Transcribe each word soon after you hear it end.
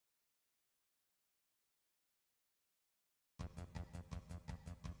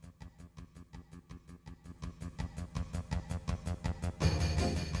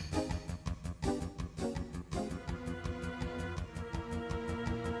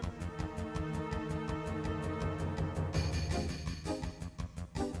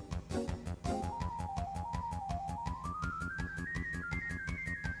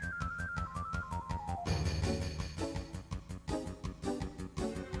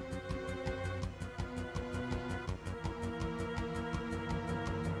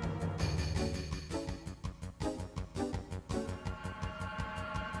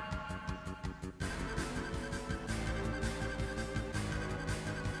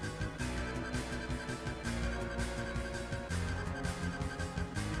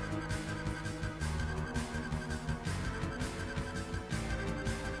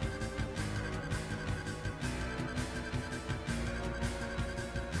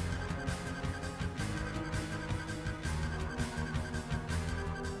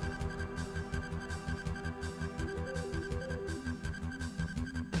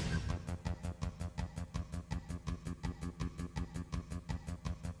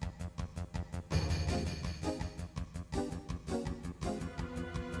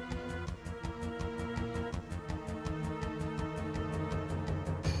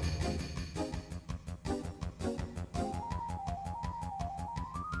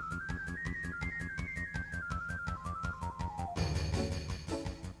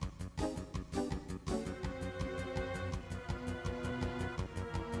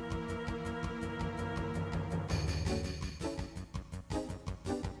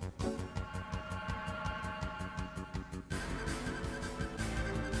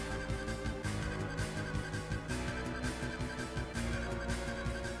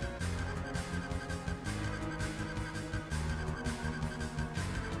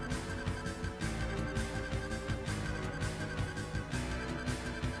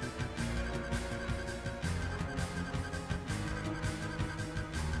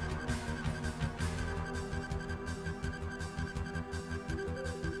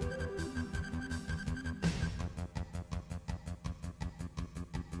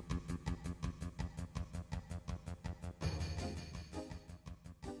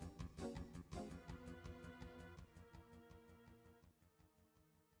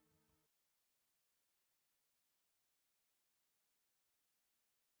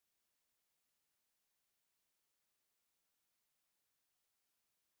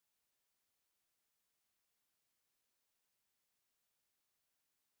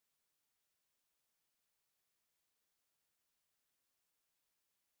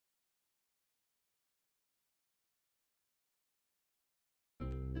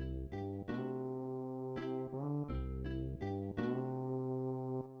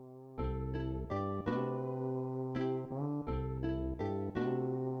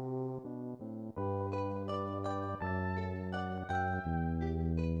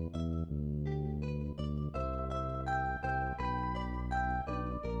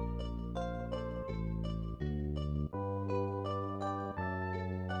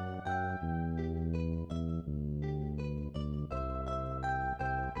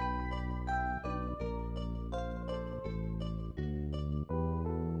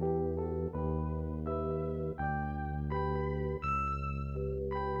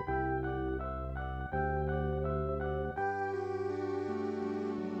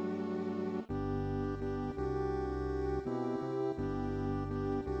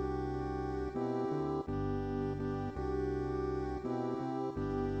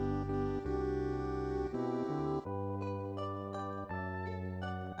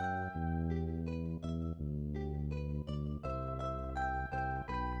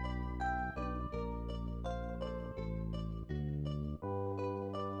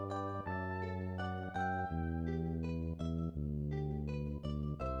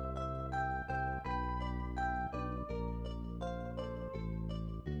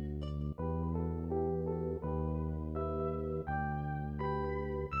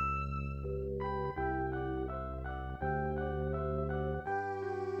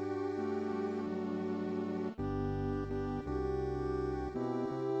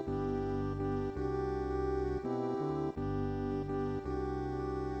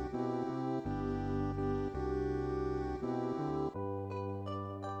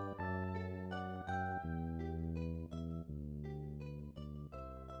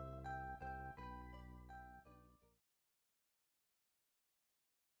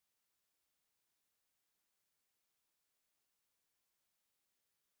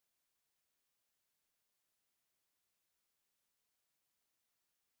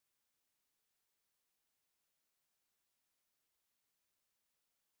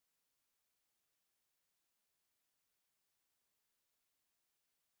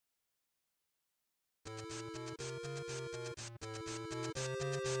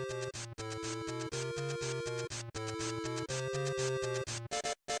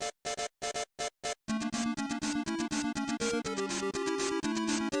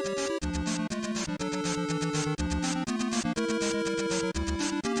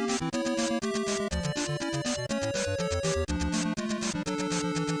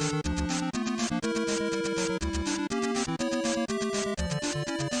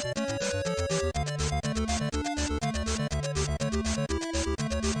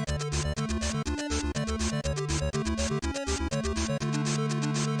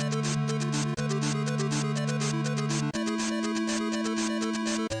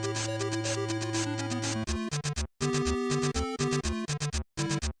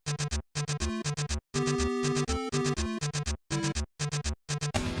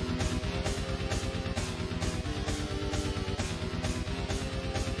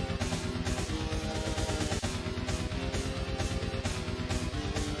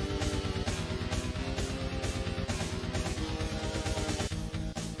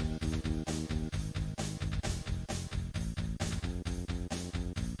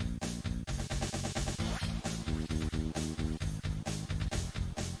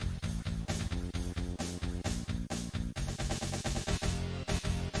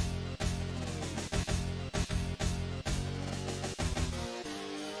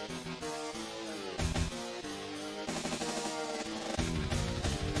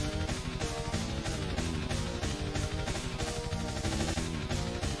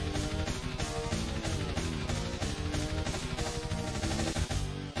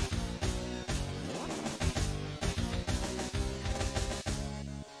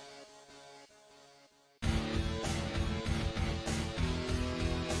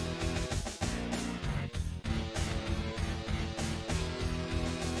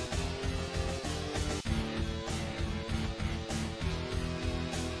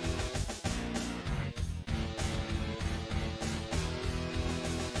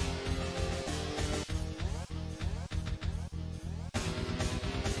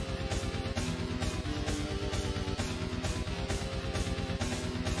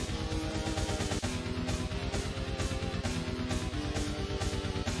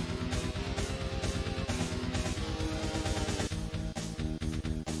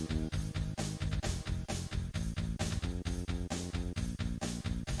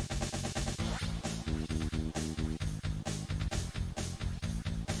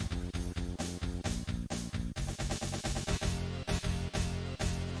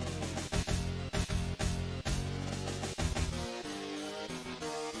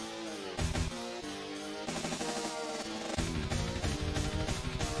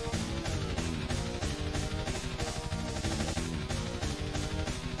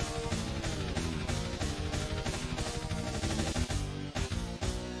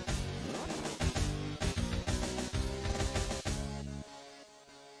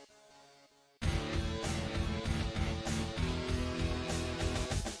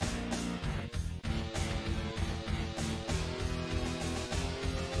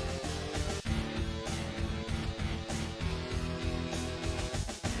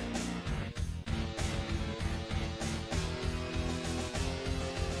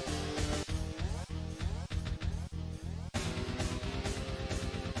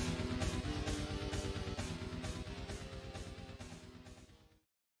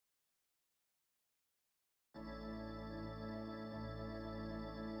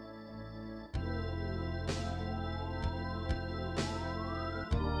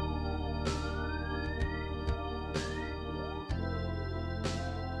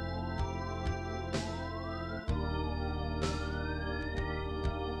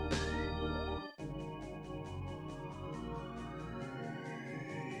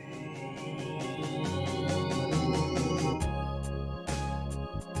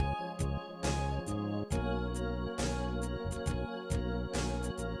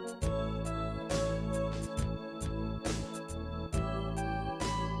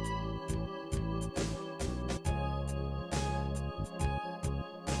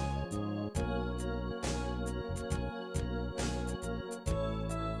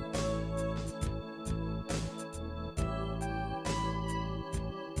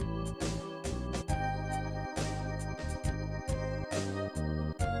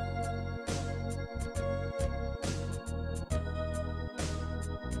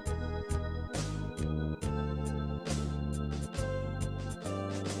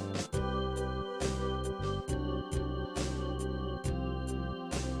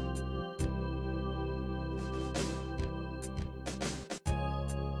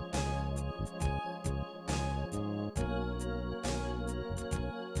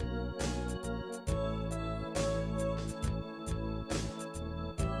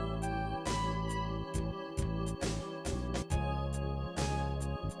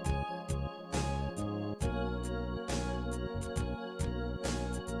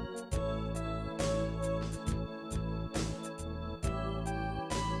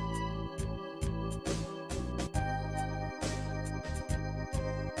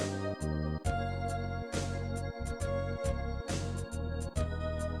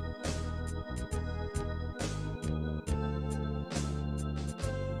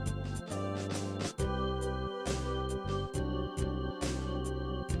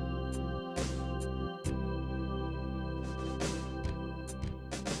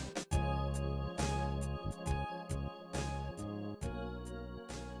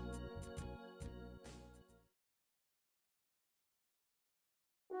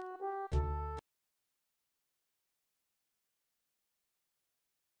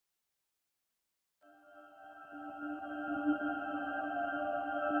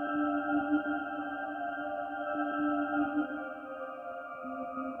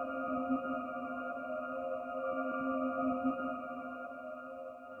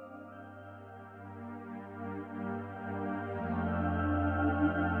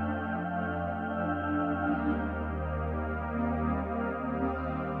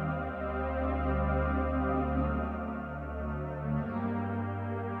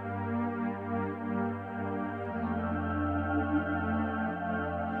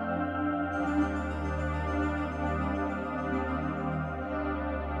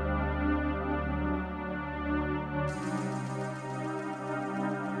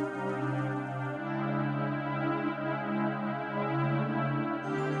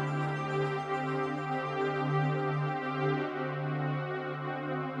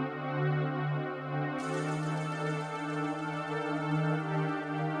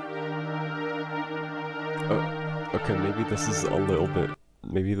Okay, maybe this is a little bit.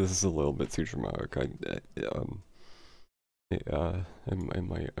 Maybe this is a little bit too dramatic. I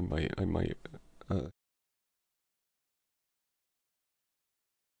might.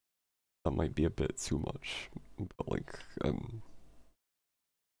 That might be a bit too much. But like, I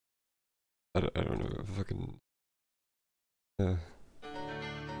don't know if I can.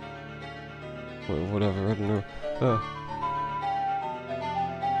 Whatever. I don't know.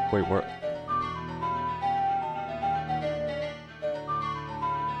 Wait, what?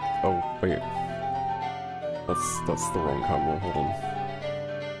 Oh, wait. That's the wrong camera, hold on.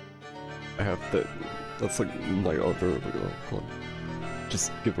 I have that. That's like night over. Hold on.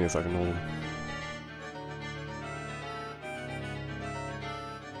 Just give me a second, hold on.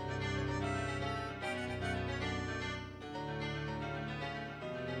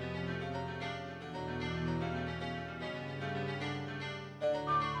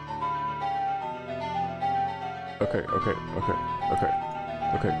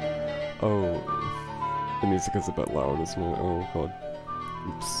 Okay. Oh, the music is a bit loud, isn't it? Oh god.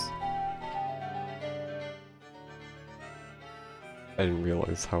 Oops. I didn't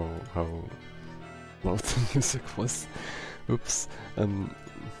realize how loud the music was. Oops.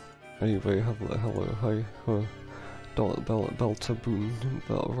 Anyway, hello, hi. DELTARUNE.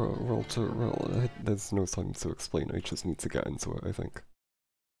 There's no time to explain. I just need to get into it, I think.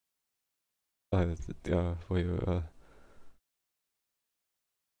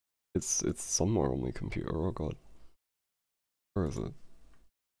 It's somewhere on my computer, oh god. Where is it?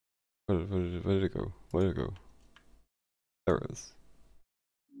 Where did it go? Where did it go? There it is.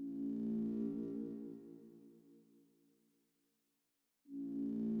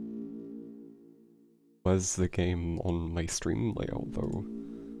 Was the game on my stream layout though?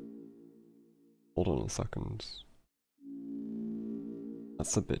 Hold on a second.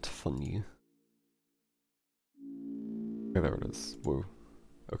 That's a bit funny. Okay, there it is. Whoa.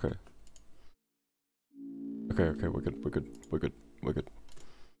 Okay. Okay, we're good.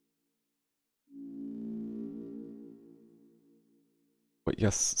 But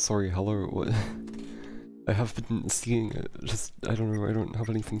yes, sorry, hello, what? I have been seeing it, just, I don't know, I don't have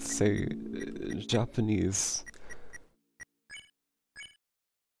anything to say. Japanese.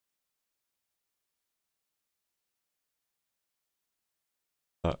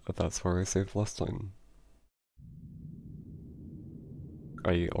 That's where I saved last time.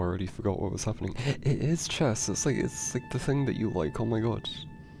 I already forgot what was happening. It is chess, it's like the thing that you like, oh my god.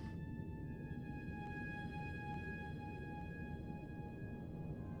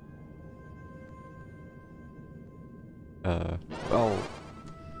 Oh.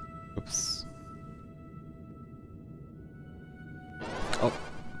 Oops. Oh.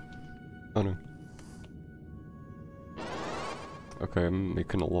 Oh no. Okay, I'm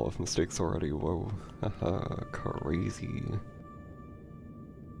making a lot of mistakes already, whoa. Haha, crazy.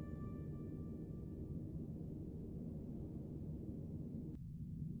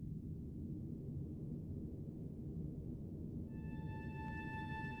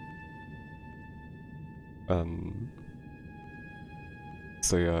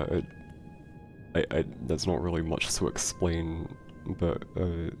 So yeah, there's not really much to explain, but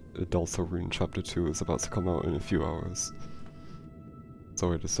Deltarune Chapter 2 is about to come out in a few hours.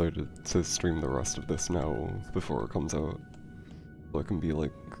 So I decided to stream the rest of this now, before it comes out. So I can be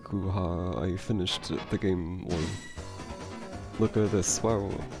like, hoo-ha, I finished the game, or look at this,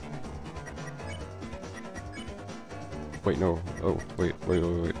 wow. Wait, no, oh, wait.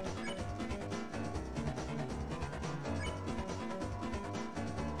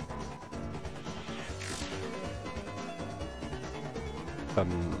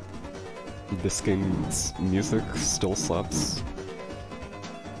 this game's music still slaps.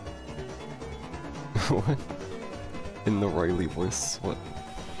 What? In the Riley voice, what?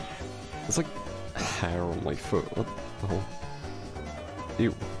 There's like hair on my foot, what the hell?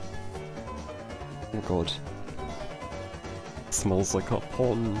 Ew. Oh god. Smells like a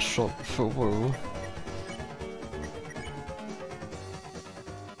pawn shop for woe.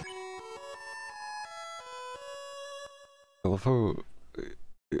 I love how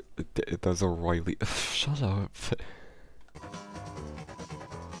there's a Riley. Shut up.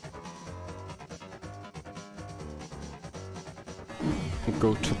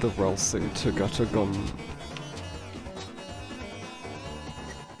 Go to the Ralsei to get a gun.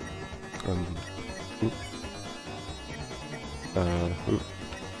 Oop. Oop.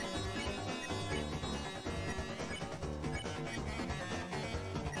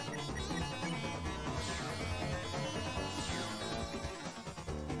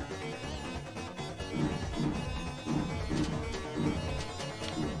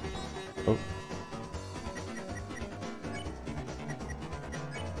 Oh.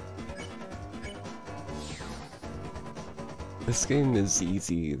 This game is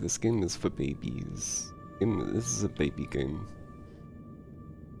easy. This game is for babies. This is a baby game.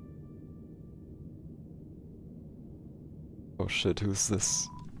 Oh shit, who's this?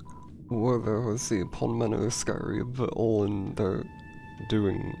 Well, there was the Pon Men are scary, but all they're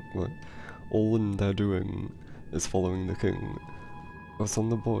doing is following the king. Us on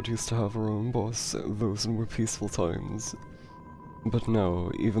the board used to have our own boss, those were peaceful times. But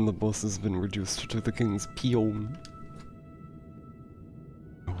now, even the boss has been reduced to the king's peon.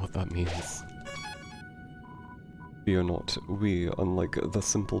 What that means. Fear not, we, unlike the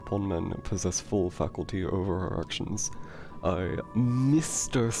simple Pon Men, possess full faculty over our actions. I,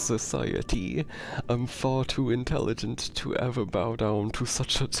 Mr. Society, am far too intelligent to ever bow down to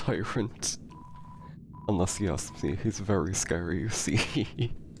such a tyrant. Unless he asks me, he's very scary, you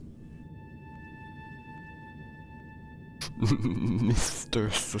see.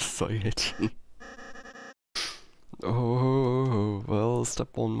 Mr. Society. Oh, well,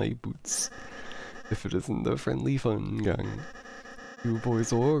 step on my boots. If it isn't the friendly fun gang. You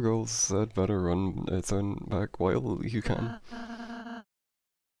boys or girls had better run back while you can.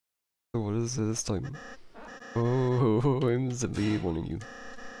 So what is it this time? Oh, I'm simply warning you.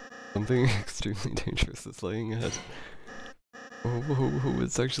 Something extremely dangerous is laying ahead. Oh,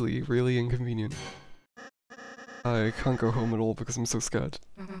 it's actually really inconvenient. I can't go home at all because I'm so scared.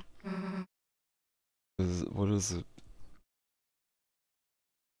 What is it?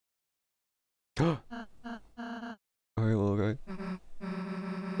 Hi, little guy.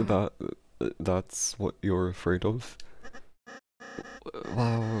 That's what you're afraid of?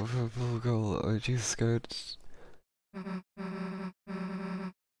 Wow, little girl, are you scared?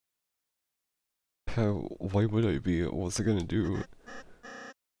 Why would I be? What's it gonna do?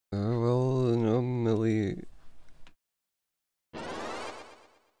 Well, no, Millie.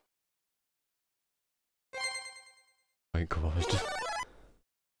 My god.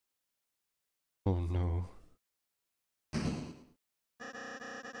 Oh no.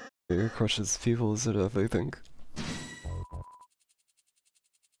 Your crush is feeble as it ever, I think.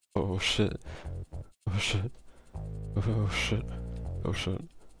 Oh shit. Oh shit. Oh shit. Oh shit.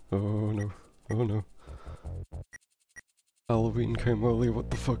 Oh no. Oh no. Halloween came early,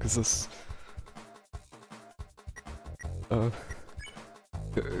 what the fuck is this?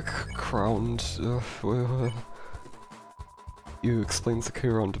 Crowned, you explained to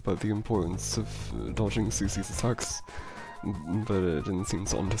Kieran about the importance of dodging Susie's attacks, but it didn't seem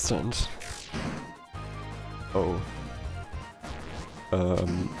to understand. Oh.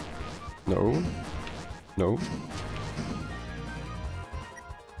 No. No.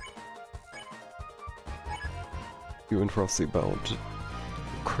 You and Rossi bowed.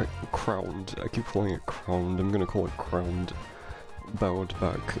 Crowned. I keep calling it crowned. I'm gonna call it crowned. Bowed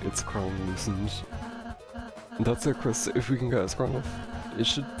back. Its crown loosened. That's it, Chris. If we can get his crown off, it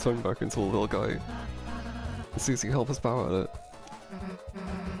should turn back into a little guy. Susie, help us bow at it.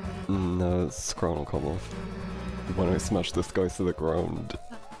 No, its crown will come off when I smash this guy to the ground.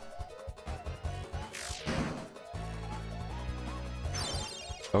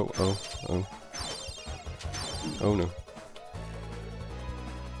 Oh, oh, oh. Oh no.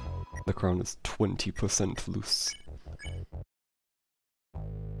 The crown is 20% loose.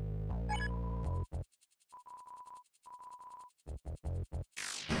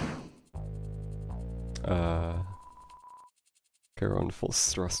 Kieran feels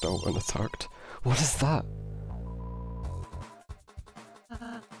stressed out and attacked. What is that?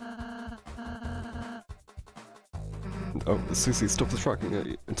 Oh, Susie, stop attacking her.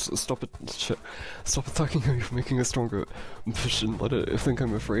 Stop it. Shit. Stop attacking her. You're making her stronger. Shouldn't let it think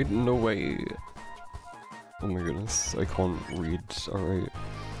I'm afraid. No way. Oh my goodness. I can't read. Alright.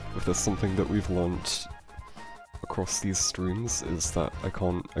 If there's something that we've learnt across these streams is that I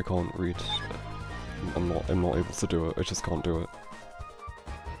can't read. I'm not able to do it. I just can't do it.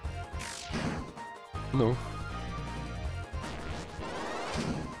 No.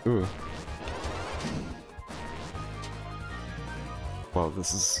 Ooh. Wow,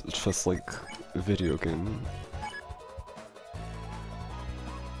 this is just like a video game.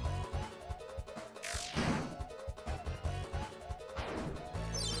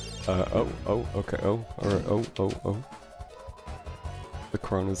 Okay, alright, oh. The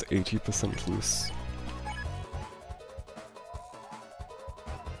crown is 80% loose.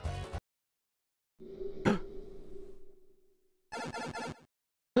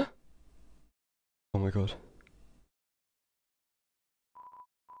 Oh my god.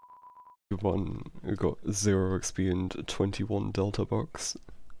 You won. You got 0 XP and 21 Delta bucks.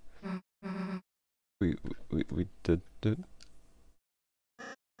 We did it.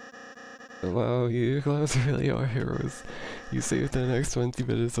 Wow, you guys really are heroes. You saved the next 20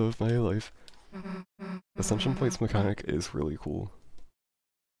 minutes of my life. Ascension Points mechanic is really cool.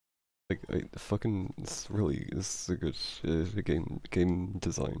 Like, it's a good game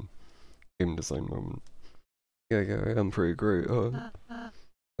design moment. Yeah, I'm pretty great.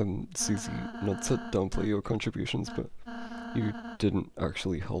 Susie, not to downplay your contributions, but you didn't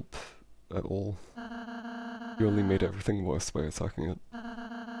actually help at all. You only made everything worse by attacking it.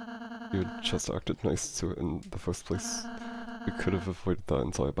 You had just acted nice to it in the first place. We could have avoided that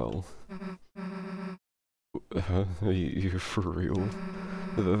entire battle. You're for real?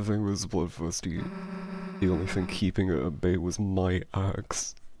 That thing was bloodthirsty. The only thing keeping it at bay was my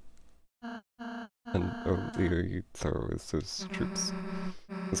axe. And, oh, you terrorized those troops.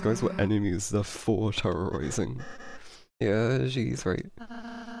 Those guys were enemies, they're for terrorizing. Yeah, she's right.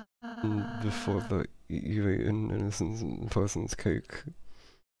 And before that, you ate an innocent person's cake.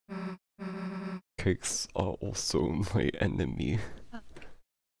 Cakes are also my enemy.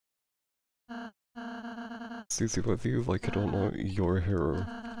 Susie, whether you like it or not, you're a hero.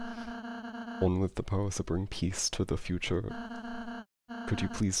 One with the power to bring peace to the future. Could you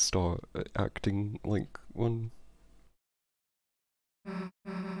please start acting like one?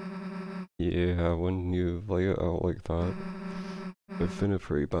 Yeah, when you lay it out like that, I've been a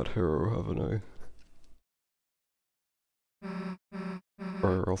pretty bad hero, haven't I?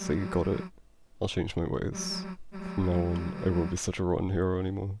 Or I'll say you got it. I'll change my ways. From now on, I won't be such a rotten hero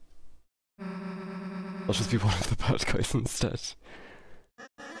anymore. I'll just be one of the bad guys instead.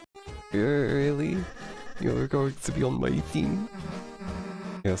 Really? You're going to be on my team?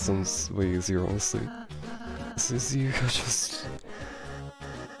 Yeah, sounds way easier, honestly. This is you, just...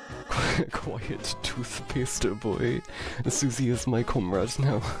 quiet toothpaste boy. Susie is my comrade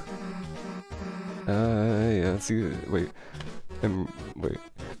now. Yeah, see, wait. Wait.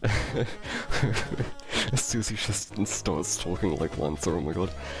 Susie just starts talking like Lancer, oh my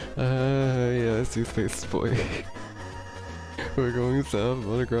god. Yeah, toothpaste boy. We're going to have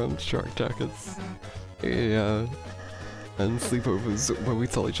monogrammed shark jackets. Yeah. And sleepovers where we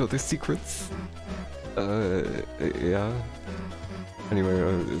tell each other secrets. Yeah.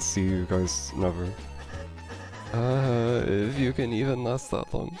 Anyway, see you guys never. If you can even last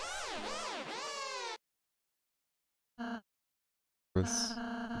that long.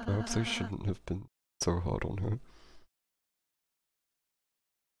 Perhaps I shouldn't have been so hard on her.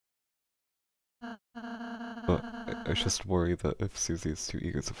 But I just worry that if Susie is too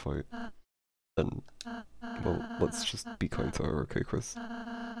eager to fight, then, well, let's just be kind to her, okay, Chris?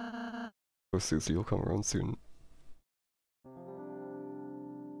 Or Susie will come around soon.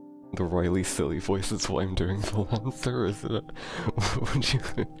 The Riley silly voice is what I'm doing for Lancer, isn't it?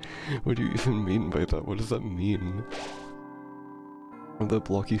 What do you even mean by that? What does that mean? The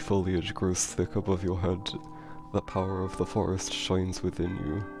blocky foliage grows thick above your head. The power of the forest shines within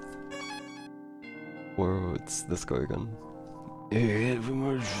you. Whoa, it's this guy again. Hey,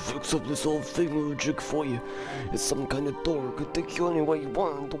 everyone, fix up this old thingamajig for you. It's some kind of door, could take you anywhere you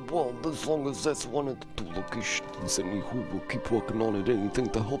want in the world, as long as that's one of the 2 locations, and who will keep working on it, anything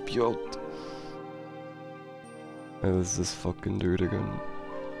to help you out. There's this fucking dude again.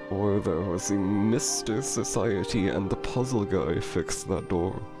 Or there was the Mr. Society and the puzzle guy fixed that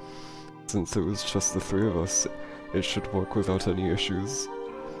door. Since it was just the 3 of us, it should work without any issues.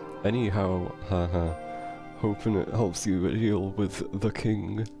 Anyhow, haha. Hoping it helps you deal with the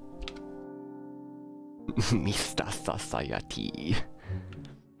king. Mr. Society.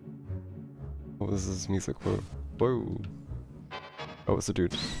 What was this music for? Whoa. Oh, it's a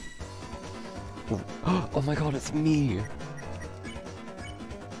dude. Oh my god, it's me!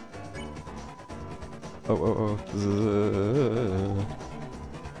 Oh.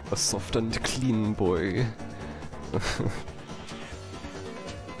 A soft and clean boy.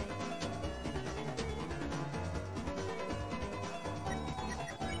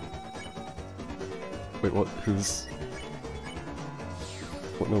 Wait, what? Who's...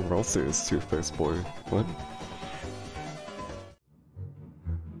 What? No, Ralsei is Toothpaste Boy. What?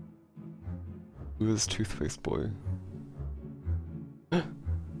 Who is Toothpaste Boy?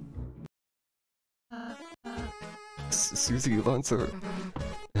 Susie Lancer.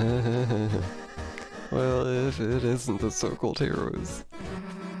 Well, if it isn't the so-called heroes.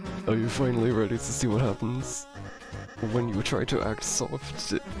 Are you finally ready to see what happens when you try to act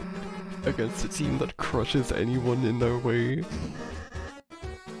soft against a team that crushes anyone in their way?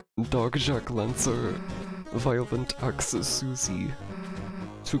 Dog Jack Lancer, Violent Axe Susie.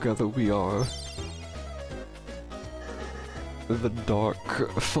 Together we are the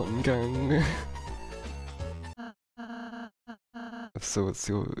Dark Fun Gang. So it's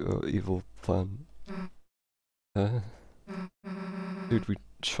your evil plan? Dude, we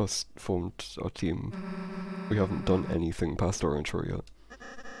just formed our team. We haven't done anything past our intro yet.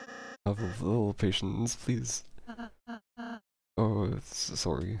 Have a little patience, please. Oh,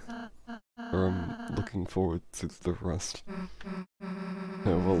 sorry. I'm looking forward to the rest.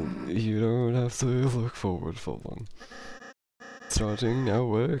 Well, you don't have to look forward for long. Starting now,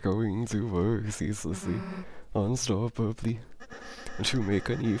 we're going to work ceaselessly, unstoppably, to make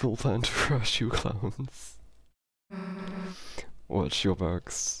an evil plan to crush you clowns. Watch your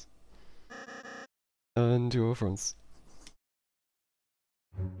backs. And your fronts.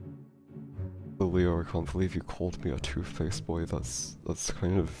 Leo, I can't believe you called me a two-faced boy. That's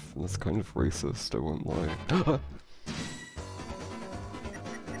kind of racist, I won't lie.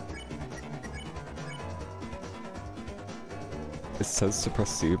 It says to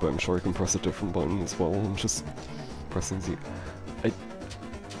press C, but I'm sure I can press a different button as well. I'm just pressing Z.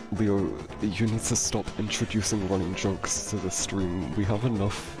 Leo, you need to stop introducing running jokes to the stream. We have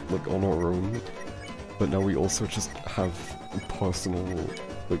enough, like, on our own, but now we also just have personal,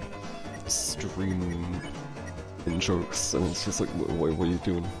 like, stream in jokes, and it's just like, what are you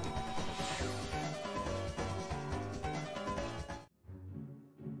doing?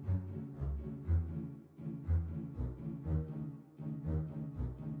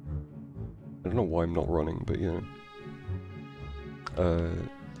 I don't know why I'm not running, but yeah.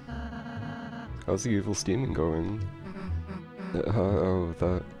 How's the evil steaming going? Oh,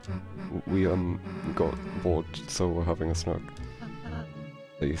 that... We, got bored, so we're having a snack.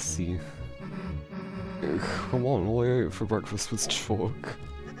 I see. Come on, all I ate for breakfast was chalk.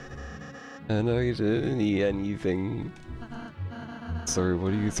 And I didn't eat anything. Sorry,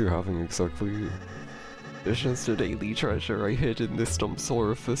 what are you two having exactly? It's just a daily treasure I hid in this dump's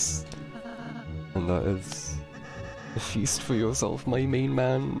orifice. And that is... a feast for yourself, my main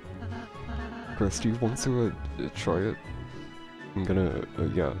man. Chris, do you want to, try it? I'm gonna,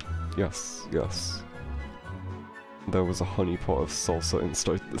 yeah. Yes. There was a honey pot of salsa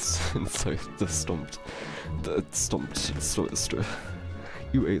inside the stumped.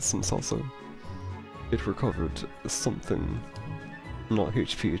 You ate some salsa. It recovered something. Not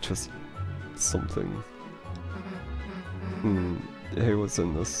HP, just something. Hey, what's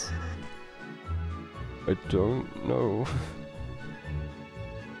in this? I don't know.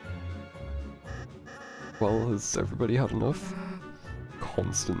 Well, has everybody had enough?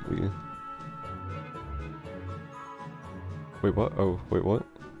 Constantly. Wait, what? Oh, wait, what?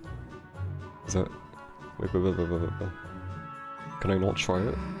 Is that... Wait. Can I not try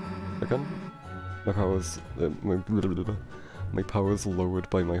it again? My power's... my power's lowered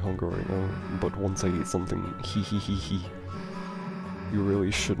by my hunger right now, but once I eat something, hee. You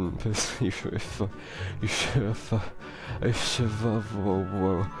really shouldn't piss. I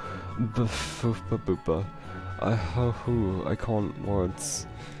can't words.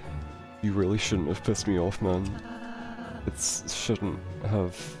 You really shouldn't have pissed me off, man. It shouldn't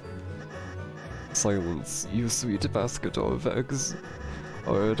have. Silence, you sweet basket of eggs.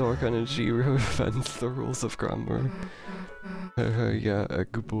 Our dark energy offends the rules of grammar. Yeah,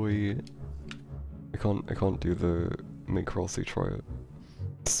 egg boy. I can't do the make Rossi try it.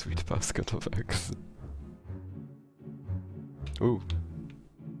 Sweet basket of eggs. Ooh.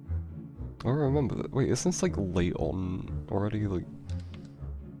 I remember that. Wait, isn't this like late on already? Like,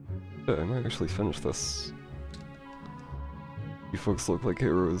 yeah, I might actually finish this. You folks look like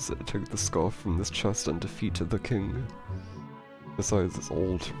heroes. Take the scarf from this chest and defeat the king. Besides, it's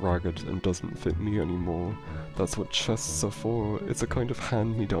old, ragged, and doesn't fit me anymore. That's what chests are for. It's a kind of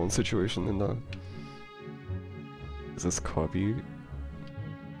hand-me-down situation in that. Is this Cubby?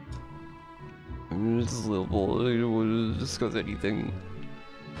 This little boy, I don't want to discuss anything.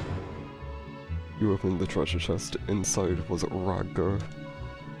 You opened the treasure chest. Inside was Ragger.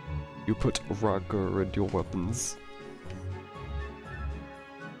 You put Ragger in your weapons.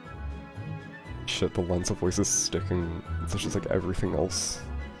 Shit, the Lancer voice is sticking. It's just like everything else.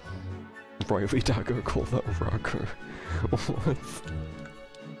 Riley Dagger called that Ragger. What?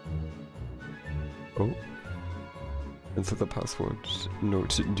 Oh. Enter the password.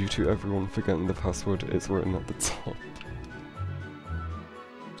 Note, due to everyone forgetting the password, it's written at the top.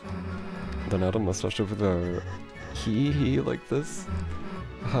 Then add a mustache over there. Hee like this?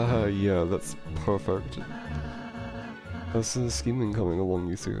 Haha, yeah, that's perfect. That's the scheming coming along,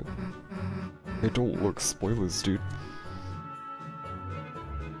 you see it. Hey, don't look, spoilers, dude.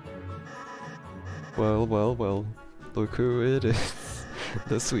 Well, well, well. Look who it is.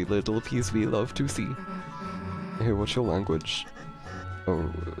 The sweet little piece we love to see. Hey, what's your language?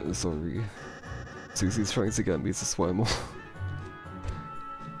 Oh, sorry. Susie's trying to get me to swear more.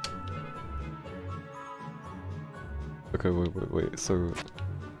 Okay, wait, so...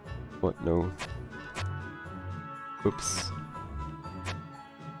 What? No. Oops.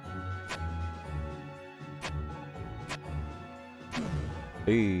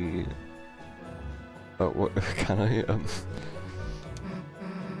 Hey. What? Can I,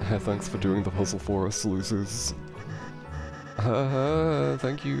 thanks for doing the puzzle for us, losers. Haha,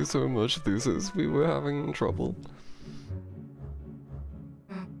 thank you so much, losers. We were having trouble.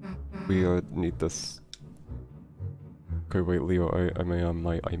 We, need this. Okay, wait, Leo,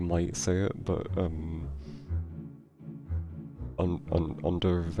 I might say it, but,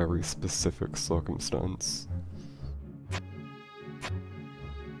 under very specific circumstance.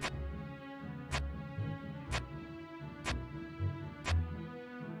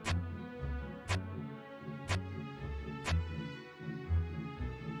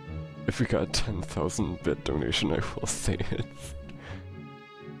 If we got a 10,000 bit donation, I will say it.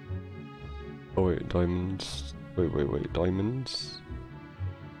 Oh wait, diamond. Wait, diamond?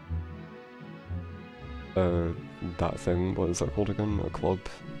 That thing, what is that called again? A club?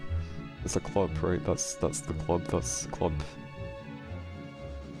 It's a club, right? That's the club, that's club.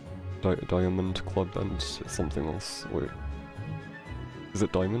 Diamond club and something else. Wait. Is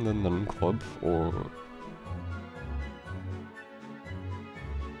it diamond and then club, or...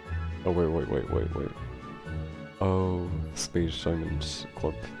 Oh wait. Oh, Space Diamond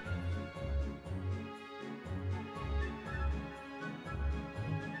Club.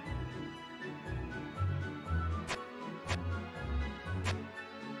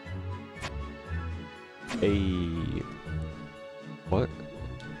 Ayy. What?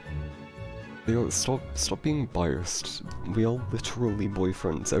 Leo, stop being biased. We are literally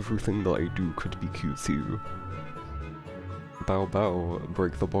boyfriends. Everything that I do could be cute to you. Bow bow,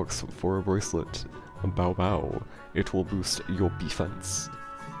 break the box for a bracelet. Bow bow, it will boost your defense.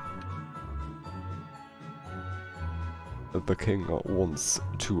 The king wants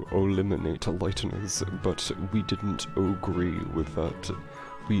to eliminate lighteners, but we didn't agree with that.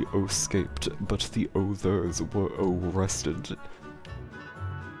 We escaped, but the others were arrested.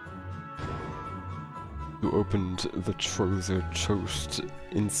 You opened the trouser chest,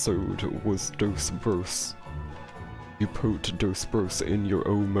 inside was Dos Bros. You put Dos Bros in your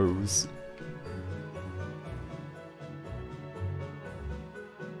omos.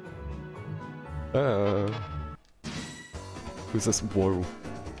 Who's this? Whoa.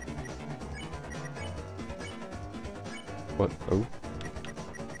 What? Oh.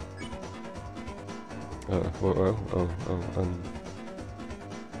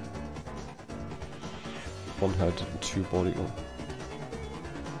 One head, two body. Oh.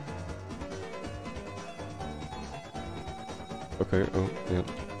 Okay, oh, yeah.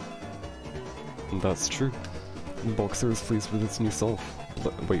 That's true. Boxer is pleased with its new self.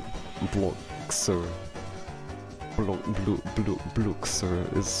 Wait, Bloxer.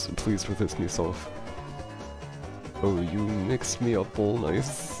 Bloxer is pleased with its new self. Oh, you mixed me up all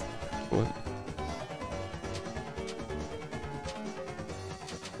nice. What?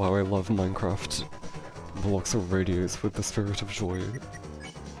 Wow, I love Minecraft. Bloxer radiates with the spirit of joy.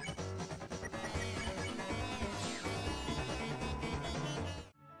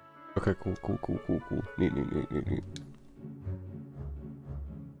 Okay, cool. Neat.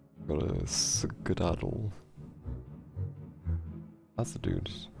 Gotta skedaddle. That's a dude.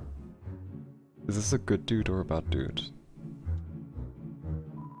 Is this a good dude or a bad dude?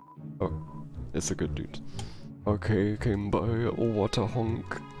 Oh, it's a good dude. Okay, came by, what a honk.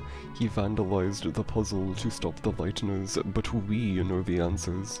 He vandalized the puzzle to stop the lighteners, but we know the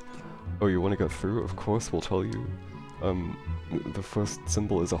answers. Oh, you wanna get through? Of course we'll tell you. The first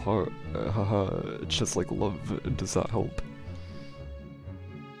symbol is a heart. Haha, just like love. Does that help?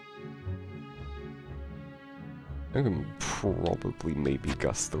 I can probably maybe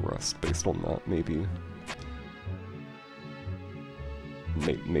guess the rest based on that, maybe.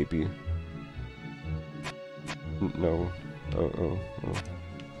 Maybe. No. Oh.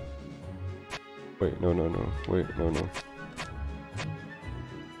 Wait, no. Wait, no.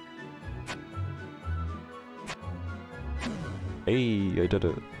 Hey, I did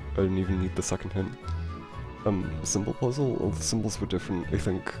it. I didn't even need the second hint. Symbol puzzle? All the symbols were different, I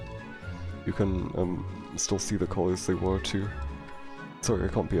think. You can, still see the colors they were too. Sorry, I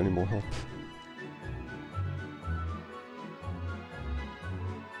can't be any more help.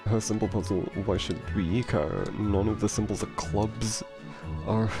 Her symbol puzzle, why should we care? None of the symbols are clubs.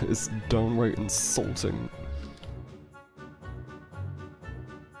 Is downright insulting.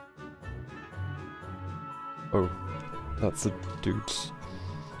 Oh, that's a dude.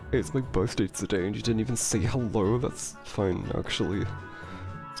 Hey, it's my birthday today and you didn't even say hello? That's fine, actually.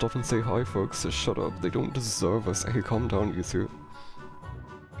 Stop and say hi, folks. Shut up, they don't deserve us. Hey, calm down, you two.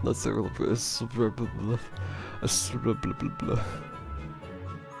 Let's say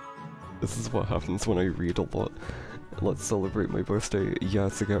This is what happens when I read a lot. Let's celebrate my birthday. Yeah,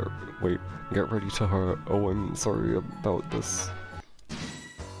 get ready to hurt. Oh, I'm sorry about this.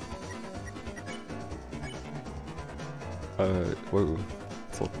 Whoa.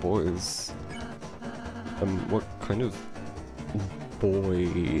 It's like boys. What kind of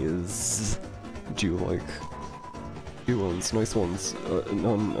boys do you like? Few ones, nice ones.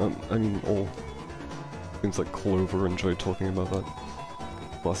 None, I mean all. Seems like Clover enjoyed talking about that.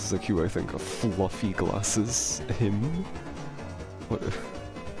 Glasses are cute, I think. Fluffy glasses. Him? What?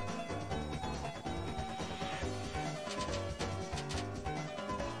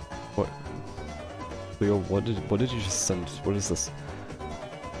 What? Leo, what did you just send? What is this?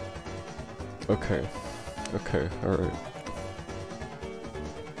 Okay, alright.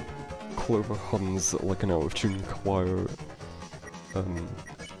 Clover hums like an out-of-tune choir.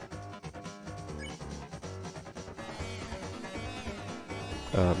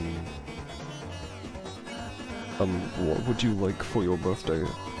 What would you like for your birthday?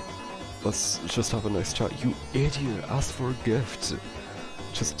 Let's just have a nice chat. You idiot! Ask for a gift!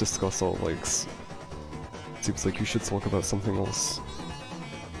 Just discuss our likes. Seems like you should talk about something else.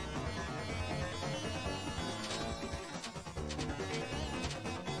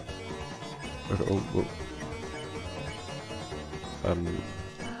 Okay,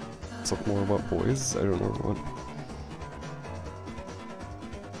 talk more about boys? I don't know what.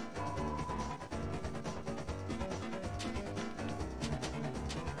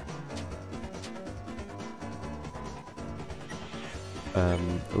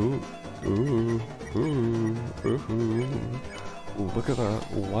 Ooh, look at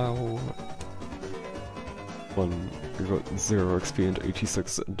that, wow. We got 0 XP and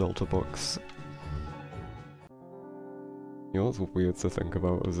 86 Delta bucks. You know what's weird to think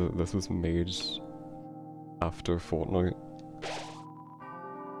about is that this was made after Fortnite.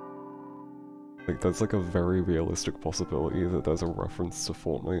 Like, there's like a very realistic possibility that there's a reference to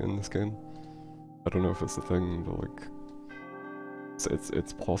Fortnite in this game. I don't know if it's a thing, but like,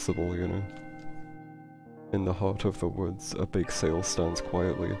 it's possible, you know. In the heart of the woods, a bake sale stands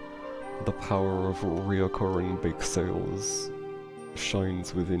quietly. The power of reoccurring bake sales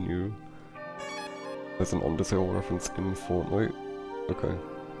shines within you. There's an Undertale reference in Fortnite. Okay.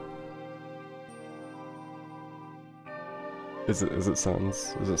 Is it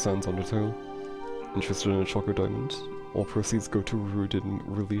Sans? Is it Sans Undertale? Interested in a Choco Diamond? All proceeds go to Rooted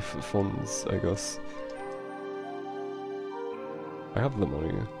Relief Funds, I guess. I have the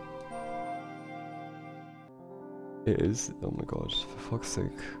money. It is? Oh my god, for fuck's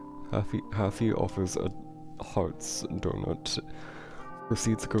sake. Hathy offers a Hearts donut.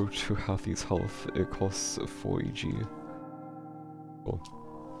 Proceeds go to Hathy's health. It costs 4 EG. Cool.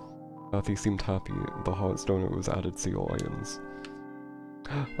 Hathy seemed happy. The Hearts donut was added to your items.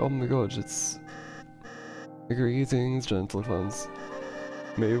 Oh my god, it's... Greetings, gentle fans.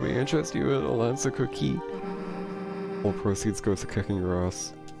 May we interest you in a Lancer cookie? All proceeds go to kicking your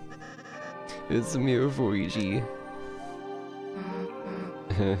ass. It's a mere 4 EG.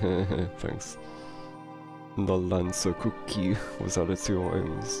 Thanks. The Lancer cookie was added to your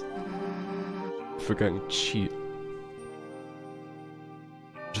items. Forgetting cheat.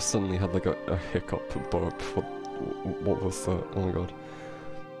 Just suddenly had like a hiccup burp. What was that? Oh my god.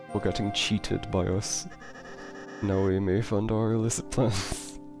 We're getting cheated by us. Now we may fund our illicit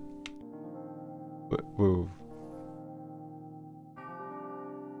plans. Whoa.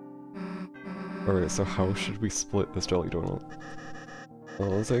 Alright, so how should we split this jelly donut?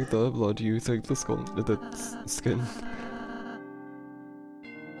 I'll take the blood, you take the skin.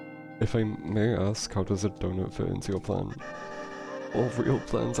 If I may ask, how does a donut fit into your plan? All real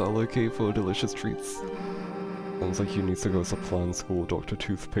plans allocate for delicious treats. Sounds like you need to go to plan school, Dr.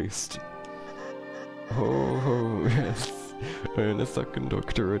 Toothpaste. Oh, yes. Earn a second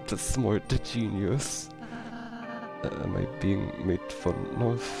doctorate, a smart genius. Am I being made fun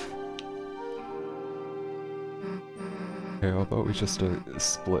of? Okay, how about we just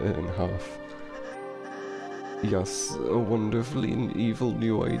split it in half? Yes, a wonderfully evil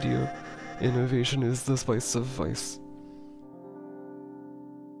new idea. Innovation is the spice of vice.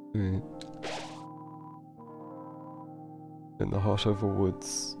 Right. In the heart of the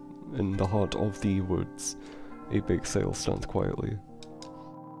woods, a bake sale stands quietly.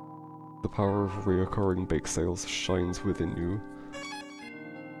 The power of reoccurring bake sales shines within you.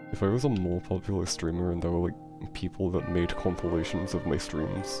 If I was a more popular streamer and there were like people that made compilations of my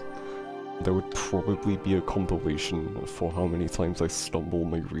streams, there would probably be a compilation for how many times I stumble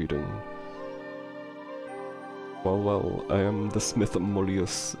my reading. Well, I am the Smith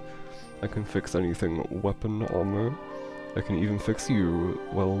Mullius. I can fix anything, weapon, armor. I can even fix you.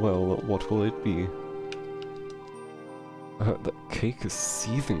 Well, what will it be? That cake is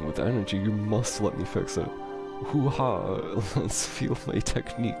seething with energy, you must let me fix it. Hoo-ha, let's feel my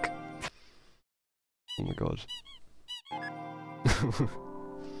technique. Oh my god.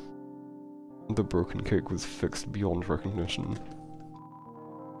 The broken cake was fixed beyond recognition.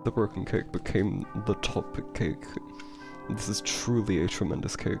 The broken cake became the top cake. This is truly a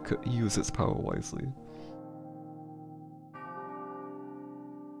tremendous cake. Use its power wisely.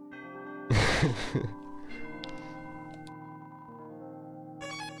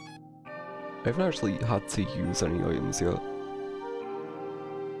 I haven't actually had to use any items yet.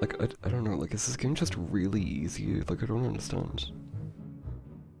 Like, I don't know, like, is this game just really easy? Like, I don't understand.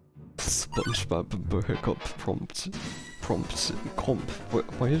 SpongeBob hiccup prompt. Comp.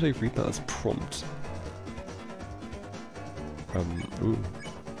 Why did I read that as prompt? Ooh.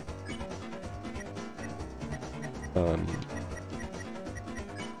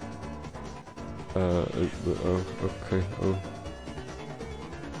 Oh, okay, oh.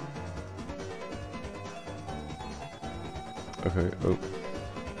 Okay, oh.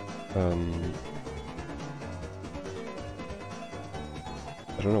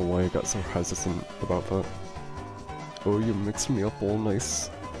 I don't know why I got so hesitant about that. Oh, you mixed me up all nice.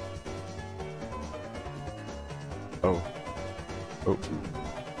 Oh. Oh.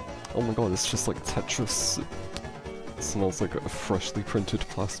 Oh my god, it's just like Tetris. It smells like a freshly printed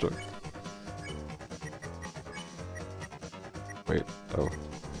plastic. Wait, oh.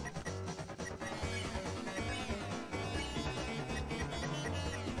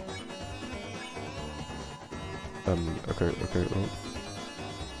 Okay, oh.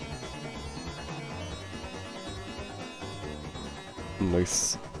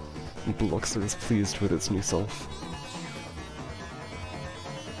 Nice. Bloxer is pleased with its new self.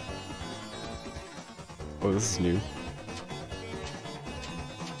 Oh, this is new.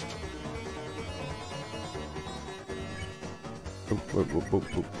 Oh.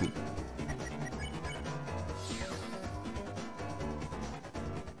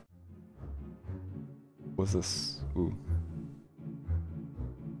 What's this? Ooh.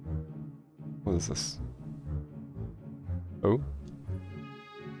 What is this? Oh?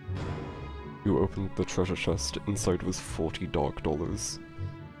 You opened the treasure chest. Inside was $40 dark dollars.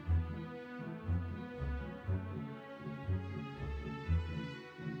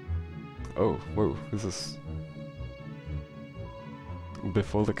 Oh, whoa, who's this?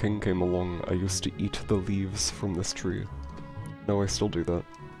 Before the king came along, I used to eat the leaves from this tree. No, I still do that.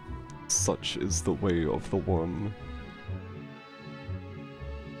 Such is the way of the worm.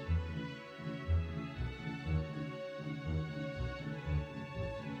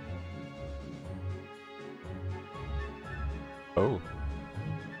 Oh.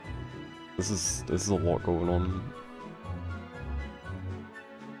 This is a lot going on.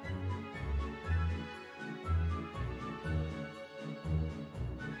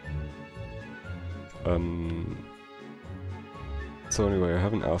 So anyway, I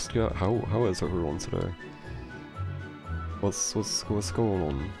haven't asked yet, how is everyone today? What's going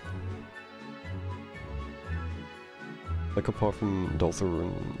on? Like apart from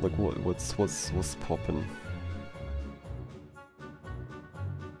DELTARUNE, like what's poppin'?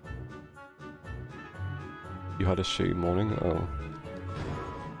 You had a shitty morning? Oh.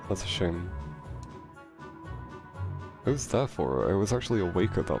 That's a shame. I was there for it. I was actually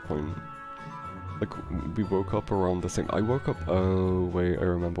awake at that point. Like, we woke up around the same— I woke up— oh, wait, I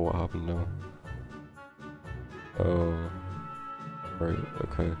remember what happened now. Oh. Right,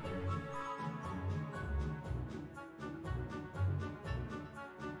 okay.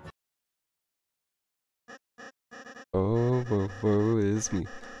 Oh, woe is me.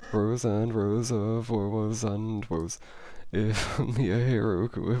 Rows and rows of woes and woes. If only a hero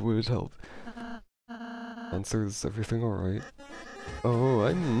would help. Lancer, is everything alright? Oh,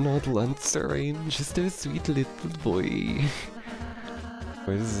 I'm not Lancer, I'm just a sweet little boy.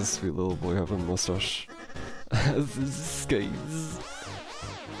 Why does this sweet little boy have a mustache? As his disguise.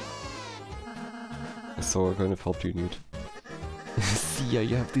 So what kind of help do you need? See, I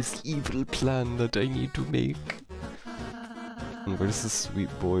have this evil plan that I need to make. And why does this sweet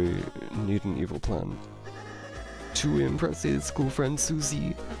boy need an evil plan? To impress his school friend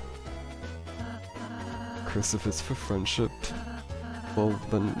Susie. Chris, if it's for friendship, well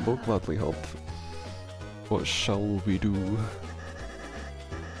then we'll gladly help. What shall we do?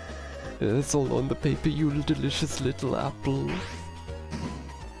 It's all on the paper, you delicious little apple.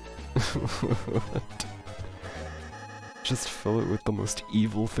 What? Just fill it with the most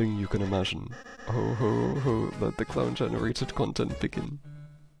evil thing you can imagine. Ho ho ho, let the clown-generated content begin.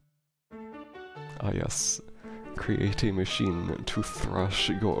 Ah yes, create a machine to thrash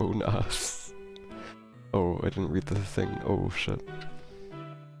your own ass. Oh, I didn't read the thing. Oh shit.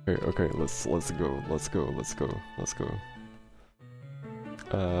 Okay, let's go.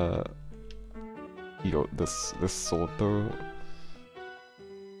 Yo, this sword though.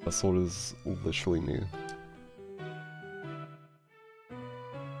 That sword is literally me.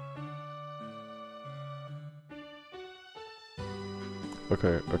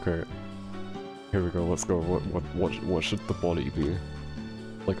 Okay. Here we go, let's go. What should the body be?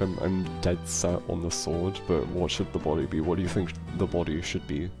 Like, I'm dead set on the sword, but what should the body be? What do you think the body should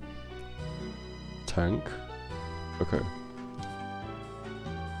be? Tank? Okay.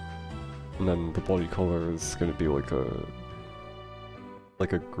 And then the body color is gonna be like a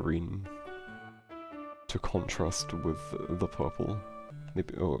green to contrast with the purple.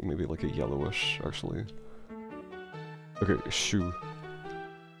 Maybe like a yellowish, actually. Okay, shoe.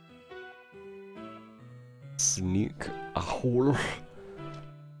 Sneak owl.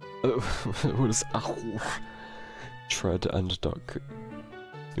 What is owl? Tread and duck.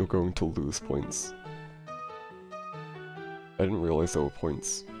 You're going to lose points. I didn't realize there were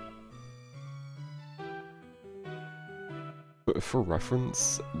points. But for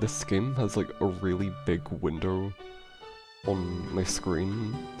reference, this game has like a really big window on my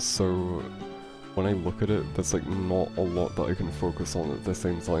screen, so when I look at it, there's like not a lot that I can focus on at the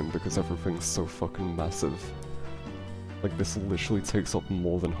same time because everything's so fucking massive. Like, this literally takes up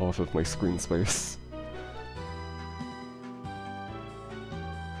more than half of my screen space.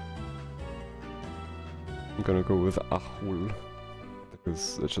 I'm gonna go with Ahul,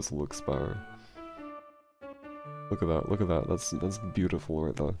 because it just looks better. Look at that, that's beautiful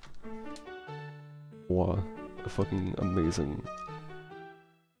right there. Wow, fucking amazing.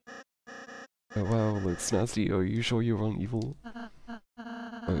 Oh wow, looks snazzy, are you sure you aren't evil?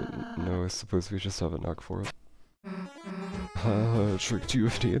 No, I suppose we just have a knack for it. Haha, tricked you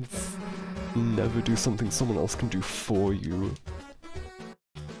idiots. Never do something someone else can do for you.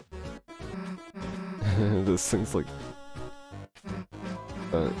 This thing's like...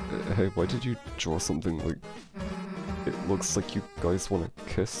 hey, why did you draw something like... It looks like you guys wanna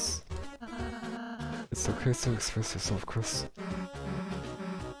kiss? It's okay to express yourself, Chris.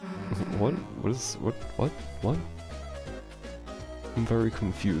 What? What? I'm very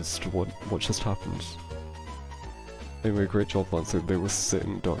confused. What just happened? Anyway, great job, Lancer. They were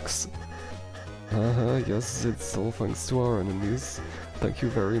sitting ducks. Haha, yes, it's all thanks to our enemies. Thank you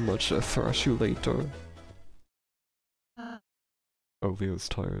very much. I'll thrash you later. Oh, Leo's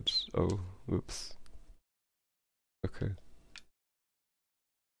tired. Oh, oops. Okay.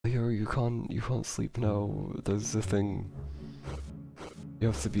 Leo, you can't sleep now. There's a thing. You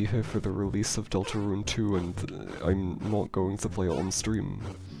have to be here for the release of Deltarune 2, and I'm not going to play it on stream.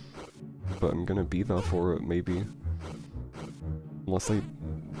 But I'm gonna be there for it, maybe. Unless I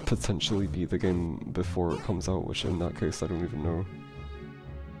potentially beat the game before it comes out, which in that case I don't even know.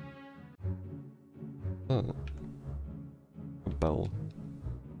 A bell.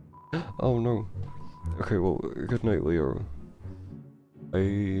 Oh no. Okay, well, good night, Leo.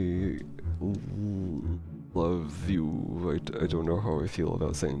 I love you. I don't know how I feel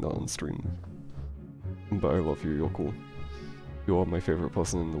about saying that on stream. But I love you, you're cool. You are my favorite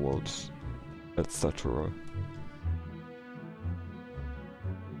person in the world. Etc.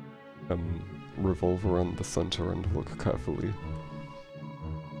 revolve around the center and look carefully.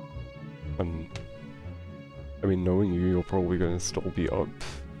 I mean, knowing you, you're probably gonna still be up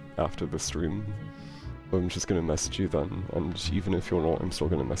after the stream. So I'm just gonna message you then, and even if you're not, I'm still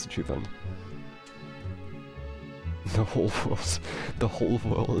gonna message you then. The whole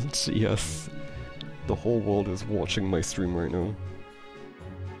world, yes. The whole world is watching my stream right now.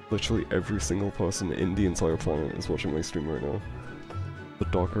 Literally every single person in the entire planet is watching my stream right now. The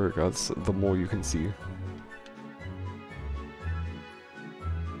darker it gets, the more you can see.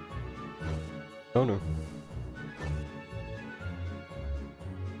 Oh no.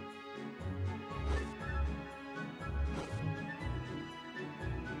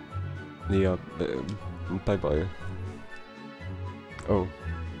 Yeah, bye-bye. Oh,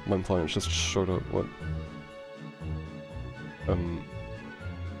 my planet just showed up, what?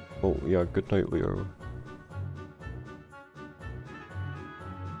 Oh yeah, good night, Leo.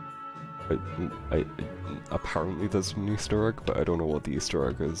 Apparently there's an Easter egg, but I don't know what the Easter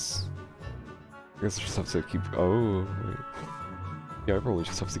egg is. I guess I just have to keep- oh, wait. Yeah, I probably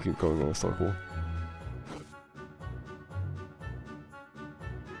just have to keep going in a circle.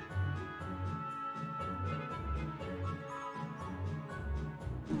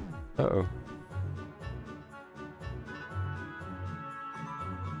 Uh-oh.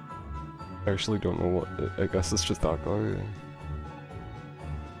 I actually don't know what- I guess it's just that guy.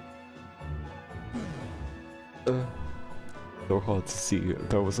 So hard to see.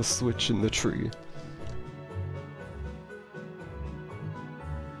 There was a switch in the tree.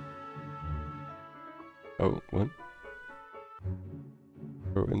 Oh, what?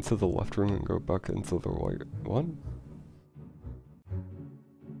 Go into the left room and go back into the right one?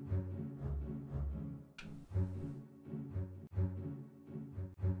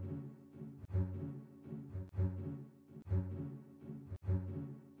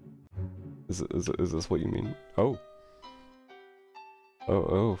 Is this what you mean? Oh.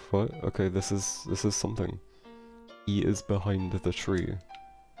 Oh, what? Okay, this is something. He is behind the tree.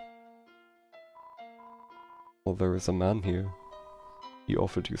 Well, there is a man here. He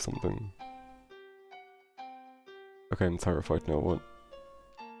offered you something. Okay, I'm terrified now, what?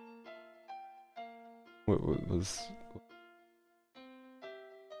 What was...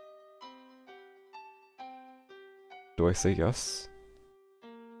 Do I say yes?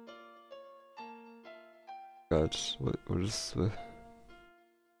 God, what is...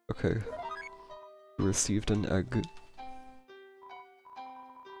 Okay. You received an egg.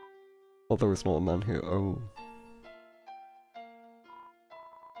 Oh, there was not a man here, oh.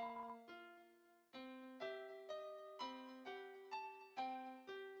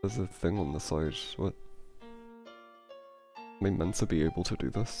 There's a thing on the side, what? Am I meant to be able to do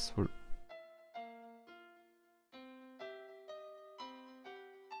this? What?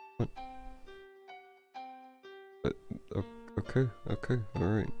 Okay,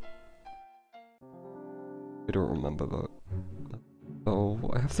 alright. I don't remember that.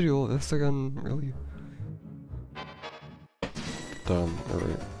 Oh, I have to do all this again, really? Damn,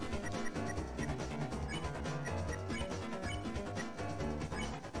 alright.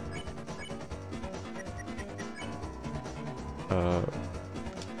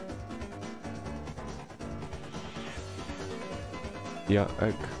 Yeah,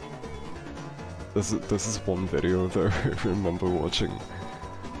 egg. This is one video that I remember watching.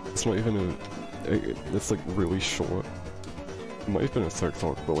 It's not even it's like really short. It might have been a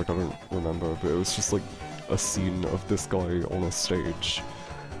TikTok, but like I don't remember, but it was just like a scene of this guy on a stage,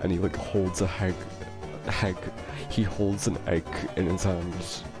 and he like holds a he holds an egg in his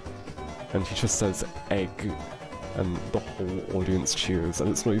hand, and he just says egg, and the whole audience cheers, and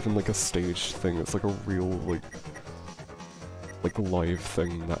it's not even like a stage thing, it's like a real like live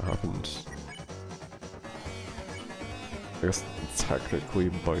thing that happened. I guess technically,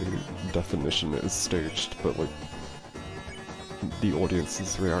 by definition, it is staged, but like, the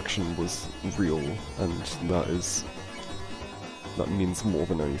audience's reaction was real, and that means more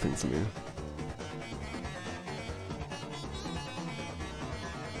than anything to me.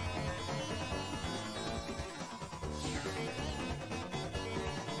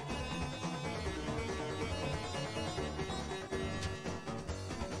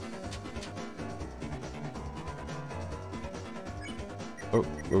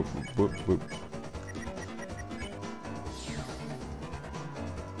 Whoop.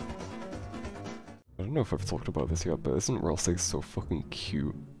 I don't know if I've talked about this yet, but isn't Ralsei so fucking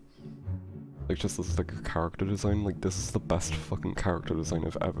cute? Like, just as like a character design, like this is the best fucking character design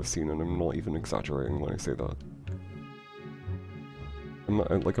I've ever seen, and I'm not even exaggerating when I say that. I'm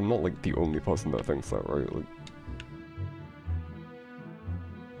not like the only person that thinks that, right? Like,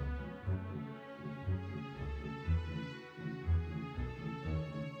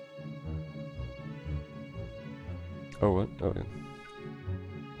 Oh, what? Oh, yeah.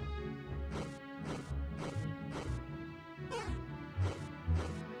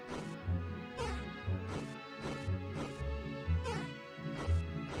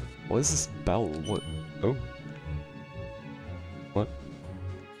 What is this bell? What? Oh. What?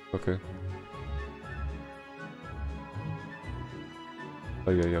 Okay.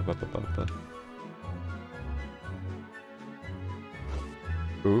 Oh, yeah, yeah, ba.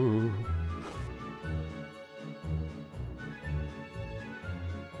 Ooh.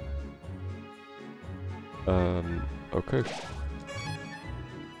 Okay.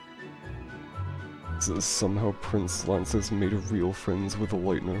 So somehow Prince Lance has made real friends with a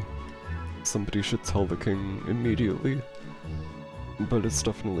lightner. Somebody should tell the king immediately. But it's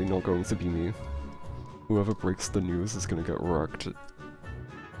definitely not going to be me. Whoever breaks the news is gonna get wrecked.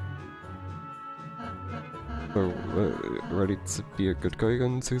 So, ready to be a good guy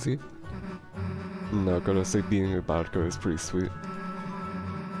again, Susie? No, gotta say being a bad guy is pretty sweet.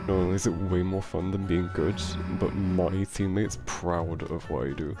 Not only is it way more fun than being good, but my teammate's proud of what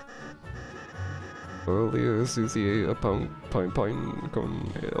I do. Earlier, Susie ate a pine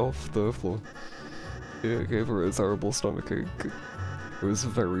cone off the floor. It gave her a terrible stomachache. It was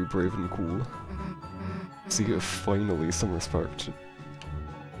very brave and cool. See, finally some respect.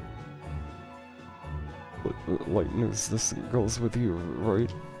 Lightners, this girl's with you,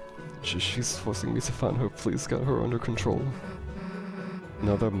 right? She's forcing me to fan her, please get her under control.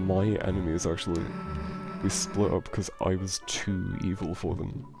 Now they're my enemies, actually. We split up because I was too evil for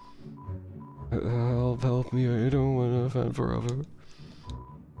them. Help me, I don't want to fan forever.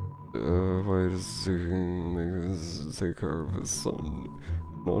 Why does he make us take care of his son?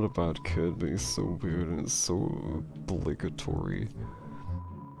 Not a bad kid, but he's so weird and so obligatory.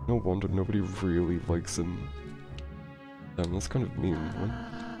 No wonder nobody really likes him. Damn, that's kind of mean.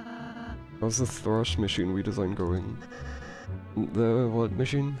 How's the thrash machine we designed going? The what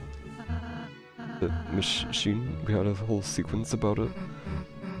machine? The machine? We had a whole sequence about it.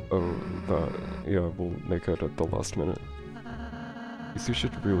 Oh, that. Yeah, we'll make it at the last minute. Guess you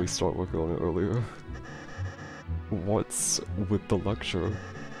should really start working on it earlier. What's with the lecture?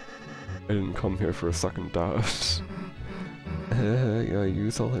 I didn't come here for a second dash. Yeah, you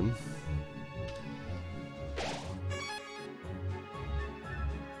tell him.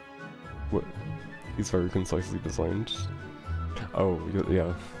 What? He's very concisely designed. Oh,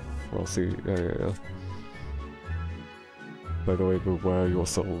 yeah. I'll see. Yeah. By the way, beware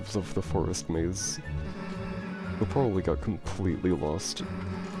yourselves of the forest maze. You'll probably get completely lost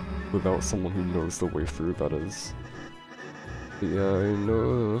without someone who knows the way through, that is. Yeah, I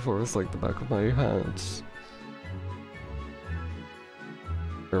know the forest like the back of my hand.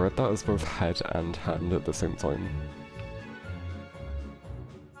 I read that as both head and hand at the same time.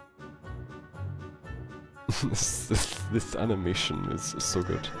 this animation is so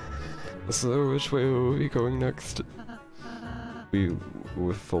good. So which way are we going next? We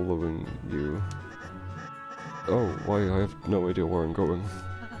were following you. Oh, why? I have no idea where I'm going.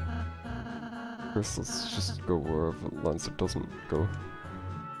 First, let's just go wherever Lancer doesn't go.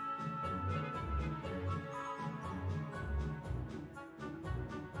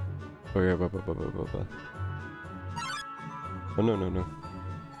 Oh yeah, blah. Oh no.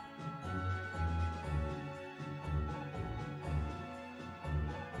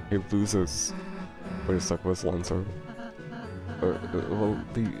 Hey, losers. Wait a sec, where's Lancer? Well,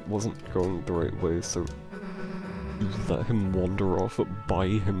 he wasn't going the right way, so you let him wander off by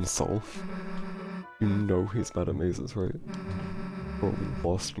himself. You know he's bad at mazes, right? Probably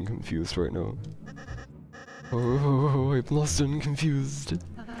lost and confused right now. Oh, I'm lost and confused.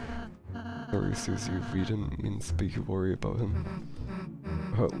 Sorry, Susie, we didn't mean to make you worry about him.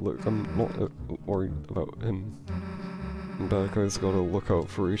 Look, I'm not worried about him. Bad guys gotta look out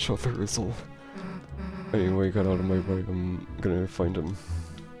for each other is all. Anyway, get out of my way, I'm gonna find him.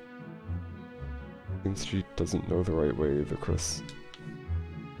 Seems she doesn't know the right way either, Chris.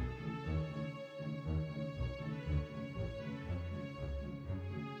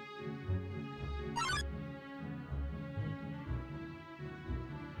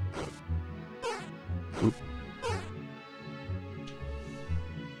 Oop.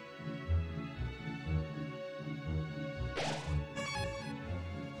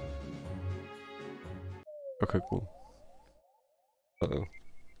 Okay, cool. Uh-oh.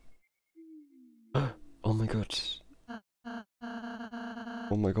 Oh my god.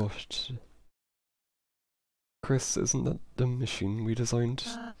 Oh my gosh. Chris, isn't that the machine we designed?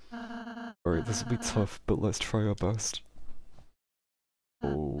 Alright, this will be tough, but let's try our best.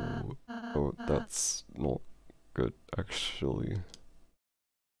 Oh, that's not good, actually.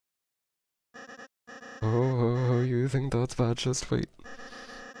 Oh, Oh, you think that's bad? Just wait.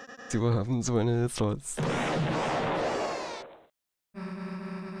 See what happens when it starts.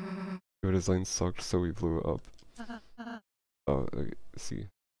 Your design sucked, so we blew it up. Oh, I see.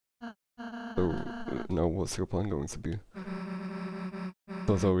 So, now what's your plan going to be?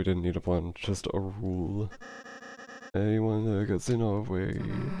 So I thought we didn't need a plan, just a rule. Anyone that gets in our way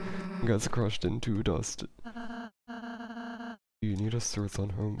gets crushed into dust. You need us to return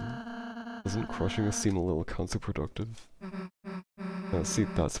home. Isn't crushing us seem a little counterproductive? Now see,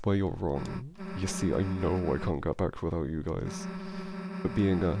 that's where you're wrong. You see, I know I can't get back without you guys. But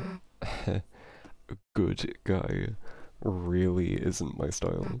being a good guy really isn't my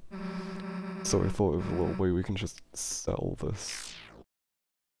style. So I thought of a little way we can just sell this.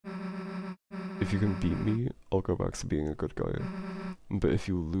 If you can beat me, I'll go back to being a good guy. But if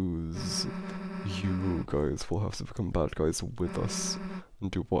you lose, you guys will have to become bad guys with us and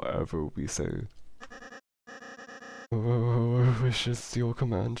do whatever we say. Oh, wish is your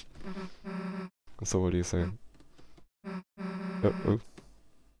command. So what do you say? Oh.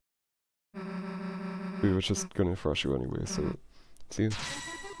 We were just gonna thrash you anyway, so... See?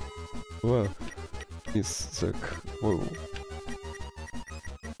 Wow. He's sick. Whoa.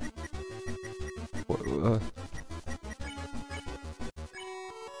 Whoa,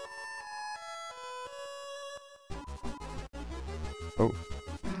 Oh. Oh.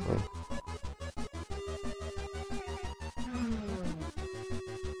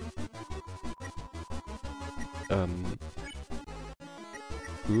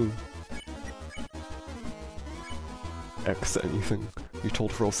 Ooh. X anything. You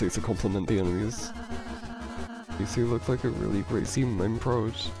told Rosé to compliment the enemies. You two look like a really great team, I'm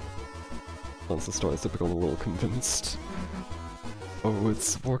proud. Lancer starts to become a little convinced. Oh,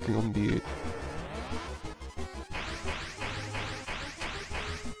 it's working on me.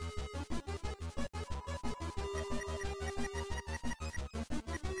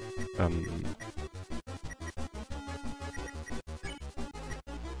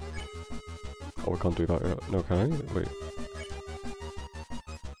 Oh, I can't do that yet. No, can I? Wait.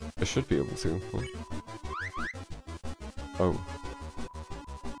 I should be able to. Oh.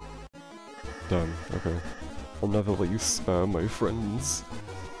 Damn, okay. I'll never let you spare my friends.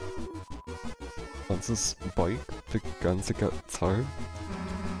 Lance's bike began to get tired.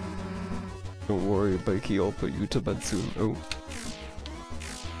 Don't worry, Bikey, I'll put you to bed soon. Oh.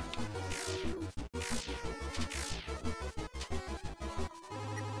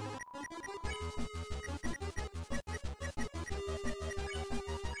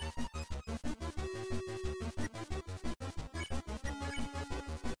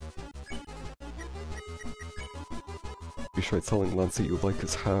 You tried telling Lancer you like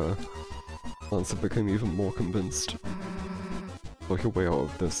his hair. Lancer became even more convinced. Like your way out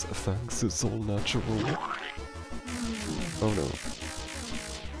of this, thanks, it's all natural. Oh no.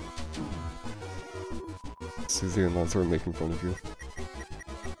 Susie and Lancer are making fun of you.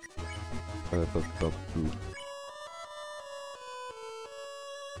 Boo.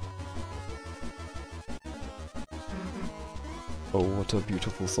 Oh, what a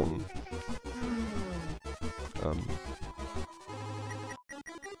beautiful song.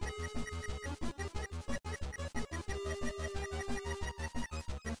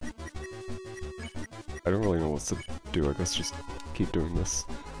 I don't really know what to do, I guess just keep doing this.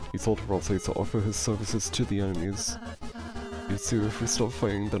 He told Rosé to offer his services to the enemies. You two, if we stop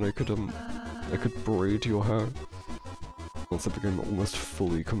fighting, then I could braid your hair. Once I became almost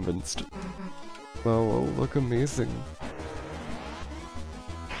fully convinced. Wow, I'll look amazing.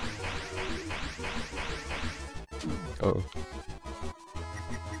 Oh.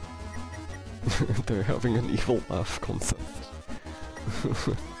 They're having an evil laugh concept.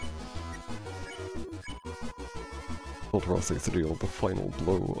 Told Rosé to deal the final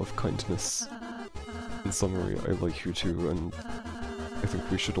blow of kindness. In summary, I like you too, and I think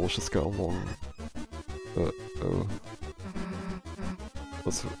we should all just get along. Oh.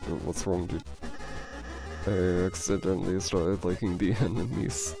 What's wrong, dude? I accidentally started liking the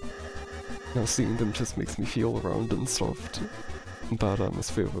enemies. Now seeing them just makes me feel round and soft. Bad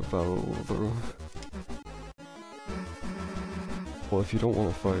atmosphere with Val, though. Well, if you don't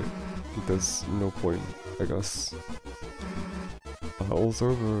want to fight, there's no point, I guess. Battle's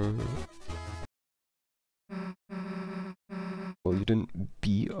over. Well, you didn't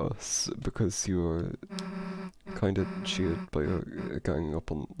beat us because you were kinda cheered by ganging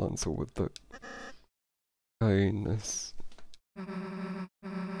up on Lancer with the kindness.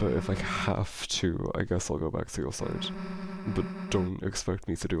 But if I have to, I guess I'll go back to your side. But don't expect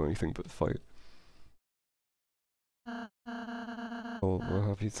me to do anything but fight. Oh, we're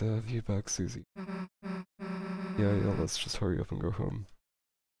happy to have you back, Susie. Yeah, let's just hurry up and go home.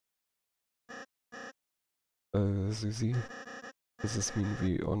 Susie, does this mean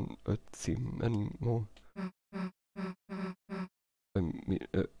we aren't a team anymore? I mean,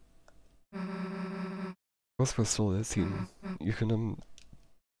 of course we're still a team. You can,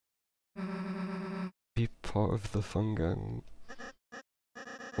 be part of the fun gang.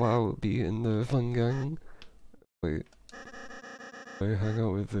 Wow, be in the fun gang? Wait, I hang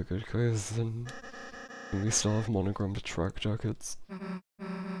out with the good guys and we still have monogrammed track jackets.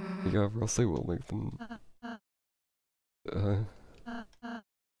 Yeah, Rossi will make them.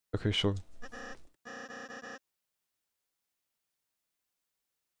 Okay, sure.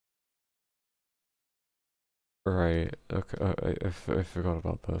 Right, okay, I forgot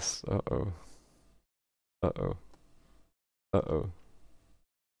about this. Uh-oh. Uh-oh. Uh-oh.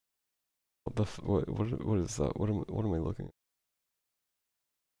 What is that? What am I looking at?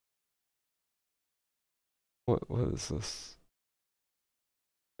 What is this?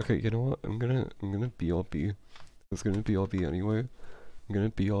 Okay, you know what? I'm gonna BRB. It's gonna BRB anyway. I'm gonna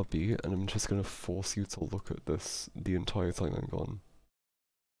BRB and I'm just gonna force you to look at this the entire time I'm gone.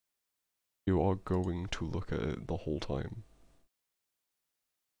 You are going to look at it the whole time.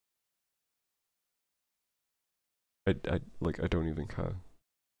 I don't even care.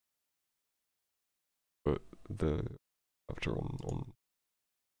 But the after on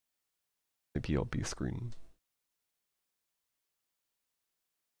the BRB screen.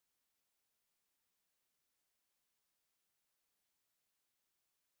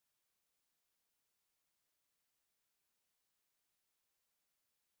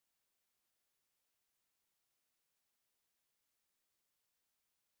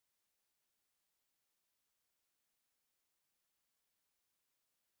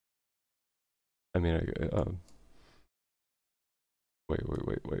 I mean,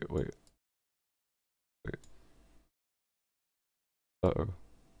 wait. Uh-oh.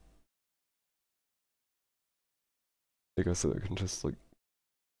 I guess I can just, like...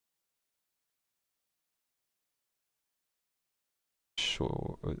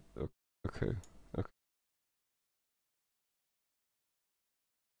 Sure, okay.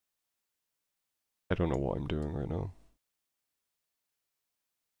 I don't know what I'm doing right now.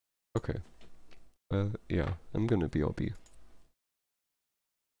 Okay. Yeah, I'm gonna BRB.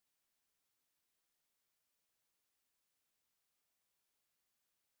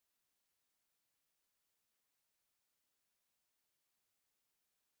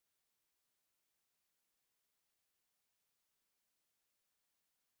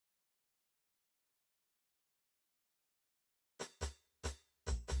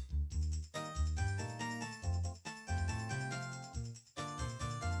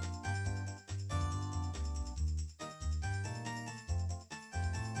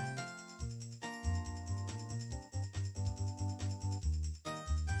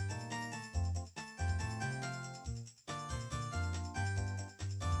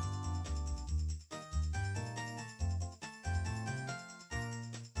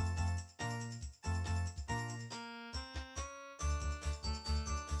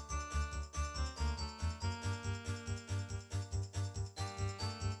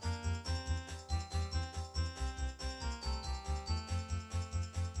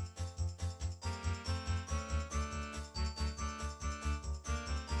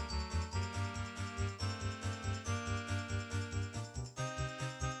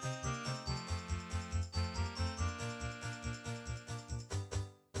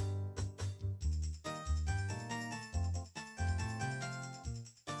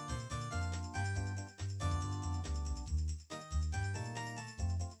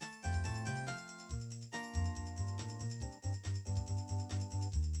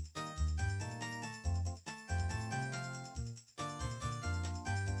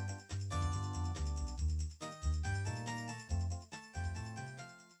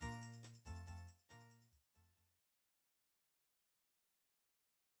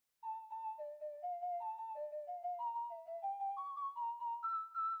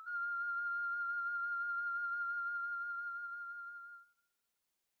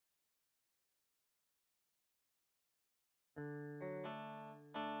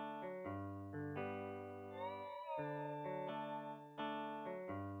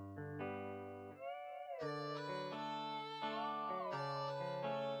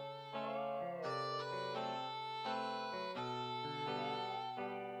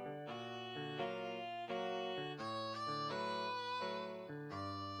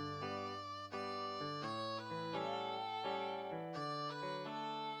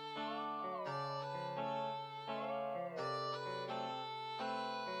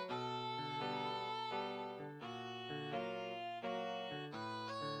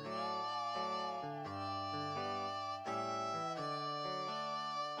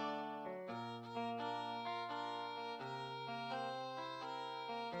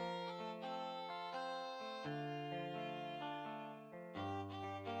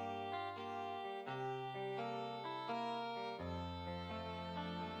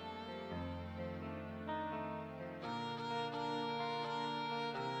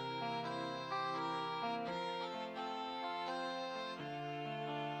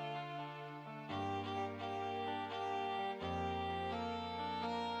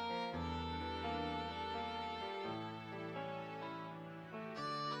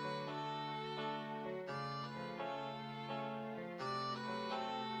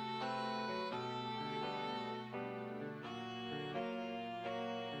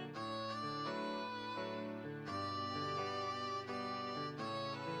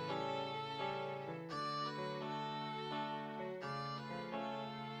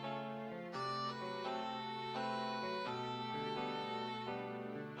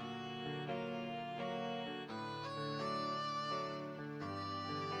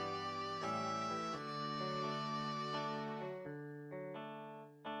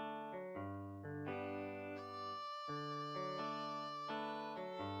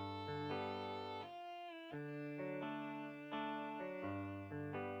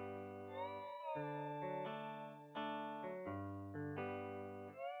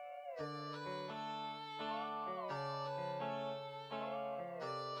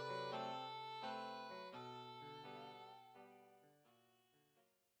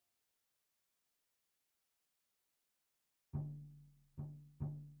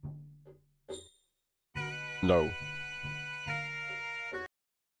 No.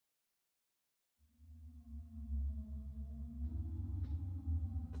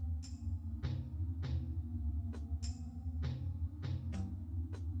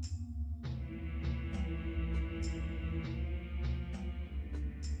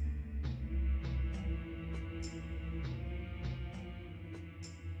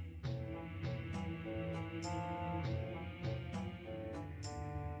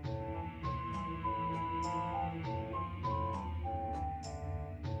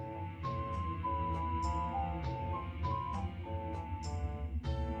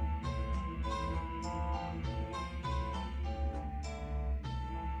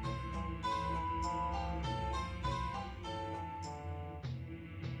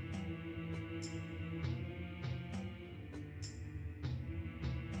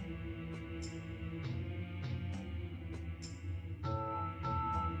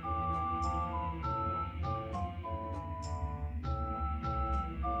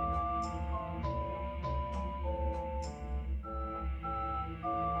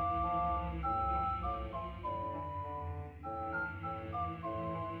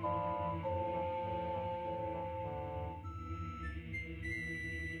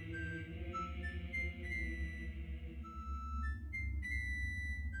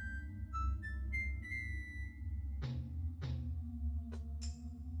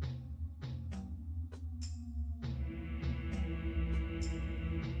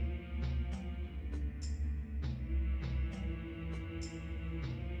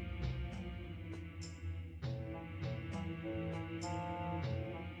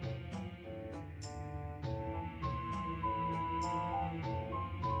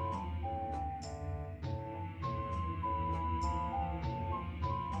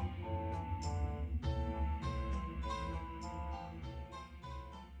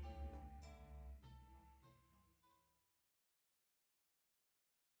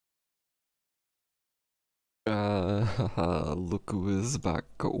 Look who is back.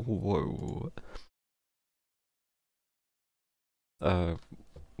 Whoa.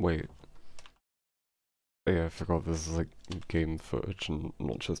 Wait. Yeah, I forgot this is like game footage and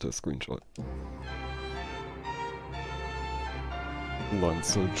not just a screenshot.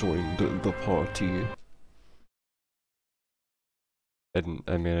 Lancer joined the party. I mean,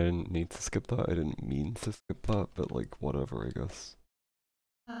 I didn't need to skip that, I didn't mean to skip that, but like, whatever, I guess.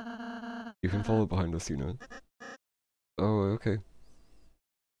 You can follow behind us, you know. Oh, okay.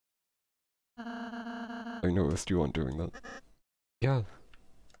 I noticed you aren't doing that. Yeah.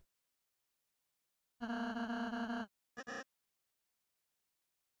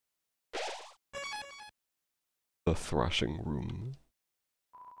 The thrashing room.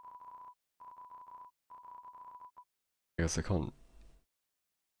 I guess I can't.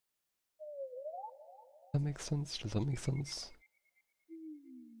 That makes sense? Does that make sense?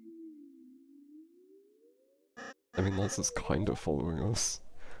 I mean, Lance is kind of following us.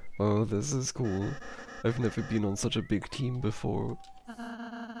 Oh, this is cool. I've never been on such a big team before.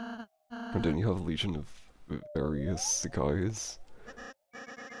 And don't you have a legion of various guys?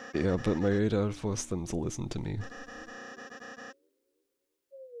 Yeah, but my dad forced them to listen to me.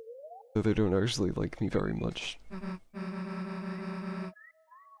 So they don't actually like me very much.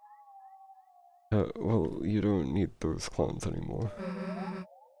 Well, you don't need those clowns anymore.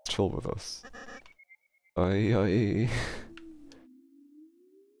 Chill with us. Aye.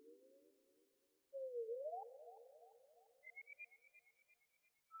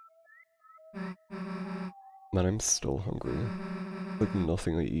 Man, I'm still hungry. Like,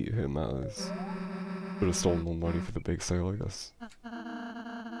 nothing I eat here matters. Should've stolen more money for the big sale, I guess.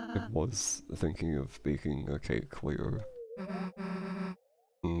 I was thinking of baking a cake later.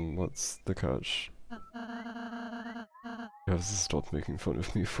 What's the catch? You have to stop making fun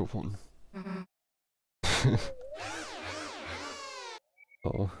of me for one.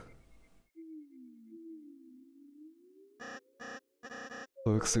 Oh.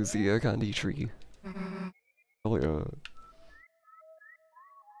 Look, Susie, a candy tree. Hell yeah.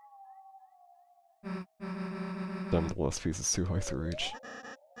 Damn, the last piece is too high to reach.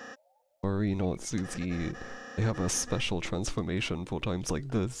 Worry not, Susie. I have a special transformation for times like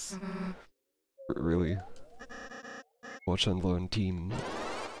this. Really? Watch and learn, team.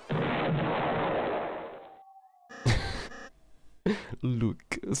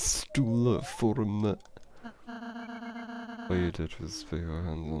 Look, a stool form. All you did was put your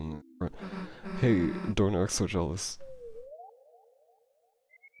hands on it. Hey, don't act so jealous.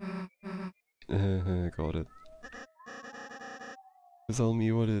 Got it. Tell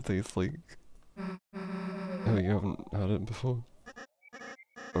me what it tastes like. Oh, you haven't had it before?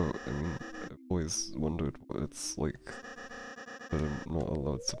 Oh, I mean, always wondered what it's like, but I'm not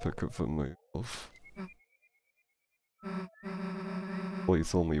allowed to pick it for myself. Well, you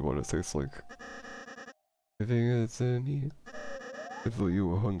told me what it tastes like. Giving it to me. I thought you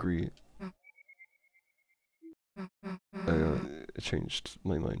were hungry. I changed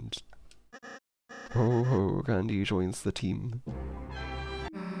my mind. Ho ho, Candy joins the team.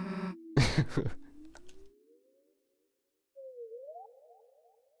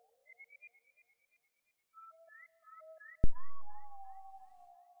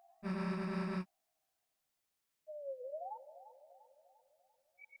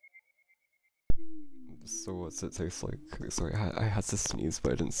 So what's it taste like? Sorry, I had to sneeze,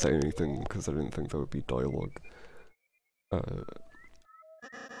 but I didn't say anything because I didn't think that would be dialogue.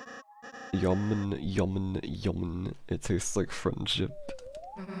 Yummin, yummin, yummin. It tastes like friendship.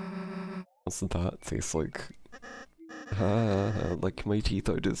 What's that taste like? Like my teeth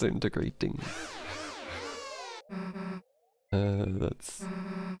are disintegrating. That's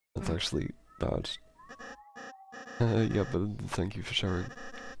actually bad. Yeah, but thank you for sharing.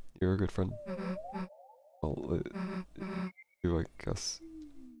 You're a good friend. Well, you, I guess.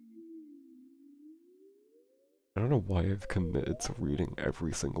 I don't know why I've committed to reading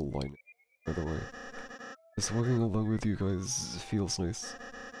every single line, by the way. Just walking along with you guys feels nice.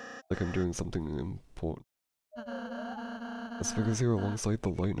 Like I'm doing something important. That's because you're alongside the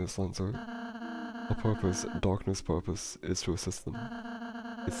lightness, Lancer. Our purpose, darkness' purpose, is to assist them.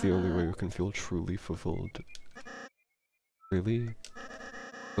 It's the only way we can feel truly fulfilled. Really?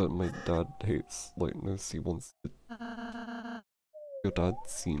 But my dad hates lightness, he wants to... Your dad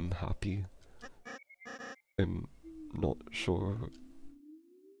seem happy? I'm not sure.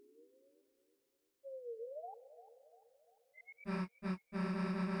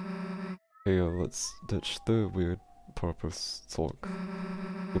 Hey, let's ditch the weird purpose talk.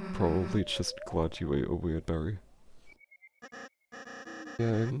 You're probably just glad you ate a weird berry.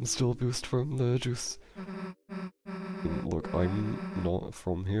 Yeah, I'm still boosted from the juice. Look, I'm not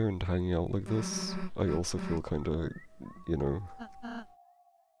from here, and hanging out like this, I also feel kinda, you know...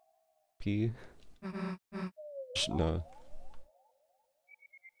 pee? Nah.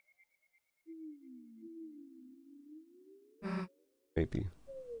 Maybe.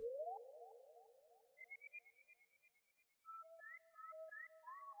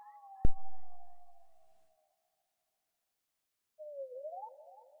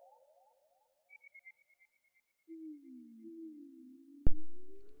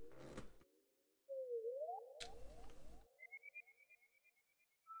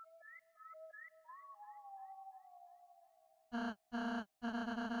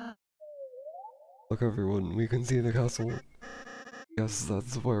 Look everyone, we can see the castle. Yes,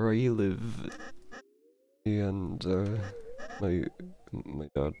 that's where I live. And, my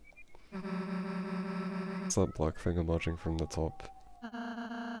dad. It's that black thing emerging from the top.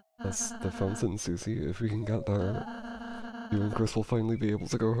 That's the fountain, Susie. If we can get there, you and Chris will finally be able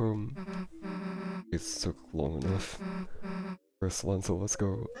to go home. It took long enough. Chris, Lanza, let's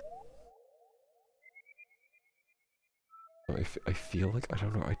go. I feel like, I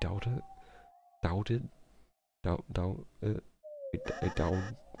don't know, I doubt it. Doubted? Doubt it. I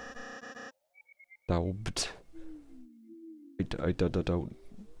doubt. Doubt. I doubt.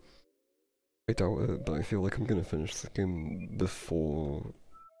 I doubt it, but I feel like I'm gonna finish the game before,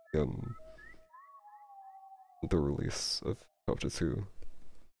 the release of Chapter 2.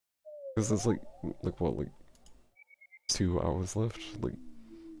 Because there's like what, like 2 hours left? Like,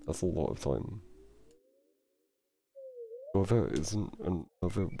 that's a lot of time. Well, there isn't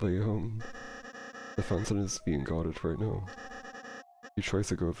another way home. The fountain is being guarded right now. If you try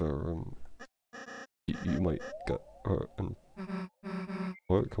to go there, you might get hurt and...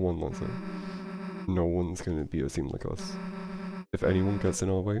 What? Come on, Lancer. No one's gonna be a team like us. If anyone gets in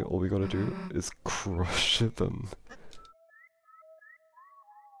our way, all we gotta do is crush them.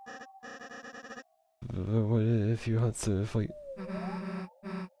 What if you had to fight?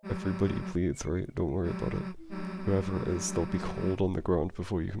 Everybody bleeds, right? Don't worry about it. Whoever it is, they'll be cold on the ground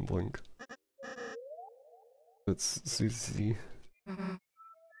before you can blink. It's Susie.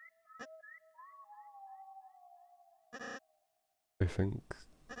 I think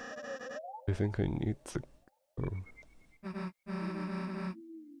I need to go.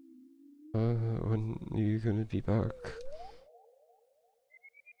 When are you gonna be back?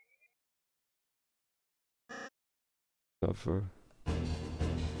 Never.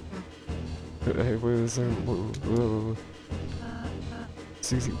 Hey, where's whoa.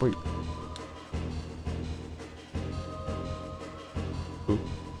 Susie, wait. Oh,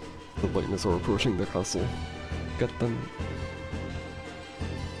 the lightness are approaching the castle. Get them.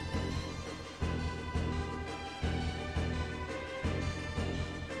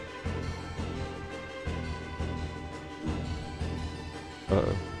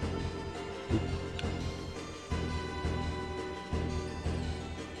 Uh-oh.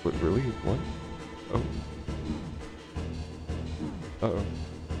 Wait, really? What? Oh. Uh-oh.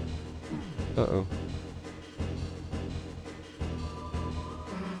 Uh-oh.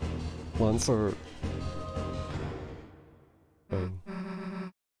 Lancer! Oh.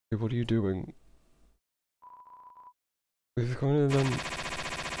 Hey, what are you doing? We've gone to them.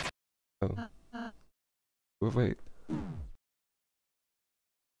 Oh. Wait.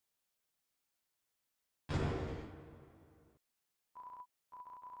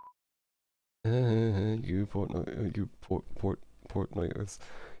 You port nighters.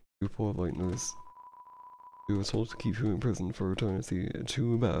 You poor lightners. We were told to keep you in prison for eternity.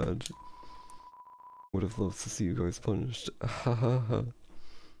 Too bad. Would have loved to see you guys punished. Ha ha ha.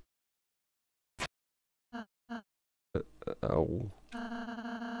 Ow.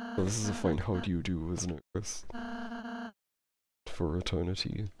 Well, this is a fine how do you do, isn't it, Chris? For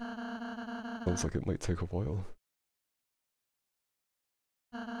eternity. Sounds like it might take a while.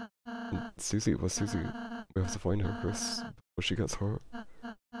 And Susie, what's Susie? We have to find her, Chris, before she gets hurt.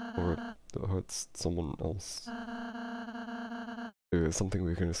 Or it hurts someone else. Is something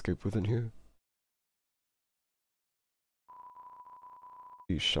we can escape with in here?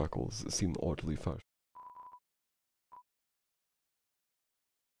 These shackles seem oddly fashioned.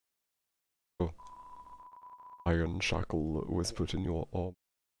 Oh. Iron shackle was put in your arm.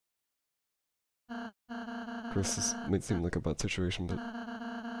 Chris, this might seem like a bad situation, but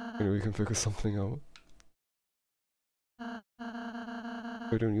maybe we can figure something out.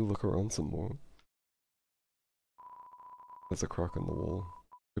 Why don't you look around some more? There's a crack in the wall.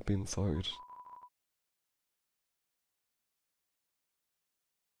 Could be inside.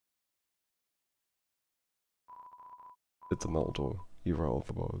 It's a metal door. You rattle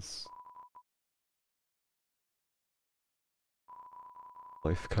the bars.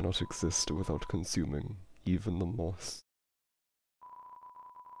 Life cannot exist without consuming, even the moss.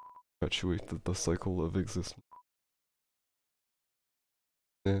 Perpetuated the cycle of existence.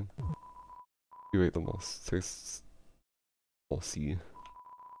 Yeah. You ate the moss. Tastes mossy.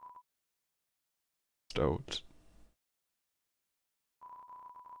 Stout.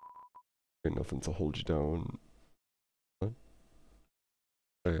 Ain't nothing to hold you down. What?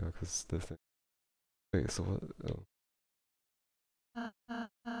 Oh yeah, cause the thing. Wait, so what? Oh.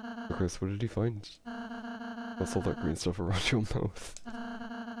 Chris, what did he find? What's all that green stuff around your mouth?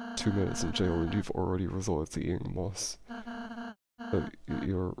 2 minutes in jail and you've already resorted to eating moss.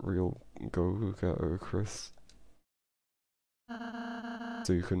 You're a real go-getter, Chris.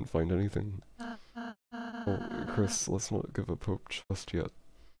 So you couldn't find anything? Well, Chris, let's not give up hope just yet.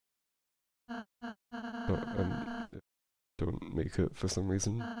 If you don't make it for some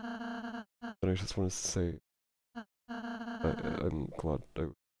reason, then I just wanted to say I'm glad I...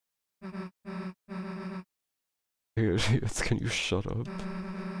 Hey idiots, can you shut up?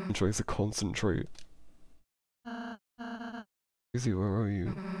 I'm trying to concentrate. Easy, where are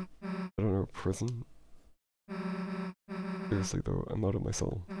you? I don't know, prison? Seriously though, I'm out of my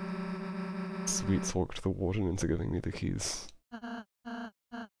cell. Sweet talked the warden into giving me the keys.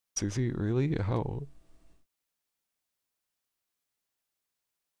 Susie, really? How?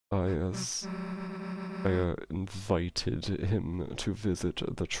 I invited him to visit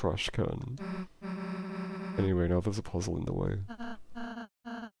the trash can. Anyway, now there's a puzzle in the way.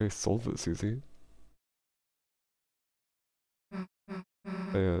 Okay, solve it, Susie.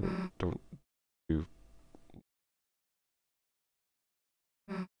 Don't do...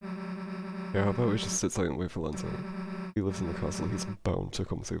 Yeah, how about we just sit silent and wait for Lanza? He lives in the castle, he's bound to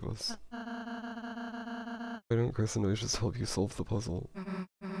come save us. Why don't Chris and I just help you solve the puzzle?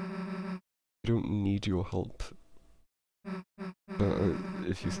 I don't need your help.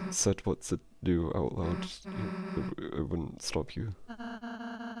 If you said what to do out loud, it wouldn't stop you.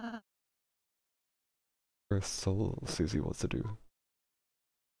 Chris, tell Susie what to do.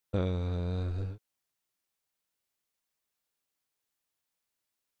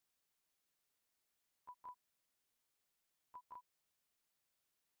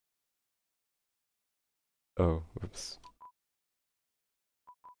 Oh, oops.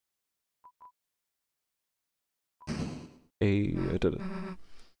 Hey, I did it.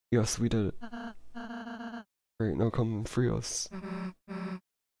 Yes, we did it. Great, now come and free us.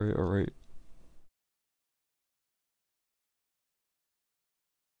 Alright.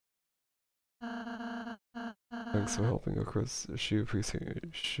 Thanks for helping her, Chris. She appreciates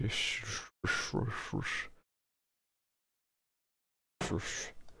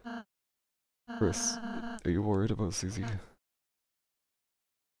Chris, are you worried about Susie?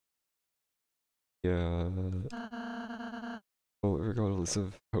 Yeah. Well, regardless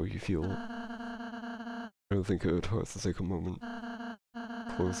of how you feel, I don't think it would hurt to take a moment,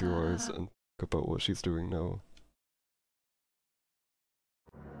 close your eyes, and think about what she's doing now.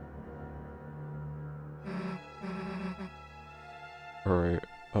 Alright,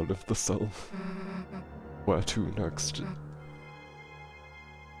 out of the cell. Where to next?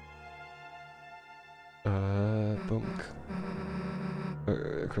 Bunk.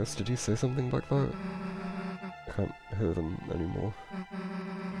 Chris, did you say something back there? I can't hear them anymore.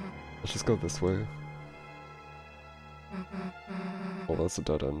 Let's just go this way. Oh, that's a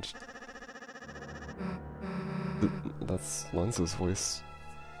dead end. That's Lance's voice.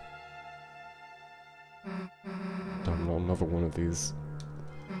 Damn, not another one of these.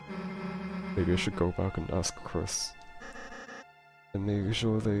 Maybe I should go back and ask Chris. And make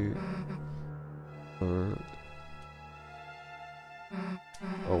sure they are...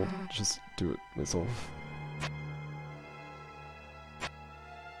 I'll just do it myself.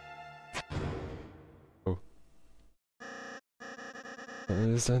 Oh. I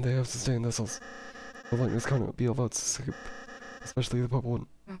understand they have to stay in their cells. The lightness cannot be allowed to escape, especially the purple one.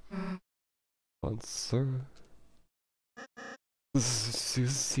 Answer?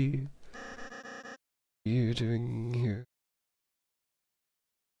 Susie? What are you doing here?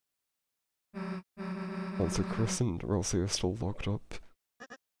 Answer, Chris and Rossi are still locked up.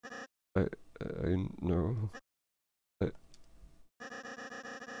 I know. The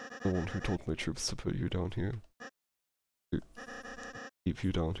one who told my troops to put you down here. To keep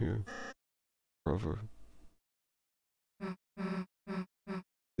you down here. Forever.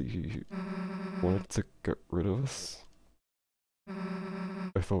 You wanted to get rid of us?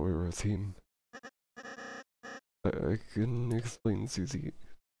 I thought we were a team. I can explain, Susie.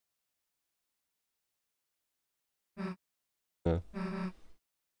 Yeah.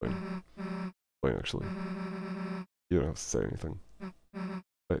 Fine. Fine, actually. You don't have to say anything.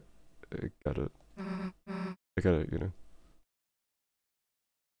 I get it. I get it, you know.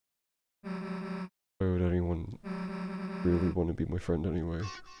 Why would anyone really want to be my friend anyway?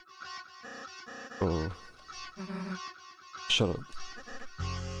 Oh. Shut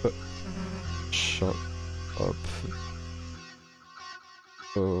up. Shut up.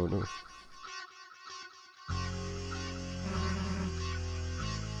 Oh no.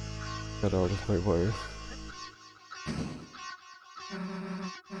 Get out of my way.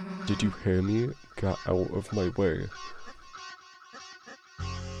 Did you hear me? Get out of my way.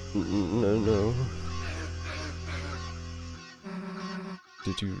 No.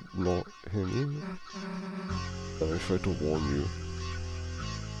 Did you not hear me? I tried to warn you.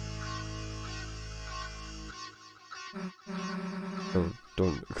 Oh,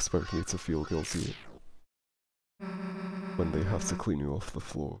 don't expect me to feel guilty when they have to clean you off the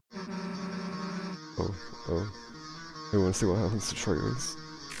floor. Oh. I wanna see what happens to traitors.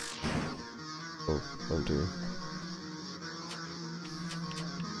 Oh dear.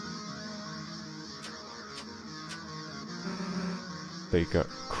 They got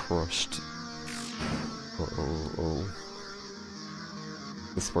crushed. Oh.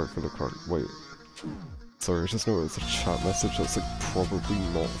 The spark for the card. Wait. Sorry, I just noticed a chat message that's like probably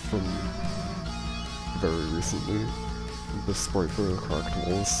not from very recently. The sprite for the cracked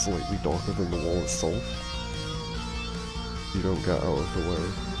wall is slightly darker than the wall itself. You don't get out of the way,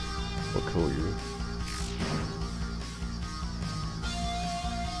 I'll kill you.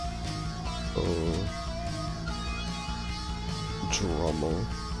 Oh. Drama.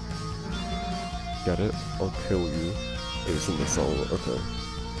 Get it? I'll kill you. It's in the cell, okay.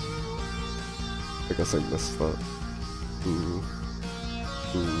 I guess I missed that. Ooh.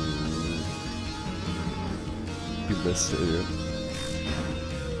 You missed it, idiot.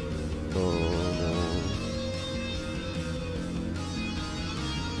 Oh no.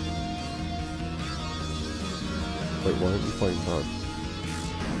 Wait, why aren't you fighting back?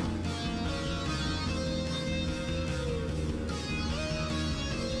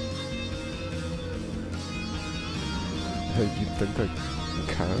 Hey, you think I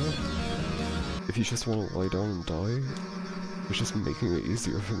care? If you just want to lie down and die, it's just making it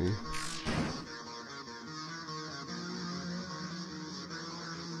easier for me.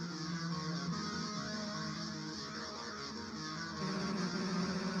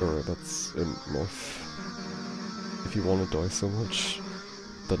 Alright, that's enough. If you want to die so much,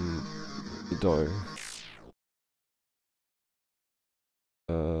 then you die.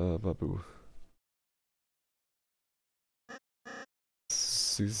 Babu.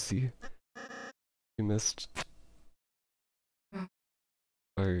 Susie? You missed.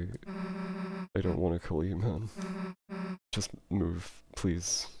 I don't want to kill you, man. Just move,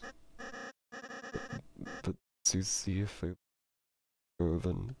 please. But Susie, if I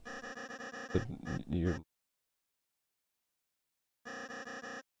then you'll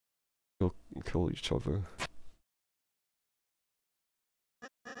kill each other.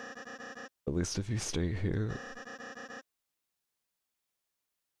 At least if you stay here.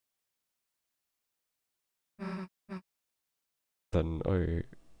 Then I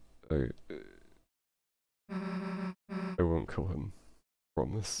won't kill him.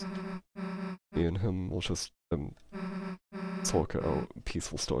 Promise. Me and him will just talk it out,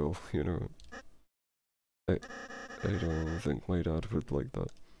 peaceful style, you know. I don't think my dad would like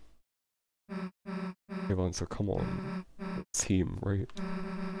that. Hey Lancer, come on. Team, right?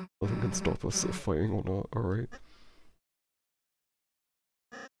 Nothing can stop us if fighting or not, alright?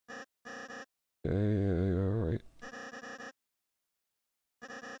 Yeah, alright.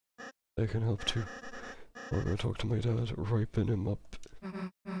 I can help too. I'll go talk to my dad, ripen him up.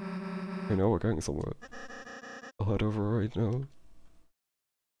 I know we're going somewhere. I'll head over right now.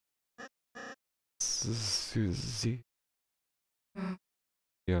 Susie?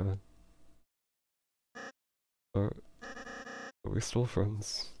 Yeah. Are we still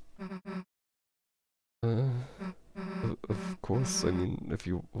friends? Of course, I mean, if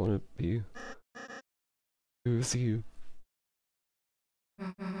you want to be. Who see you?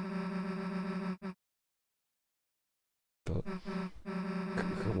 But,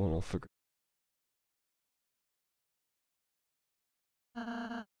 come on, I'll figure.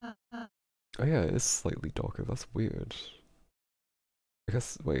 Oh yeah, it's slightly darker, that's weird. I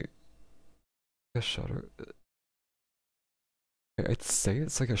guess, wait. I guess shadow. I'd say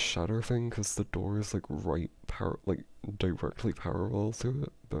it's like a shadow thing because the door is like like directly parallel to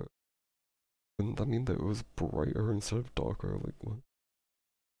it, but wouldn't that mean that it was brighter instead of darker? Like what?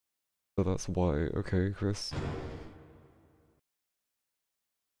 So that's why. Okay, Chris.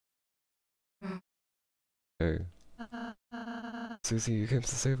 Hey. Susie, you came to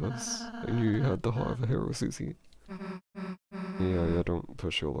save us. I knew you had the heart of a hero, Susie. Yeah, don't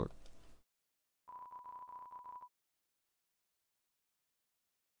push your luck.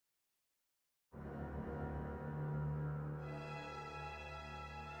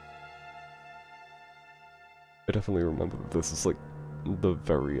 I definitely remember that this is like the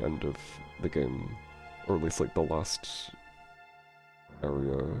very end of the game, or at least like the last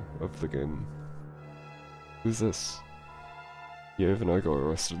area of the game. Who's this? Yev and I got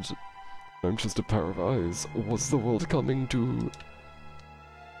arrested. I'm just a pair of eyes. What's the world coming to?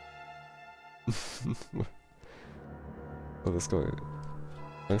 Oh, this guy.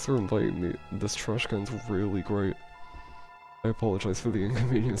 Thanks for inviting me. This trash can's really great. I apologize for the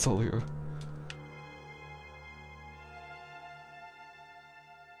inconvenience earlier.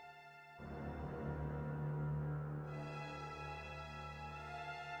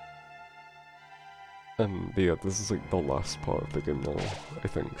 But yeah, this is like the last part of the game now, I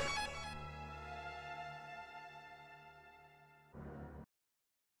think.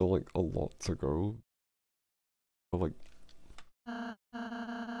 Still like a lot to go. But like, I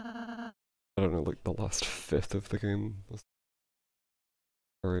don't know, like the last fifth of the game.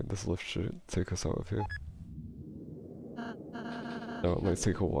 Alright, this lift should take us out of here. Now it might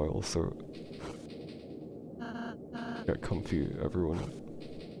take a while, so get comfy, everyone.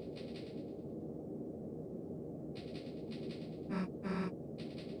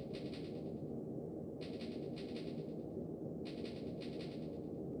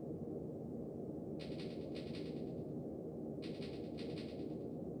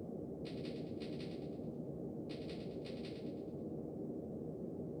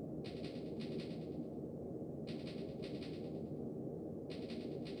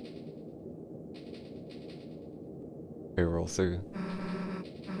 Okay, we're all see.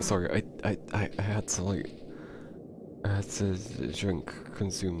 Sorry, I had to like... I had to drink,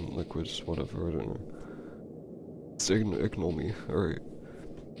 consume liquids, whatever, I don't know. Just ignore me, alright.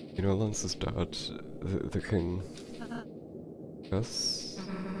 You know Lance's dad, the king. Yes?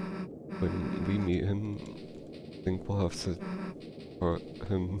 When we meet him, I think we'll have to hurt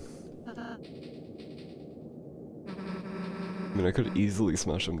him. I mean, I could easily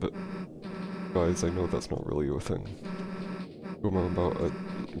smash him, but guys, I know that's not really your thing. You're more about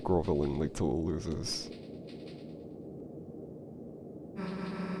groveling like total losers.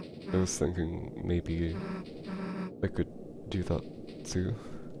 I was thinking maybe I could do that too.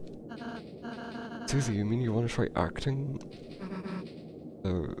 Susie, you mean you want to try acting?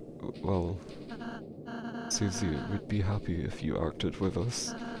 Well, Susie would be happy if you acted with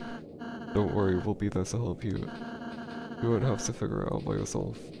us. Don't worry, we'll be there to help you. You won't have to figure it out by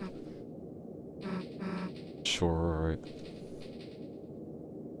yourself. Sure, alright.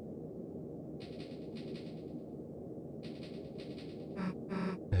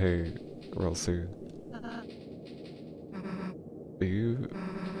 Hey, Ralsei, are you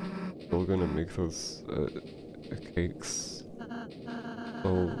still gonna make those cakes?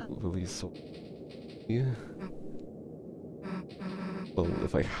 I'll release some. Yeah. Well,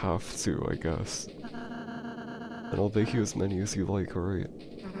 if I have to, I guess. And I'll bake you as many as you like, alright?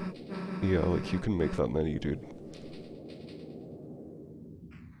 Yeah, like, you can make that many, dude.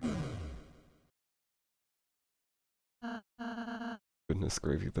 Goodness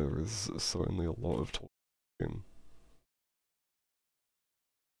gravy, there is certainly a lot of talking.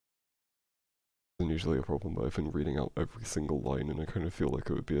 Isn't usually a problem, but I've been reading out every single line, and I kind of feel like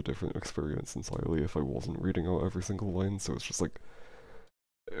it would be a different experience entirely if I wasn't reading out every single line, so it's just like...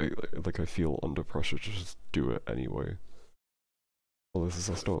 I feel under pressure to just do it anyway. Well, this is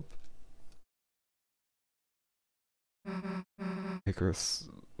a stop. Hey Chris,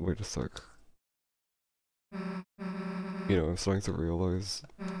 wait a sec. You know, I'm starting to realize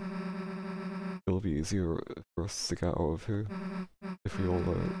it'll be easier for us to get out of here if we all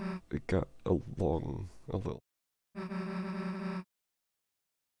get along a little.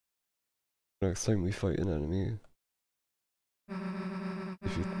 Next time we fight an enemy,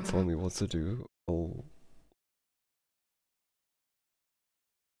 if you tell me what to do, I'll...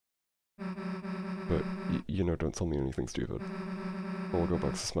 But, you know, don't tell me anything stupid. Or we'll go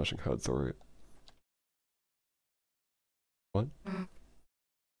back to smashing heads, alright? What?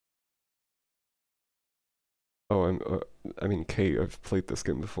 Oh, I mean, Kate, I've played this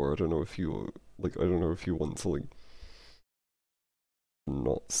game before, I don't know if you, like, I don't know if you want to, like,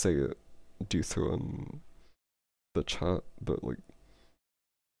 not say it due to, the chat, but, like...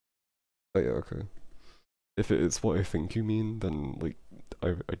 Oh yeah, okay. If it is what I think you mean, then, like,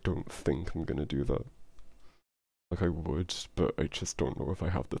 I don't think I'm gonna do that. Like, I would, but I just don't know if I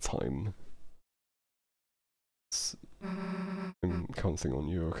have the time. I'm counting on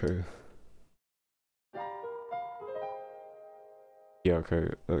you, okay? Yeah, okay,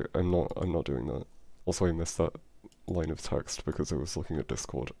 I'm not doing that. Also, I missed that line of text because I was looking at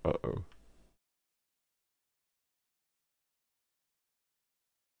Discord. Uh-oh.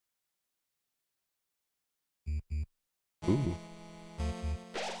 Ooh.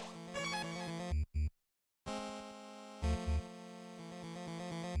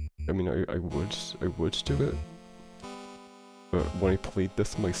 I mean, I would do it, but when I played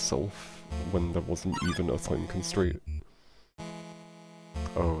this myself, when there wasn't even a time constraint...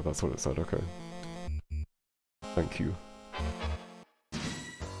 Oh, that's what it said, okay. Thank you.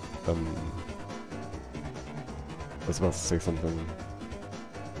 I was about to say something.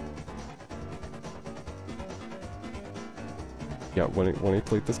 Yeah, when I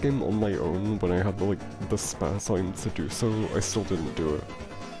played this game on my own, when I had the spare time to do so, I still didn't do it.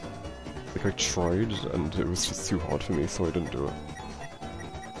 Like, I tried, and it was just too hard for me, so I didn't do it.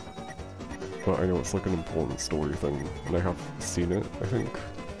 But I know it's like an important story thing, and I have seen it, I think.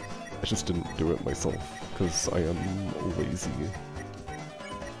 I just didn't do it myself, because I am lazy.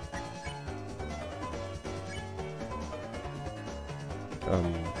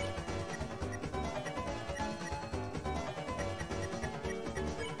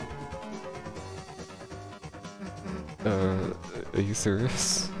 Are you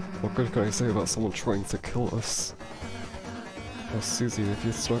serious? What good can I say about someone trying to kill us? Oh, Susie, if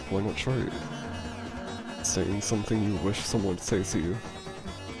you're stuck, why not try it? Saying something you wish someone would say to you.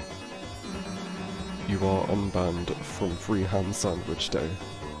 You are unbanned from Free Ham Sandwich Day.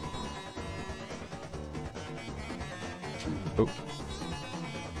 Oh.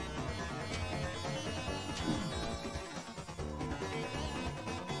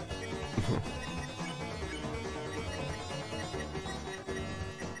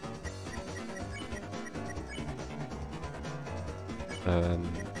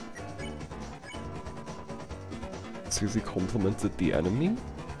 Susie complimented the enemy?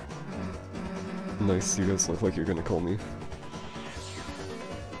 Nice, you guys look like you're gonna call me.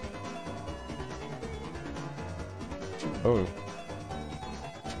 Oh.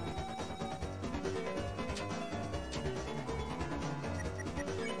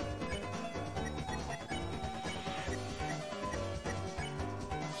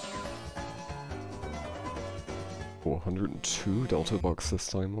 Oh, 102 Delta bucks this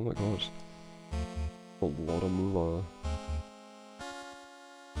time, oh my god. A lot of moolah.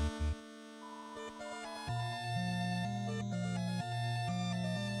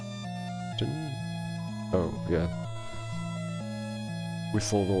 Oh, yeah. We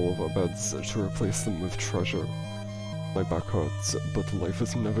sold all of our beds to replace them with treasure. My back hurts, but life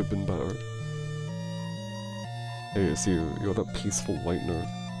has never been better. Hey, it's you. You're that peaceful white nerd.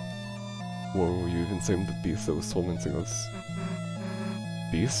 Whoa, you even tamed the beast that was tormenting us.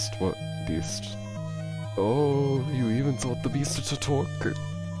 Beast? What beast? Oh, you even taught the beast to talk?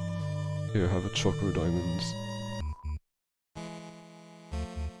 Here, have a choco diamond.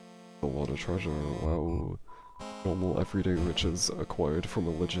 A lot of treasure, wow. Normal everyday riches acquired from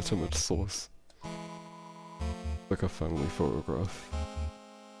a legitimate source. Like a family photograph.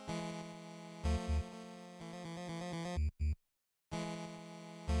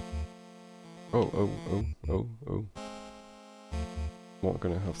 Oh. Not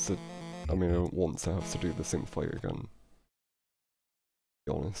gonna have to... I mean, I don't want to have to do the same fight again. To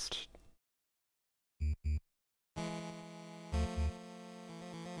be honest.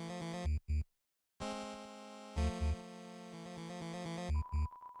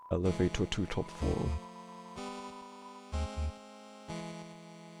 Elevator to top floor.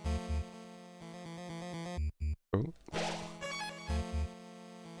 Oh.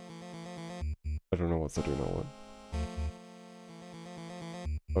 I don't know what to do now, what?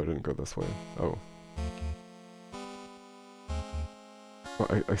 Oh, I didn't go this way. Oh.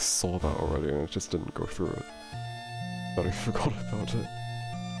 Well, I saw that already and it just didn't go through it. But I forgot about it.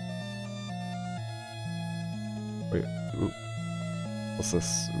 Wait, ooh. What's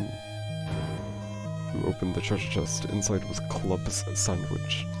this? Ooh. Who opened the treasure chest? Inside was Club's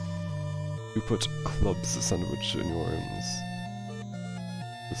sandwich. You put Club's sandwich in your arms.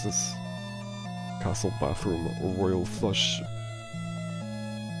 Is this? Castle bathroom, royal flush.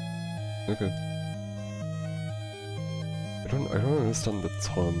 Okay. I don't understand the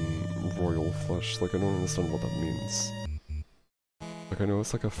term royal flush, like I don't understand what that means. Like I know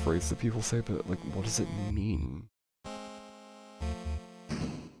it's like a phrase that people say, but like what does it mean?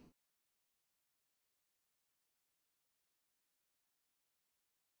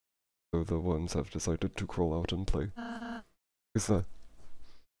 So the worms have decided to crawl out and play. Who's that?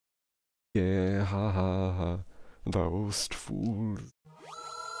 Yeah, ha ha ha. Those fools.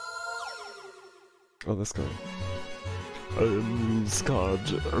 Oh, this guy.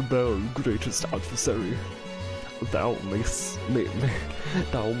 Scourge, thou greatest adversary. Thou may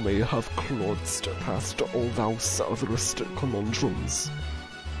have clodsed past all thou otherest conundrums.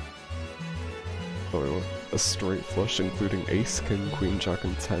 Oh, a straight flush including ace, king, queen, jack,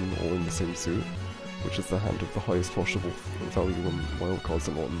 and 10 all in the same suit, which is the hand of the highest possible value when wildcards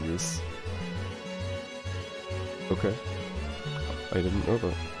are not in use. Okay. I didn't know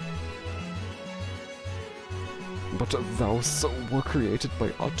that. But thou were created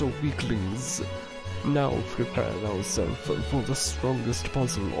by utter weaklings. Now prepare thyself for the strongest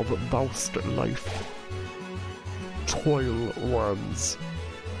puzzle of thou'st life. Toil worms.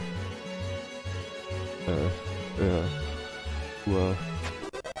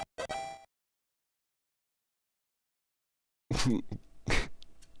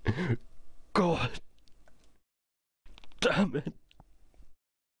 God damn it.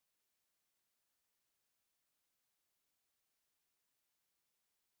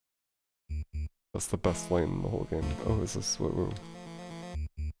 That's the best line in the whole game. Oh, is this what we're...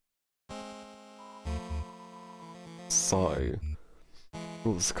 Sigh.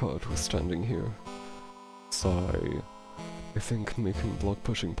 Will's card was standing here. Sigh. I think making block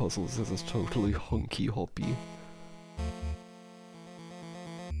pushing puzzles is a totally hunky hobby.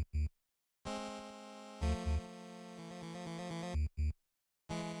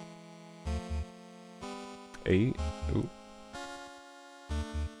 Eight? Ooh.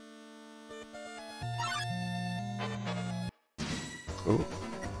 Oh.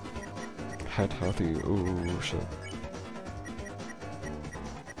 Head healthy. Oh shit.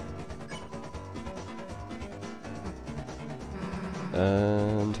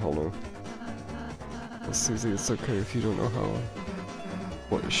 And hell no. Well, Susie, it's okay if you don't know how.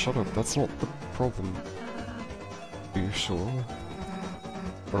 What? Shut up, that's not the problem. Are you sure?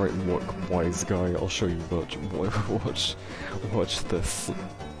 Alright, look, wise guy, I'll show you, but watch this.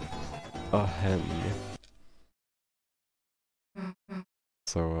 Ahem.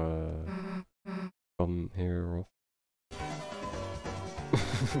 So, come here.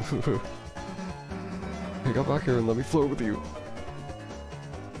 Hey, get back here and let me float with you.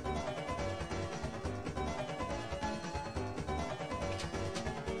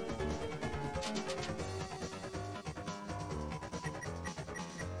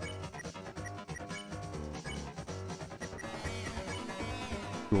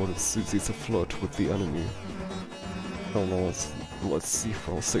 You wanted Susie to flirt with the enemy. Oh no, let's see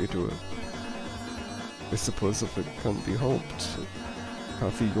what I'll say to it. I suppose if it can't be helped.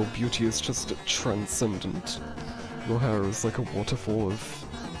 Kathy, your beauty is just transcendent. Your hair is like a waterfall of...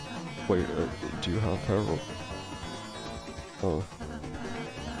 Wait, do you have hair? Oh.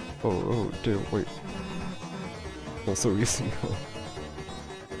 Oh dear, wait. Not so easy.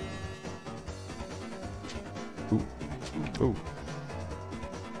 Oh.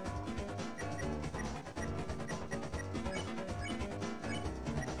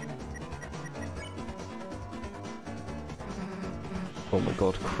 Oh my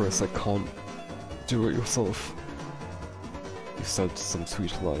god, Chris, I can't do it yourself. You said some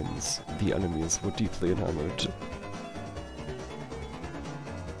sweet lines. The enemies were deeply enamored.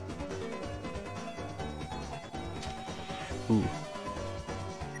 Ooh.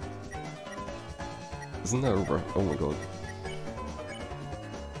 Isn't that right? Oh my god.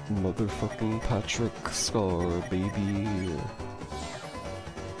 Motherfucking Patrick Star, baby.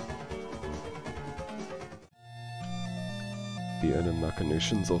 The inner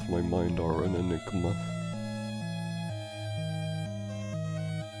machinations of my mind are an enigma.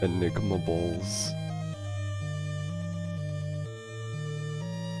 Enigma balls.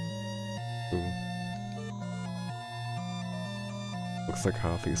 Ooh. Looks like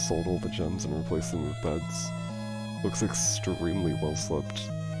Hathi sold all the gems and replaced them with beds. Looks extremely well slept.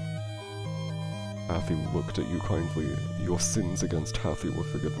 Hathi looked at you kindly. Your sins against Hathi were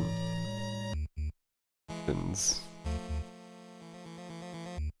forgiven. Sins.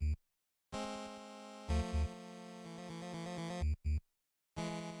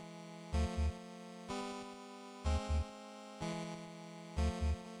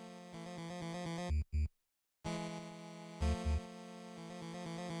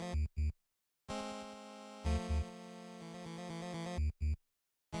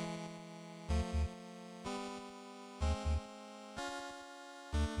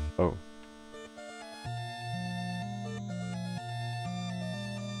 Oh.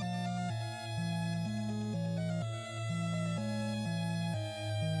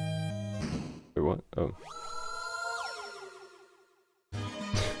 Wait, what? Oh.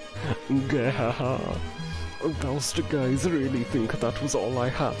 Gahaha. Those guys really think that was all I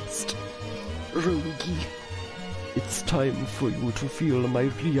had. Rogi. It's time for you to feel my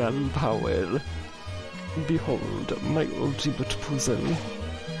real power. Behold my ultimate puzzle.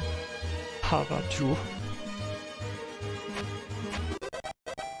 How about you?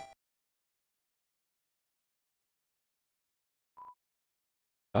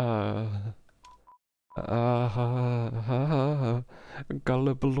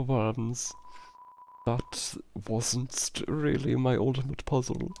 Gullible worms. That wasn't really my ultimate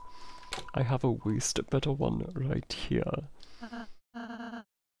puzzle. I have a waste better one right here. Do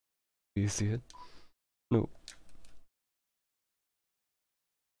you see it? No.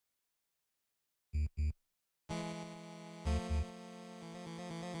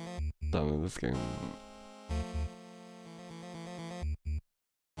 Damn it, this game.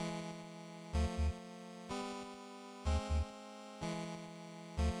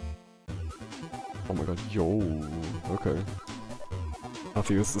 Oh my god, yo, okay.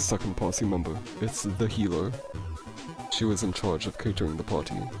 Hathi is the second party member. It's the healer. She was in charge of catering the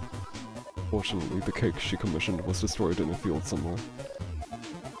party. Fortunately, the cake she commissioned was destroyed in a field somewhere.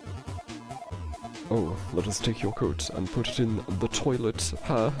 Oh, let us take your coat and put it in the toilet,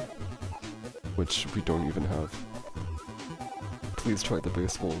 huh? Which we don't even have. Please try the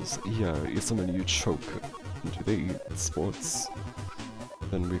baseballs. Yeah, eat some and you choke. Do they eat sports?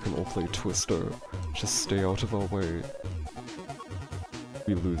 Then we can all play Twister. Just stay out of our way.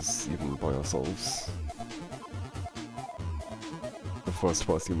 We lose even by ourselves. The first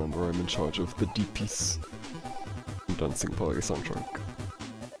party member, I'm in charge of the DPs. Dancing Party soundtrack.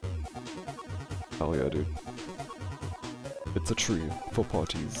 Hell yeah, dude. It's a tree for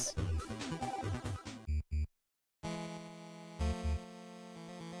parties.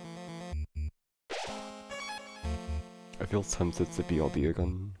 I feel tempted to BRB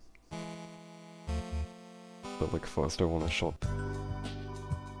again. But like first I wanna shop.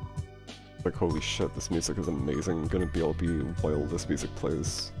 Like holy shit, this music is amazing, I'm gonna BRB while this music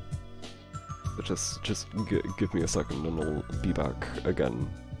plays. But just give me a second and I'll be back again.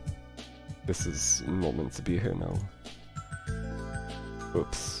 This is not meant to be here now.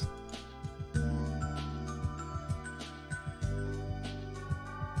 Oops.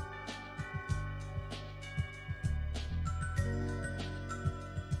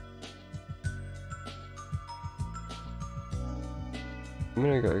 I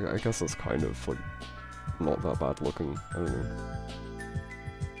mean, I guess that's kind of, like, not that bad looking, I don't know.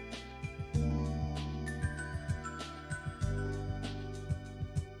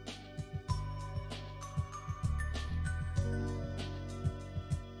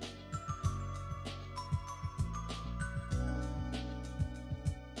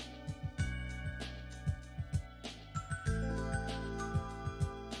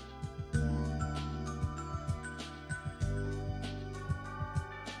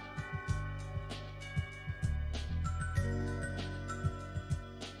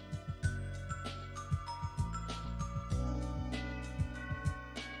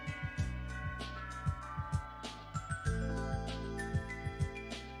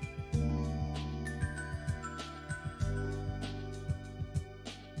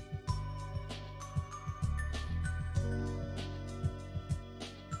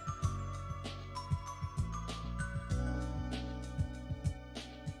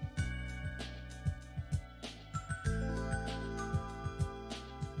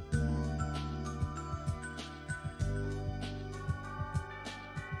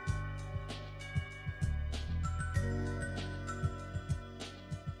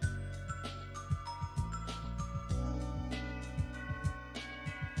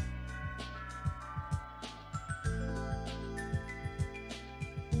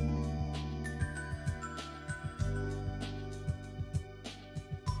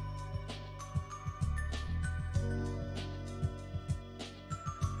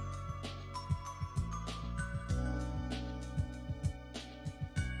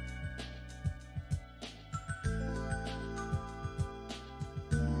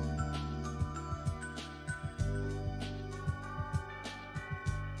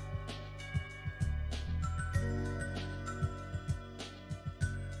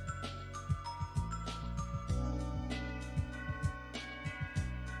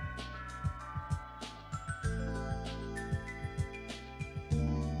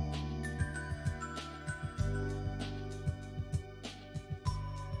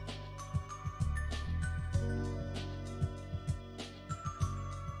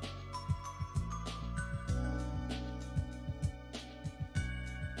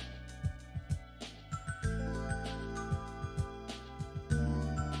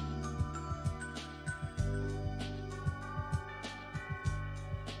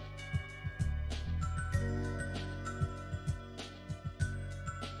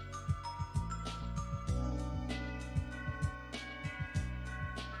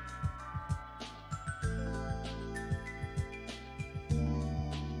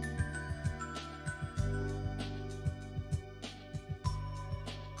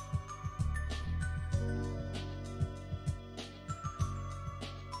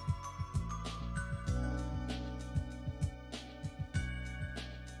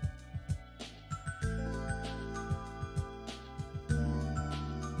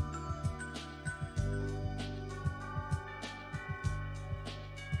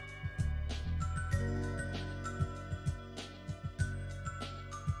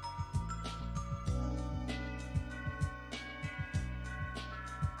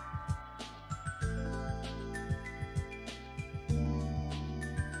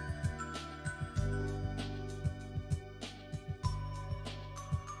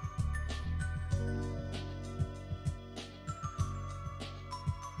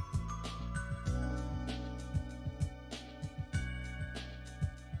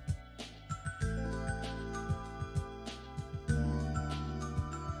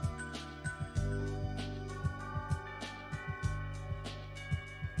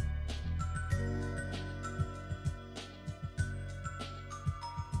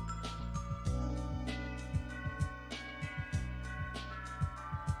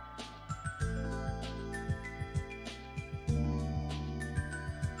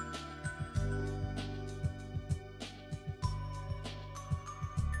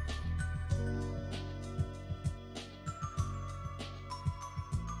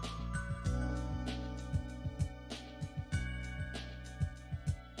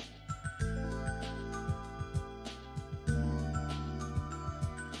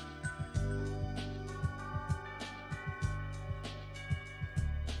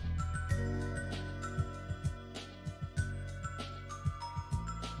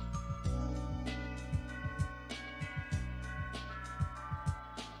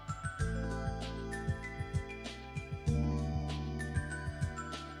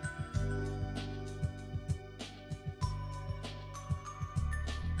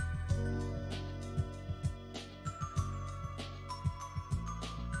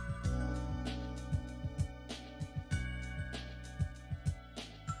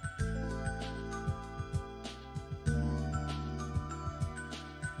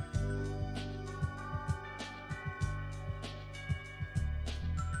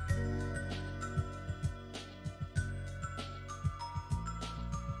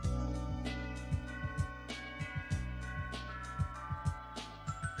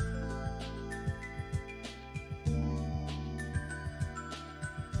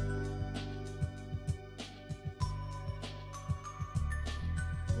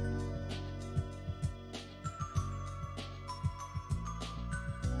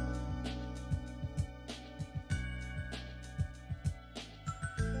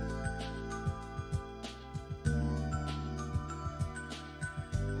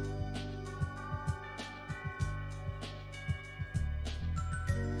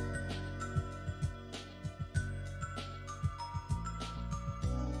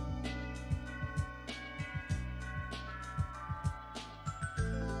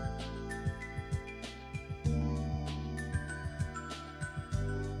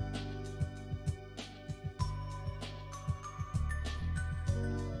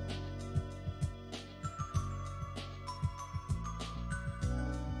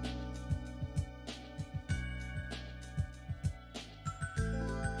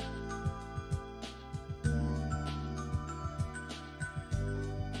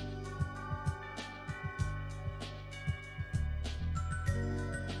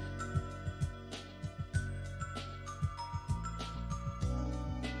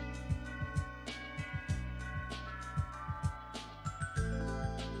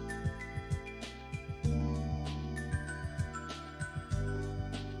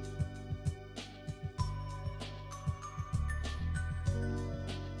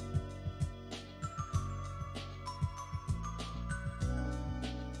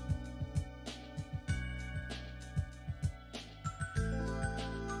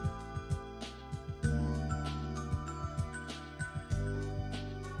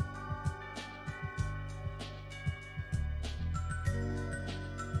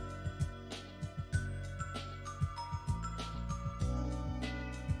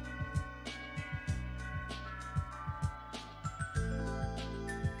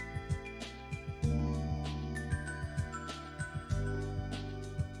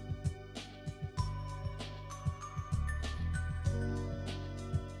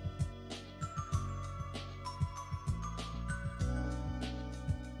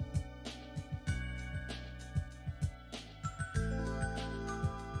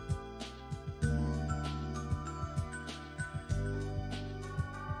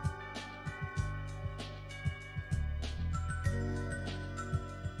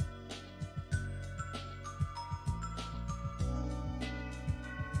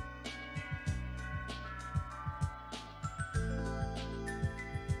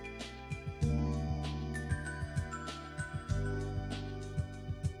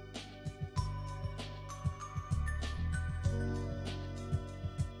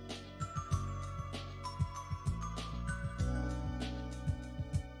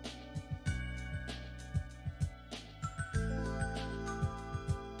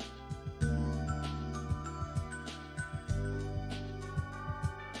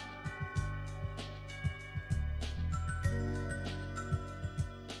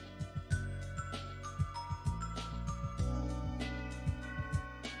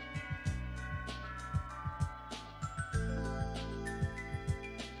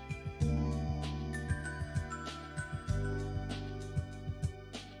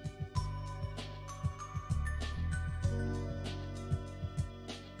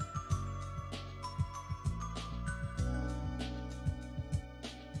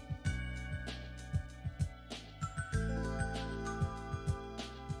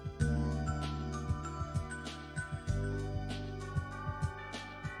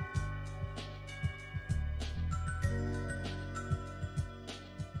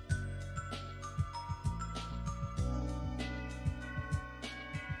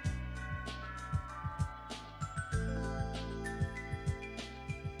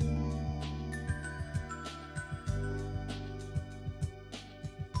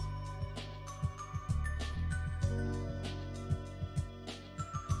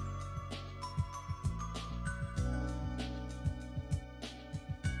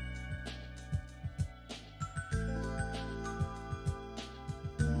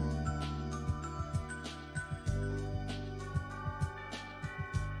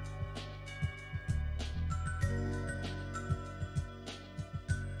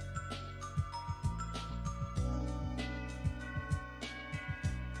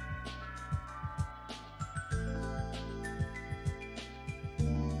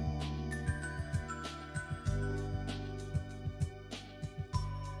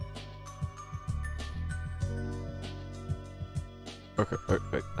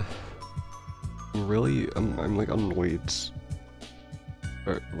 Okay, really, I'm like annoyed.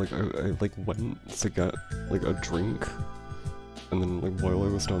 Like I like went to get like a drink, and then like while I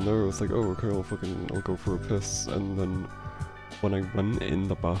was down there, I was like, oh okay, I'll go for a piss, and then when I went in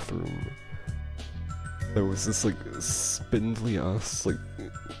the bathroom, there was this like spindly ass like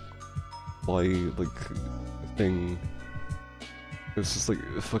fly like thing. It was just like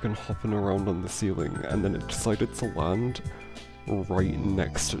fucking hopping around on the ceiling, and then it decided to land right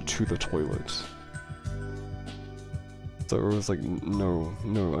next to the toilet. So I was like, no,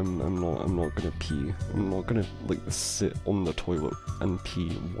 I'm not gonna pee. I'm not gonna like sit on the toilet and pee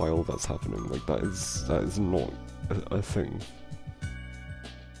while that's happening. Like that is not a thing.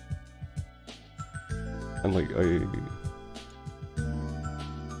 And like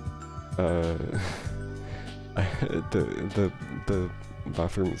the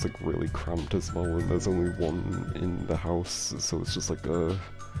bathroom is like really cramped as well, and there's only one in the house, so it's just like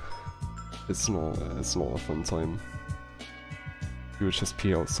it's not a fun time. You would just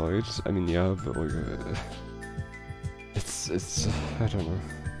pee outside. I mean, yeah, but like it's I don't know.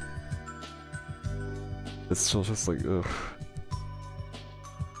 It's still just like ugh.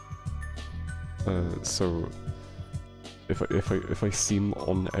 So if I seem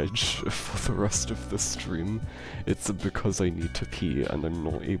on edge for the rest of the stream, it's because I need to pee and I'm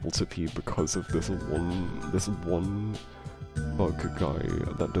not able to pee because of this one bug guy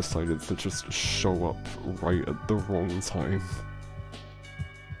that decided to just show up right at the wrong time.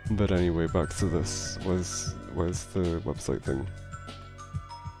 But anyway, back to this. Where's the website thing?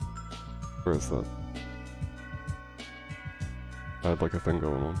 Where is that? I had like a thing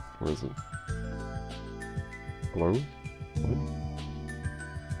going on. Where is it? Hello? What?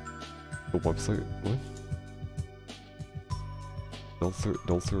 The website? What?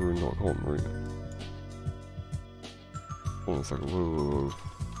 DELTARUNE.com, right? Hold on a second. Whoa.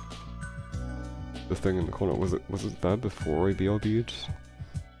 The thing in the corner, was it that before I BRB'd?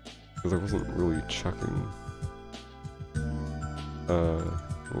 Because I wasn't really checking. Oh.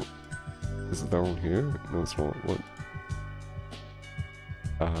 Is it that one here? No, it's not. What?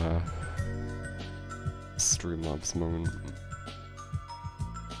 Streamlabs moment.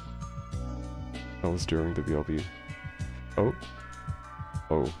 That was during the BLB. Oh.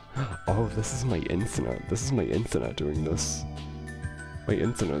 Oh. Oh, this is my internet. This is my internet doing this. My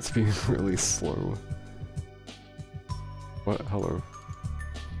internet's being really slow. What? Hello.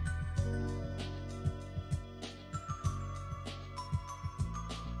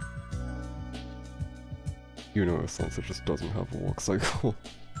 You know, Sansa just doesn't have a walk cycle.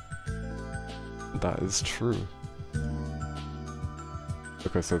 That is true.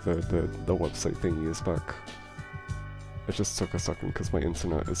 Okay, so the website thingy is back. It just took a second because my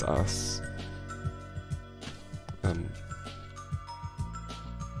internet is ass.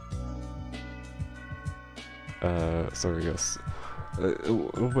 So yes.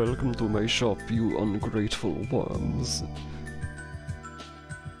 Welcome to my shop, you ungrateful worms.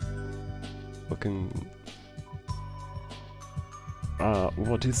 Fucking...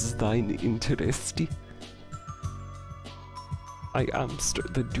 what is thine interest? I amster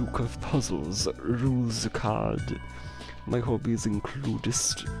the Duke of Puzzles, rules card. My hobbies include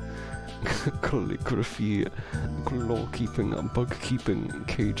calligraphy, claw keeping, bug keeping,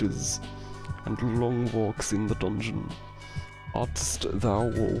 cages, and long walks in the dungeon. Artst thou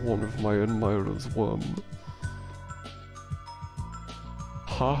one of my admirers, worm?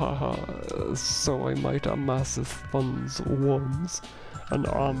 Ha ha ha, so I might amass funds, worms, an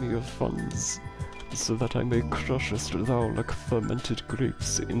army of funds, so that I may crushest thou like fermented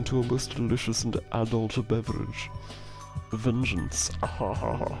grapes into a most delicious and adult beverage. Vengeance, ha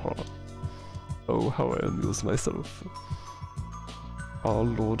ha ha ha. Oh, how I amuse myself. Our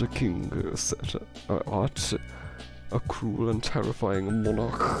Lord King said, art a cruel and terrifying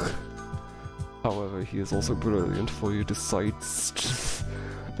monarch. However, he is also brilliant, for he decides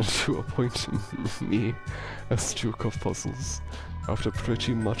to appoint me as Duke of Puzzles, after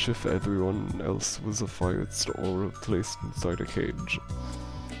pretty much if everyone else was fired or placed inside a cage.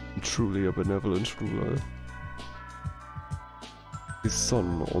 Truly a benevolent ruler. His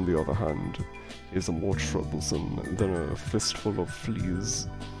son, on the other hand, is more troublesome than a fistful of fleas.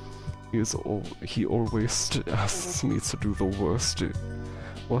 He always asks me to do the worst.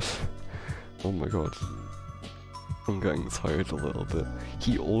 What? Oh my god. I'm getting tired a little bit.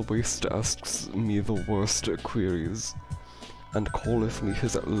 He always asks me the worst queries, and calleth me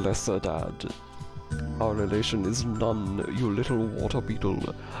his lesser dad. Our relation is none, you little water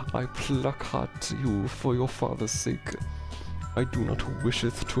beetle. I pluck at you for your father's sake. I do not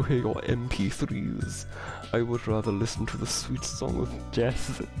wisheth to hear your MP3s. I would rather listen to the sweet song of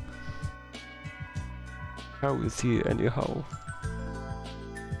death. How is he anyhow?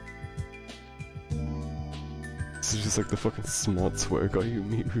 This is just like the fucking smart swear guy you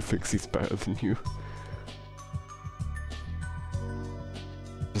meet who thinks he's better than you.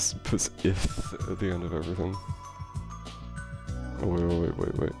 Just puts if at the end of everything. Oh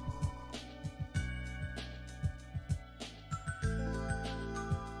wait.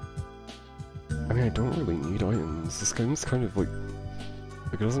 I mean, I don't really need items. This game's kind of like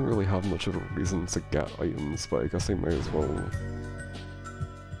it doesn't really have much of a reason to get items, but I guess I might as well.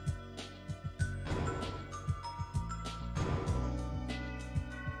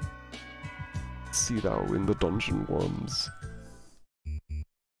 See thou in the dungeon worms.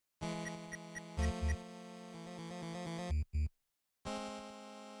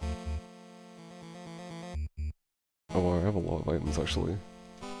 Oh, I have a lot of items actually.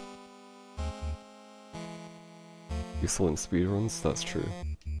 Useful in speedruns? That's true.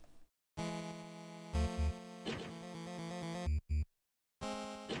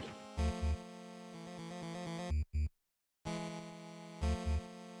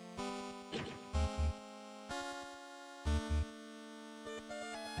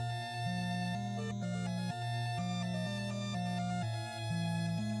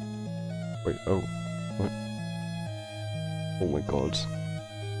 Wait, oh. What? Oh my god.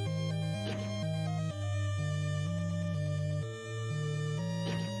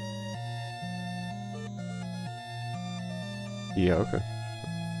 Yeah, okay.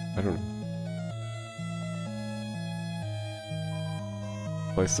 I don't know.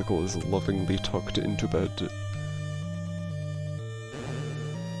 Bicycle is lovingly tucked into bed.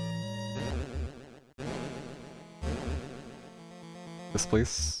 This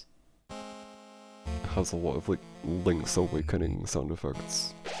place has a lot of like Link's Awakening sound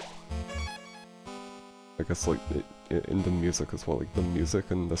effects. I guess like in the music as well, like the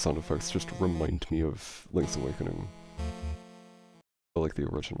music and the sound effects just remind me of Link's Awakening. I like the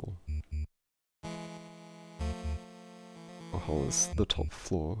original. Hall is the top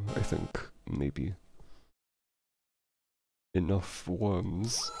floor, I think, maybe. Enough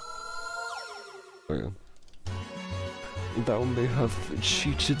worms. Oh yeah. Thou may have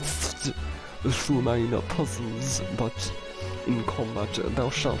cheated through mine puzzles, but in combat thou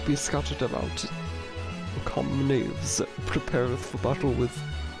shalt be scattered about. Come, knaves, prepareth for battle with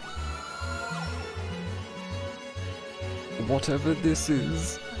whatever this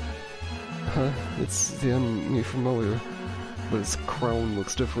is. It's the enemy from earlier, but his crown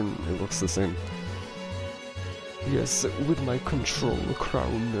looks different. It looks the same. Yes, with my control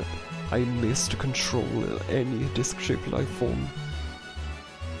crown, I missed control any disc-shaped life form.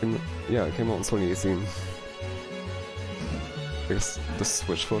 Yeah, it came out in 2018. I guess the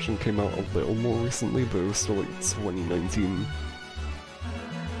Switch version came out a little more recently, but it was still like 2019.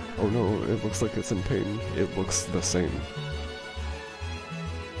 Oh no, it looks like it's in pain. It looks the same.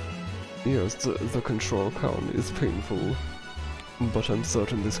 Yes, the control crown is painful, but I'm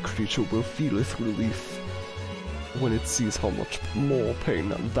certain this creature will feeleth relief when it sees how much more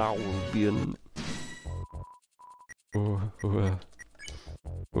pain thou will be in.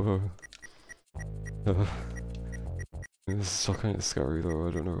 This is still kind of scary though,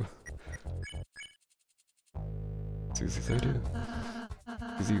 I don't know. Susie's idea.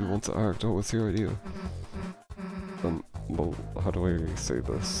 Susie, you want to act, oh, what's your idea? Well, how do I say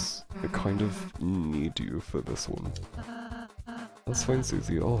this? I kind of need you for this one. That's fine,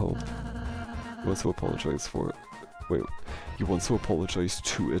 Susie, I'll help. You want to apologize for it? Wait, you want to apologize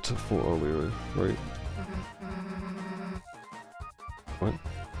to it for earlier, right? What?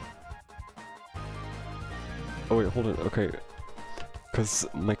 Oh wait, hold on, okay. Because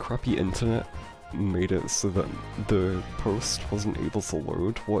my crappy internet made it so that the post wasn't able to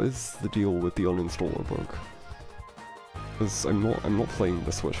load. What is the deal with the uninstaller bug? Because I'm not playing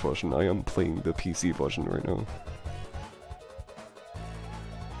the Switch version, I am playing the PC version right now.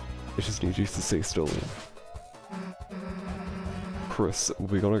 I just need you to stay still. Chris,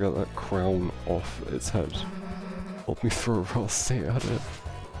 we gotta get that crown off its head. Help me throw a stay at it.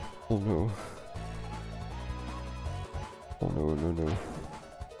 Oh no. Oh no, no, no.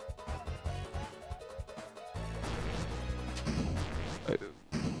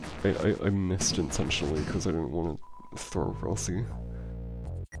 I missed intentionally because I didn't want to throw Rossi.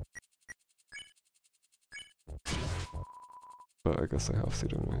 But I guess I have to,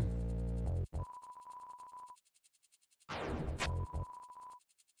 don't I?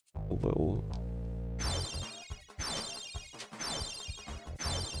 A little.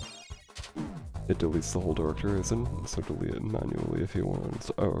 It deletes the whole directory it's in, so delete it manually if you want.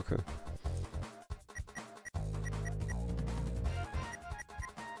 Oh, okay.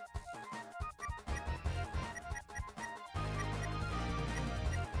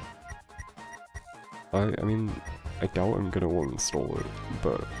 I mean, I doubt I'm gonna want to install it,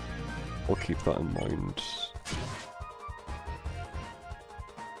 but I'll keep that in mind.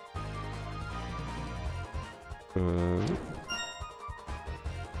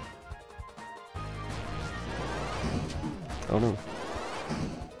 I don't know.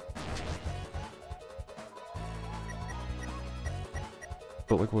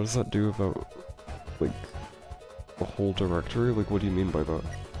 But like, what does that do about, like, a whole directory? Like, what do you mean by that?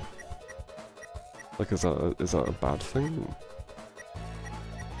 Like, is that a bad thing?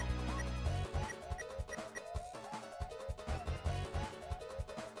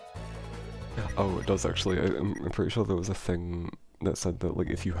 Oh, it does actually. I'm pretty sure there was a thing that said that, like,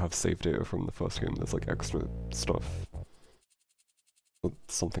 if you have save data from the first game, there's, like, extra stuff. But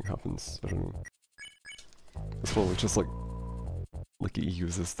something happens, I don't know. As well, it's just, like, it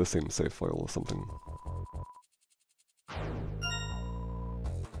uses the same save file or something.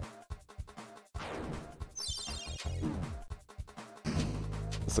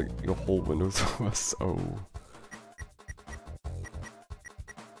 It's like your whole Windows OS, oh.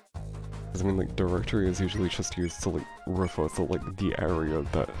 Because I mean, like, directory is usually just used to, like, refer to, like, the area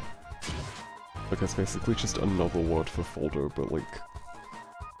that... Like, it's basically just another word for folder, but, like...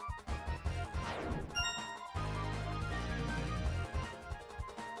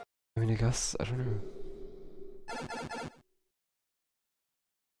 I mean, I guess, I don't know.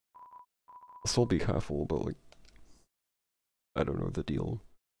 I'll still be careful, but, like... I don't know the deal.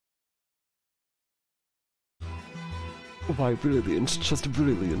 Why brilliant, just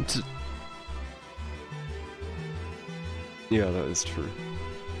brilliant. Yeah, that is true.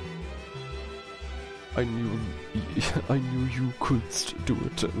 I knew you couldst do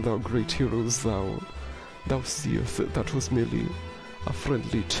it, thou great heroes thou. Thou seest that was merely a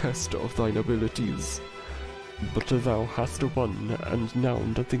friendly test of thine abilities. But thou hast won, and now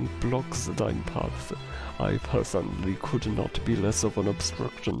nothing blocks thine path. I personally could not be less of an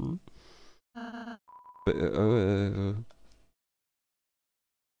obstruction.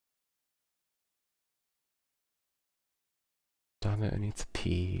 Damn it, I need to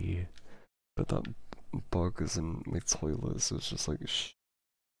pee. But that bug is in my toilet, so it's just like,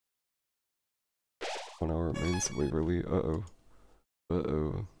 1 hour remains. Wait, really? Uh-oh.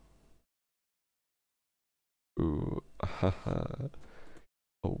 Uh-oh. Ooh, haha.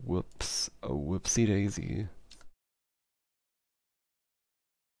 A whoops. A whoopsie daisy.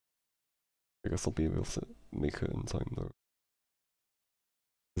 I guess I'll be able to make it in time though.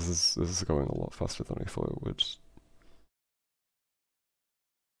 This is going a lot faster than I thought it would.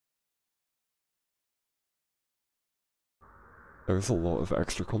 There's a lot of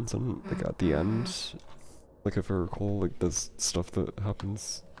extra content, like at the end. Like if I recall, like there's stuff that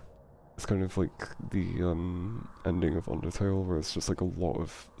happens. It's kind of like the ending of Undertale, where it's just like a lot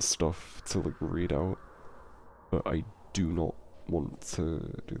of stuff to like read out. But I do not want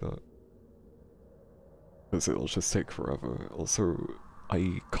to do that. Because it'll just take forever. Also,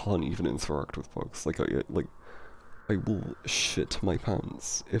 I can't even interact with bugs. Like I will shit my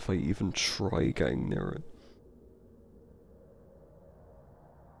pants if I even try getting near it.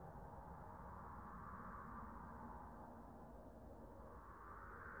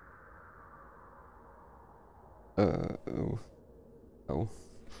 Oh. Oh.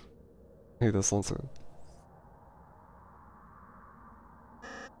 Hey, that's also.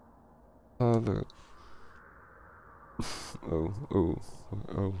 The...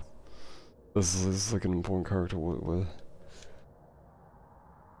 oh. This is like an important character with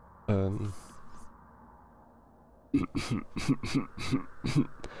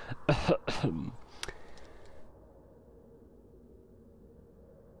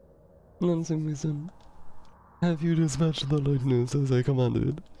Nancy Mason, have you dispatched the lightnings as I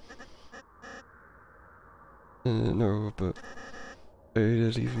commanded? No, but they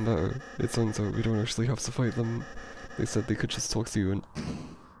did even better. It turns out we don't actually have to fight them. They said they could just talk to you and...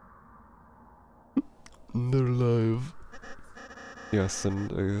 They're alive. Yes,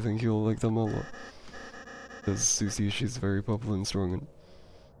 and I think you'll like them a lot. Because Susie, she's very popular and strong and...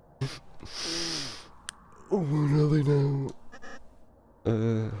 Oh, what are they now?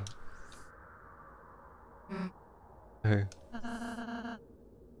 Hey.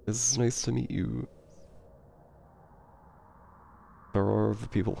 It's nice to meet you. There are other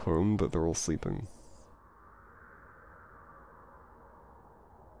people home, but they're all sleeping.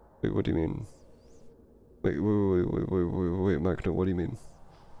 Wait, what do you mean? Wait, Magna, what do you mean?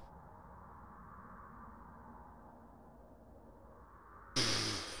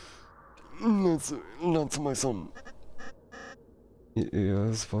 Lance, my son.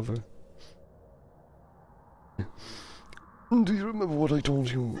 Yes, father. Do you remember what I told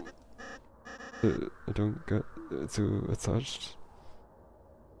you? I don't get too attached.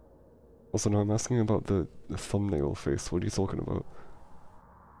 Also, now I'm asking about the thumbnail face. What are you talking about?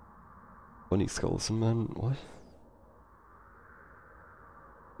 Bunny skeleton man? What?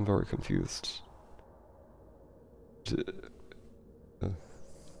 I'm very confused.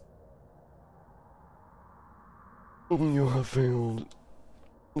 You have failed.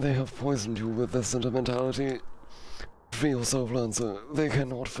 They have poisoned you with their sentimentality. Free yourself, Lancer. They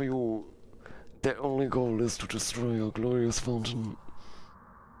cannot for you. Their only goal is to destroy your glorious fountain.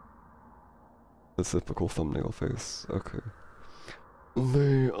 The typical thumbnail face. Okay.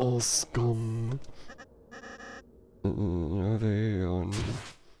 They are scum. Are they on?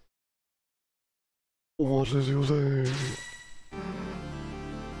 What did you say?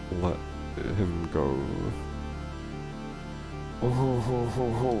 Let him go. Oh ho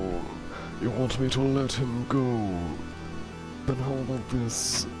ho ho. You want me to let him go? Then how about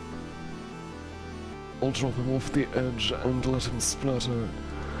this? I'll drop him off the edge and let him splatter,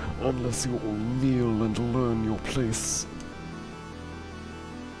 unless you all kneel and learn your place.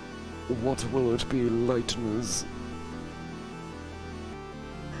 What will it be, lighteners?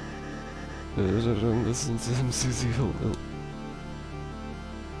 Don't listen to him, Susie.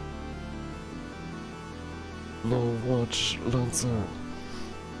 Now watch, Lancer.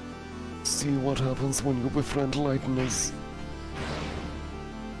 See what happens when you befriend lighteners.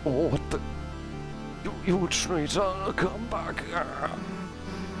 Oh, what the... You traitor, come back!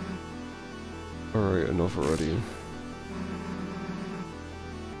 Alright, enough already.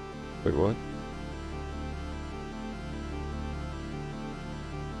 Wait, what?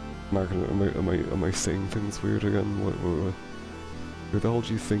 Mark, am I saying things weird again? What, who the hell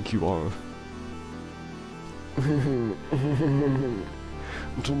do you think you are?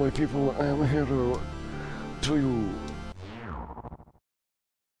 To my people, I am a hero. To you,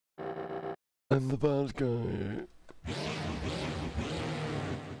 I'm the bad guy.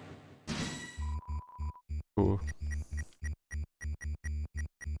 Oh.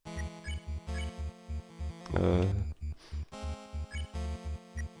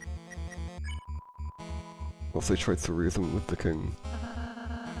 Also tried to reason with the king.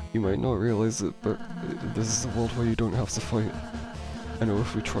 You might not realize it, but this is a world where you don't have to fight. I know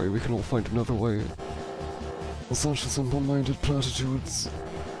if we try, we can all find another way. Such simple-minded platitudes.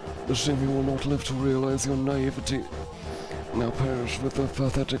 A shame you will not live to realize your naivety. Now perish with the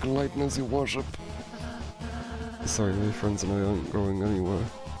pathetic lightness you worship. Sorry, my friends and I aren't going anywhere.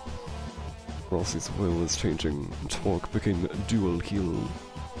 Rossi's will is changing. Talk became dual heel.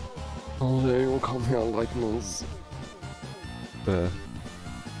 Oh, there you come here, lightness. There.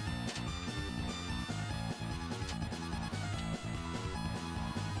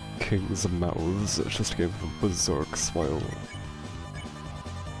 King's mouths just gave a berserk smile.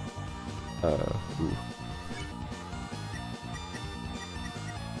 Ooh.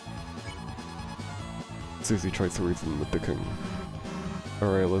 Susie tried to reason with the king.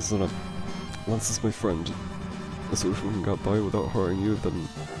 Alright, listen up. Lance is my friend. So if we can get by without hurting you, then...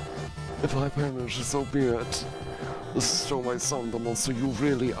 If I perish, so be it. Show my son the monster you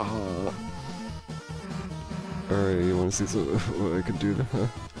really are. Alright, you wanna see what I can do there?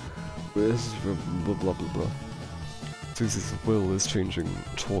 Blah blah blah blah. Susie's will is changing.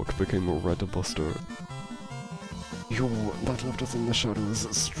 Talk became a red buster. You, that left us in the shadows,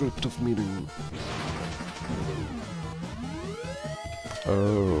 stripped of meaning.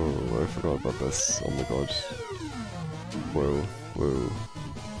 Oh, I forgot about this. Oh my god. Whoa, whoa.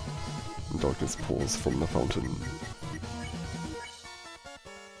 Darkness pours from the fountain.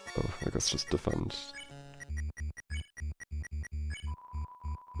 Oh, I guess just defend.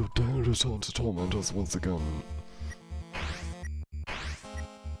 You dare return to torment us once again.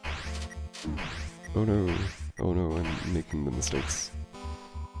 Oh no, I'm making the mistakes.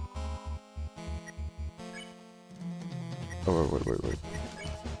 Oh, wait.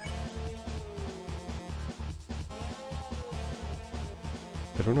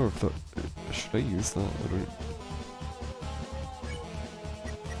 I don't know if that... Should I use that? I don't...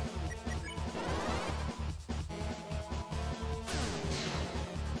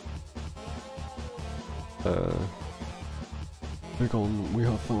 Begone, we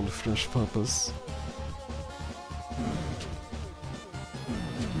have found fresh purpose.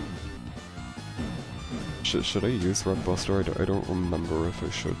 Should I use Red Buster? I don't remember if I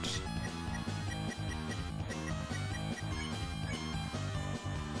should.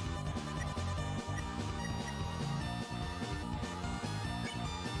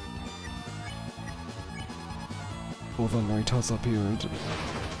 The night has appeared.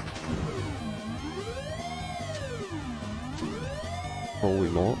 Probably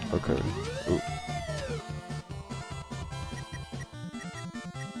not? Okay. Ooh.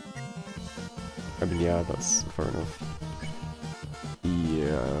 I mean, yeah, that's fair enough.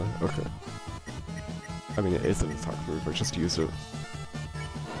 Yeah, okay. I mean, it is an attack move, I just used it.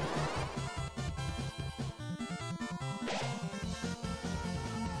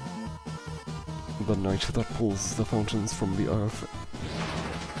 The night that pulls the fountains from the earth.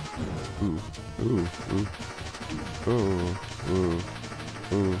 Ooh, ooh, ooh. Ooh, ooh,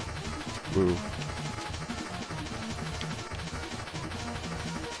 ooh, ooh.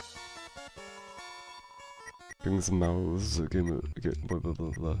 King's mouths, blah, blah,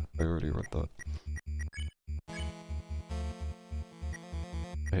 blah, blah. I already read that.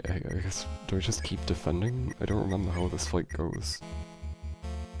 I guess, do I just keep defending? I don't remember how this fight goes.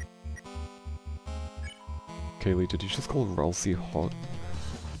 Kaylee, did you just call Ralsei hot?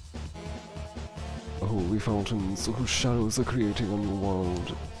 Holy fountains, whose shadows are creating a new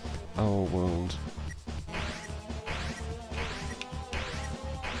world. Our world.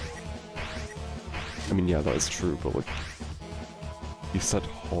 I mean, yeah, that is true, but like, you said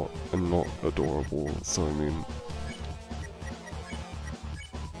hot and not adorable, so I mean...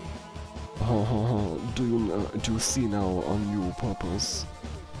 Ha ha ha, do you see now our new purpose?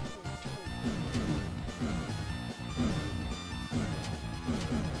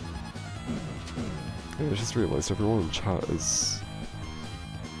 I just realized everyone in chat is...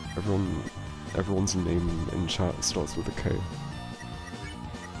 Everyone's name in chat starts with a K.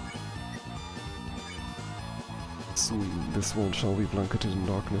 Soon this world shall be blanketed in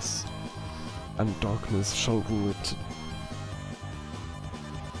darkness, and darkness shall rule it.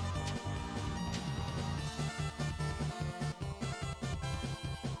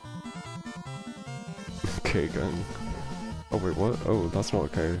 K gang. Oh wait, what? Oh, that's not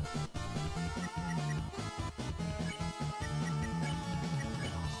okay.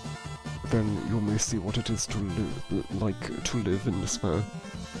 Then you may see what it is to live in despair.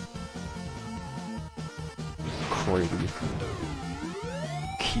 Cryly.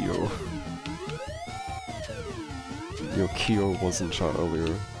 Kyo. Yo, Kyo was in chat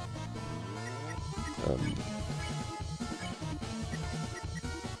earlier.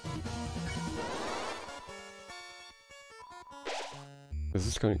 This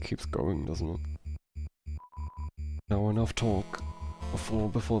just kinda keeps going, doesn't it? Now enough talk.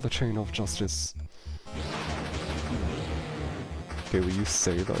 Before the chain of justice. Okay, will you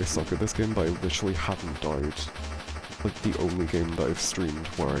say that I suck at this game, but I literally haven't died. Like, the only game that I've streamed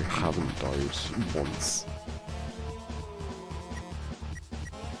where I haven't died once.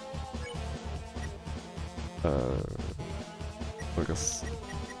 I guess...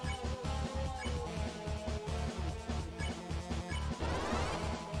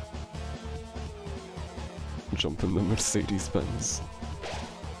 Jump in the Mercedes-Benz.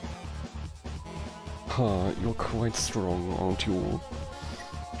 Ha, you're quite strong, aren't you?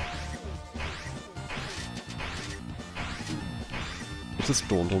 It just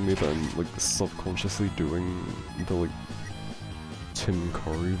dawned on me that I'm, like, subconsciously doing the, like, Tim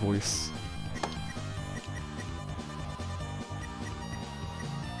Curry voice.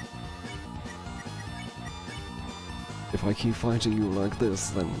 If I keep fighting you like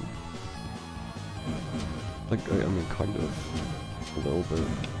this, then... Like, I mean, kind of. A little bit.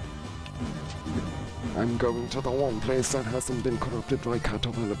 I'm going to the one place that hasn't been corrupted by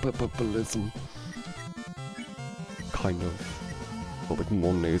cannibalism. Kind of. But like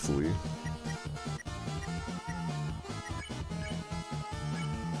more nasally.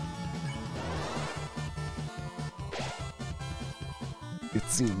 It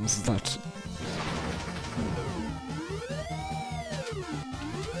seems that...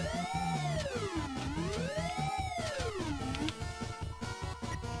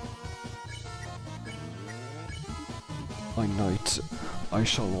 By night, I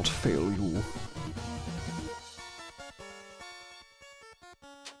shall not fail you.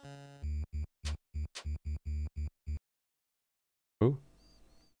 Oh?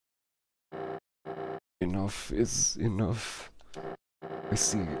 Enough is enough. I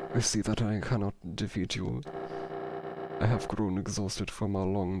see that I cannot defeat you. I have grown exhausted from our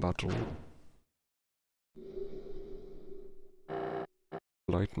long battle.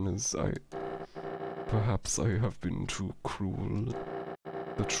 Lightness, perhaps I have been too cruel.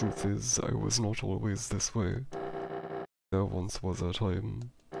 The truth is, I was not always this way. There once was a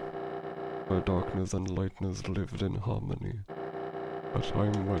time where darkness and lightness lived in harmony. A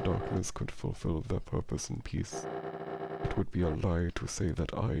time where darkness could fulfill their purpose in peace. It would be a lie to say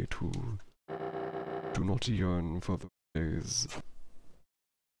that I, too, do not yearn for the days.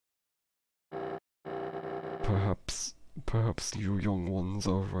 Perhaps you young ones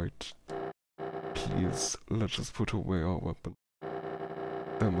are right. Please, let us put away our weapon.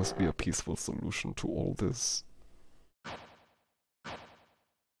 There must be a peaceful solution to all this.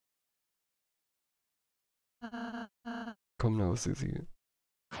 Come now, Susie.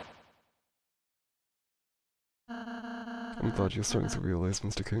 I'm glad you're starting to realize,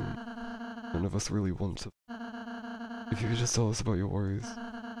 Mr. King. None of us really want to. If you could just tell us about your worries,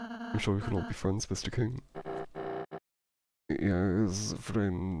 I'm sure we can all be friends, Mr. King. Yes,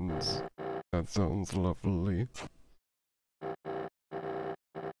 friends. That sounds lovely.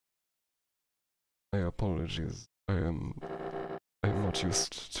 My apologies. I'm not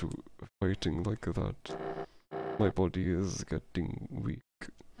used to fighting like that. My body is getting weak.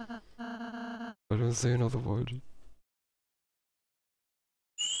 I don't say another word.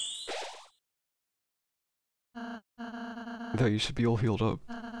 There, you should be all healed up.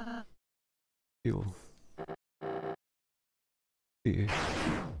 Heal. See.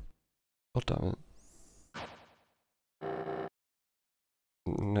 God damn it.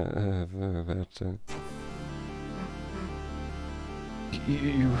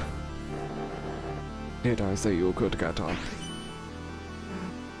 You... Did I say you could get up?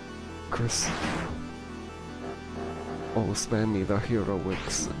 Chris. Oh, spare me the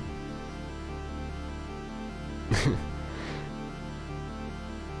heroics.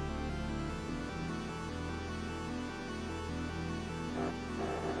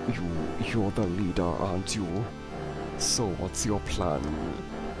 You're the leader, aren't you? So what's your plan?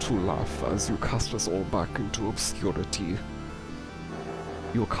 To laugh as you cast us all back into obscurity?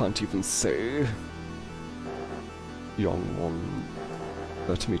 You can't even say. Young one,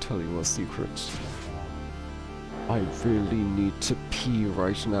 let me tell you a secret. I really need to pee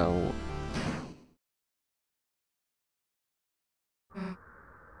right now.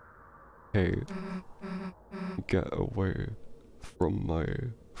 Hey, get away from my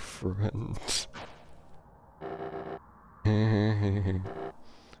friend.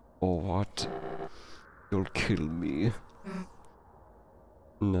 Or what? You'll kill me.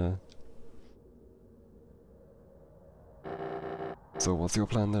 Nah. So what's your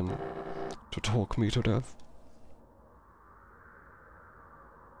plan then? To talk me to death?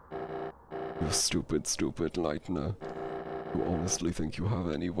 You stupid Lightner. You honestly think you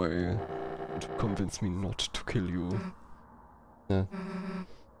have any way to convince me not to kill you? Yeah.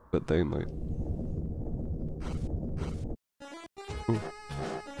 But they might.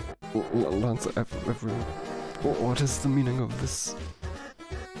 Lance, everyone. What is the meaning of this?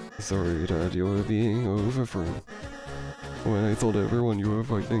 Sorry, Dad, you were being overthrown. When I told everyone you were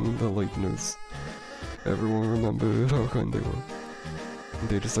fighting the Lightners, everyone remembered how kind they were.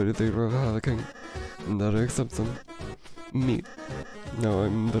 They decided they'd rather have a king, and that accepts them. Me. Now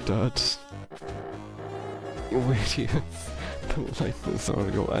I'm the dad. Wait, yes. The Lightners are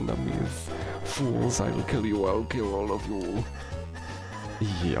your enemies. Fools, I'll kill all of you.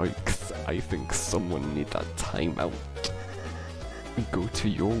 Yikes, I think someone needs a timeout. Go to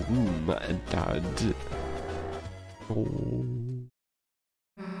your room, Dad. Oh.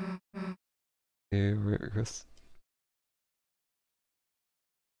 Hey, Chris.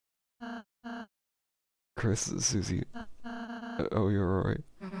 Chris, Susie. Oh, you're alright.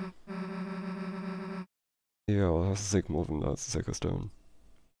 Yeah, I'll have to take more than that to take us down.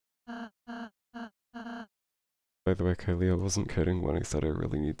 By the way, Kylie, I wasn't kidding when I said I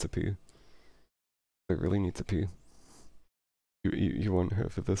really need to pee. I really need to pee. You weren't here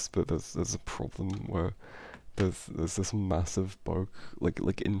for this, but there's a problem where there's this massive bug,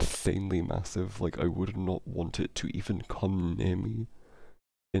 like insanely massive, like I would not want it to even come near me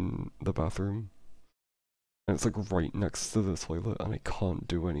in the bathroom. And it's like right next to the toilet, and I can't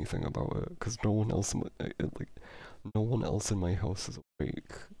do anything about it because no one else in my house is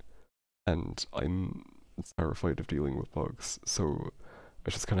awake, and I'm terrified of dealing with bugs, so I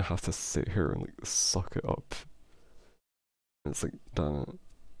just kind of have to sit here and like suck it up. And it's like, damn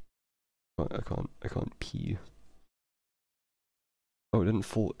it, I can't pee. Oh, it didn't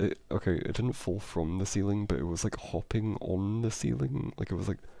fall. Okay, it didn't fall from the ceiling, but it was like hopping on the ceiling. Like it was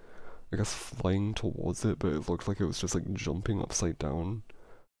like, I guess flying towards it, but it looked like it was just like jumping upside down.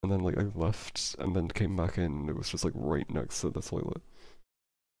 And then like I left and then came back in, and it was just like right next to the toilet.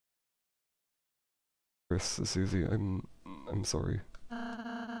 Chris, Susie, I'm sorry.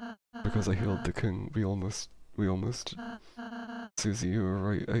 Because I healed the king, we almost. Susie, you were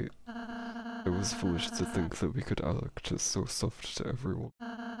right, I was foolish to think that we could act as so soft to everyone.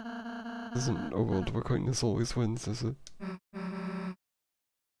 Isn't a world where kindness always wins, is it?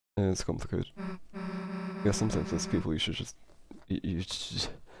 It's complicated. Yeah, sometimes there's people you should just... You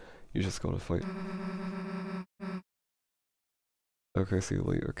just gotta fight. Okay, see you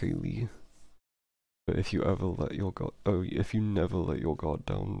later, Kaylee. But if you ever let your guard... Oh, if you never let your guard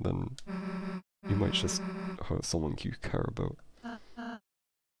down, then you might just hurt someone you care about.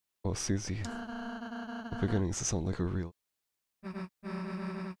 Oh, Susie. The beginnings to sound like a real...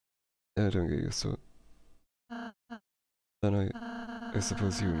 Yeah, don't get used to it. Then I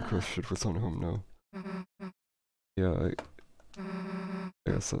suppose you and Chris should return home now. Yeah,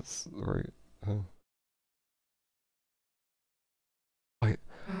 I guess that's right.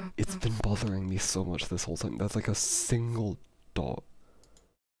 It's been bothering me so much this whole time. There's like a single dot.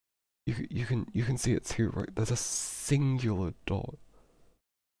 You can see it too, right? There's a singular dot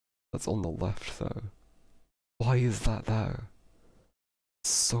that's on the left there. Why is that there? It's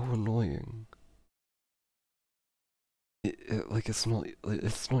so annoying. Like it's not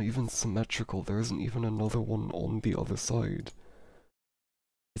even symmetrical. There isn't even another one on the other side.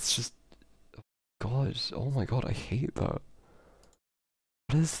 It's just, God, oh my God, I hate that.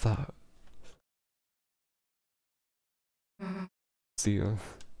 What is that? See ya.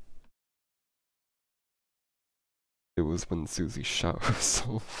 It was when Susie shot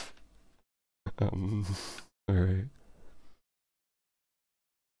herself. Alright.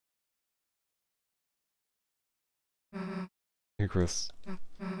 Hey Chris.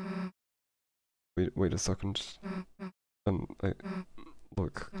 Wait a second.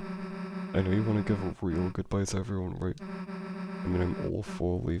 Look. I know you want to give a real goodbye to everyone, right? I mean, I'm all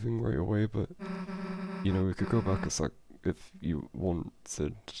for leaving right away, but... You know, we could go back a sec if you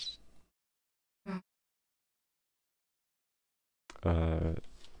wanted.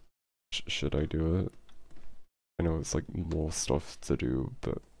 Should I do it? I know it's like more stuff to do,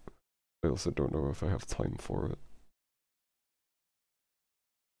 but I also don't know if I have time for it.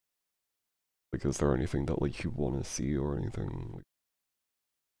 Like, is there anything that like you want to see or anything? Like...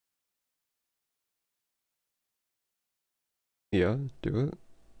 Yeah, do it.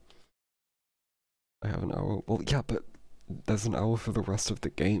 I have an hour. Well, yeah, but there's an hour for the rest of the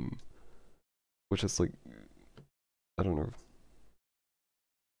game, which is like, I don't know.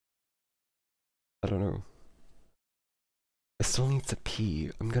 I don't know. I still need to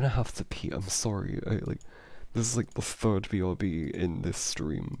pee. I'm gonna have to pee. I'm sorry. This is like the third BRB in this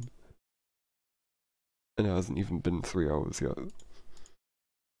stream. And it hasn't even been 3 hours yet.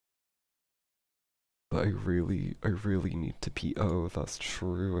 But I really need to pee. Oh, that's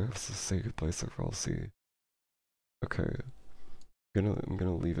true. I have to say goodbye to Ralsei. Okay. I'm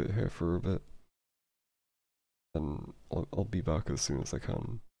gonna leave it here for a bit. And I'll be back as soon as I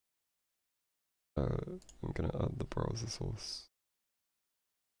can. I'm gonna add the browser source.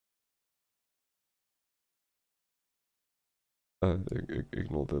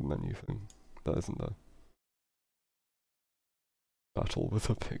 Ignore the menu thing. That isn't there. Battle with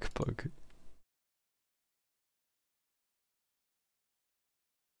a big bug.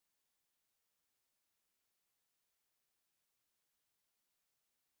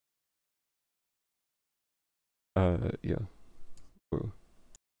 Yeah. Whoa.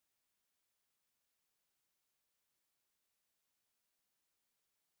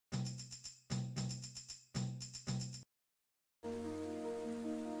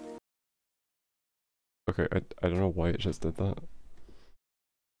 Okay, I don't know why it just did that.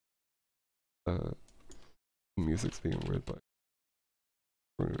 Music's being weird, but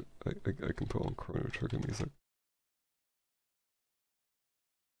I can put on Chrono Trigger music.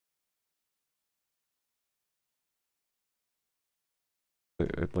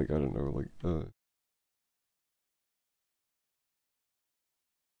 Like, I don't know, like,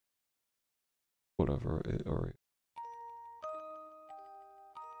 whatever, alright.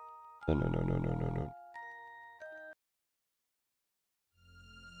 No. No.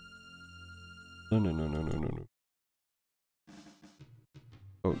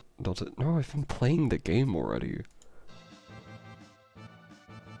 Oh, that's it. No, I've been playing the game already.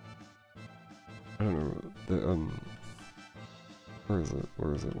 I don't know, where is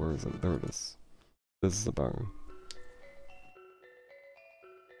it? There it is. This is the banger.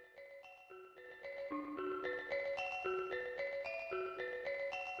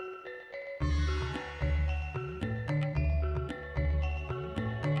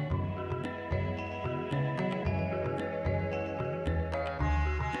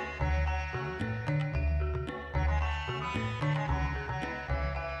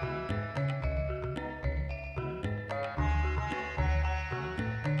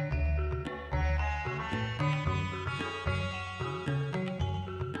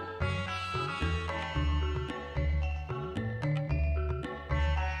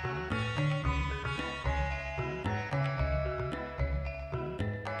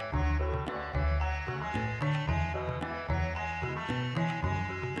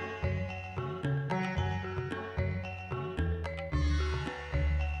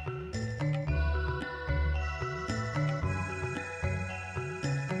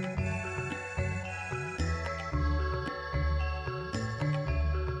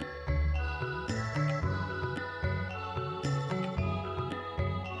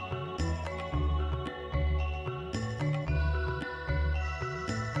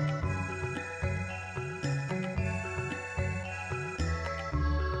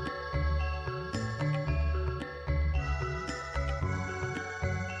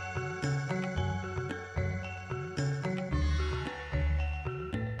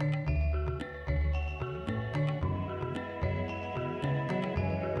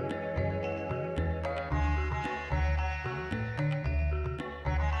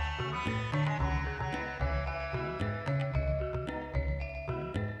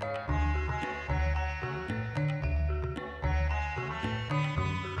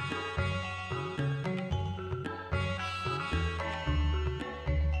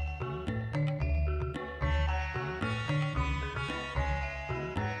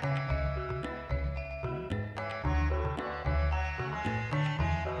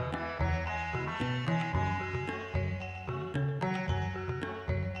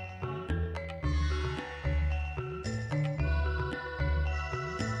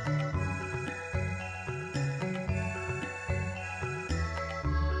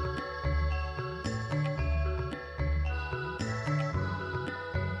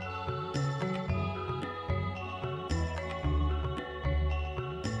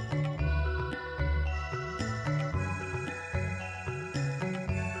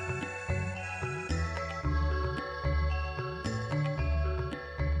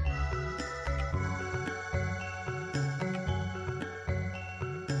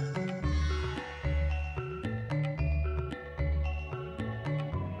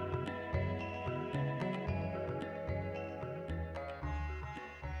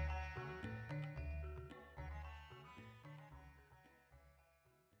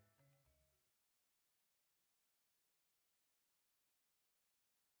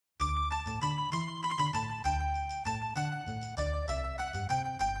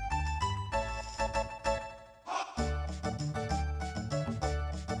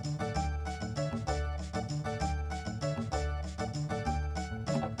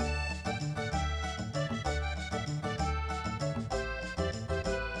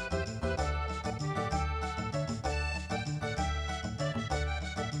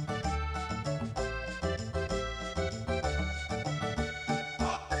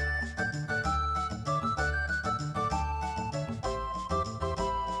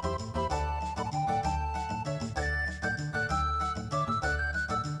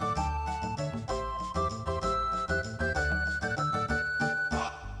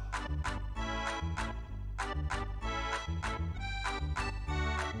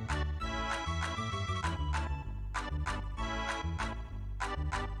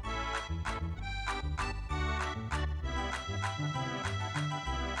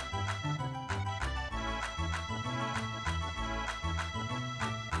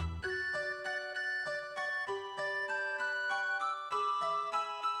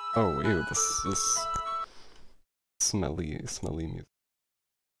 Oh, ew, this smelly music.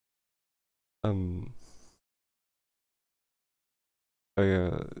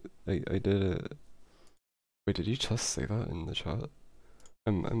 I, I did it. Wait, did you just say that in the chat?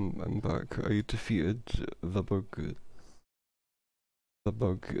 I'm back. I defeated the bug. The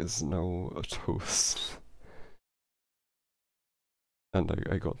bug is now a toast. And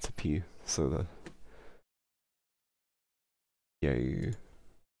I got to pee, so that... Yay.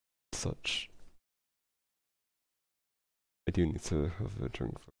 Such. I do need to have a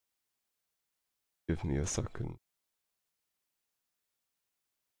drink. Give me a second.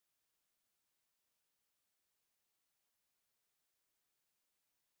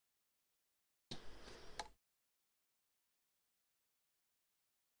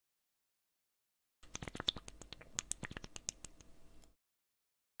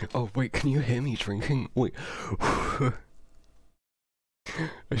 Oh wait, can you hear me drinking? Wait.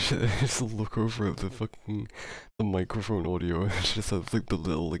 I should just look over at the fucking microphone audio and it just has like the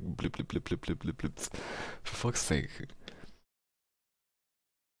little like blip blip blip blip blip blip blips. For fuck's sake.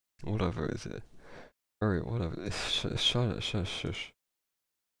 Whatever is it? Alright, whatever. Shut it, shush.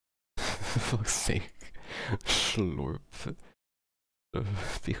 For fuck's sake. Slurp.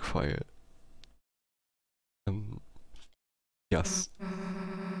 Be quiet. Yes.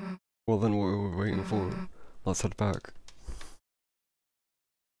 Well then what are we waiting for? Let's head back.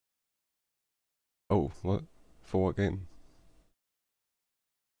 Oh, what? For what game?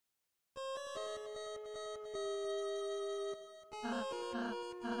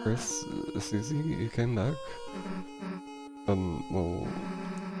 Chris, Susie, you came back? Well,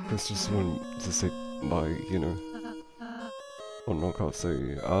 Chris just wanted to say bye, you know. Oh, no, can't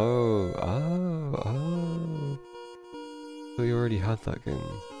say. Oh. So you already had that game.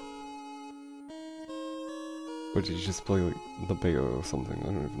 Or did you just play, like, the beta or something? I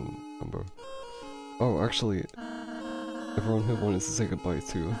don't even remember. Oh, actually, everyone who wanted to say goodbye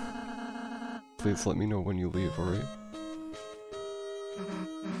to, please let me know when you leave, alright?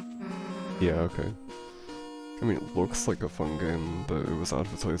 Yeah, okay. I mean, it looks like a fun game, but it was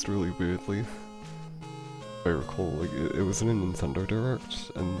advertised really weirdly. If I recall, like, it was in a Nintendo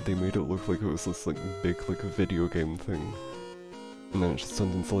Direct, and they made it look like it was this, like, big, like, video game thing. And then it just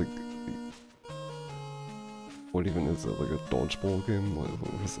turned into, like... What even is it? Like a dodgeball game? What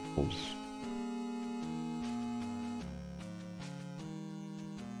was it called?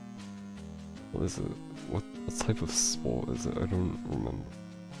 What is it? What type of sport is it? I don't remember.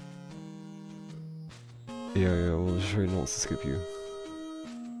 Yeah, well, I'll try not to skip you.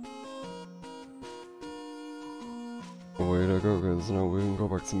 Way to go, guys. Now we can go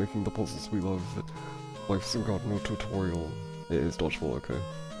back to making the puzzles we love. Life's got no tutorial. It is dodgeball, okay.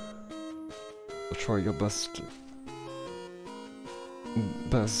 So try your best.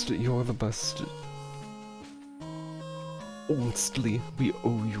 You're the best. Honestly, we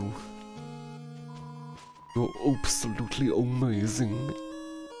owe you. You're absolutely amazing.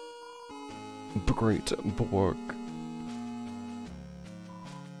 Great work.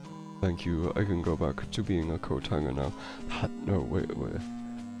 Thank you, I can go back to being a coat hanger now. No, wait.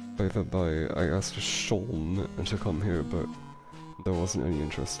 By the by, I asked Sean to come here, but there wasn't any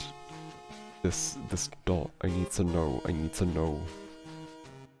interest. This dot, I need to know.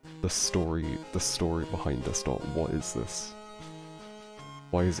 The story behind this dot. What is this?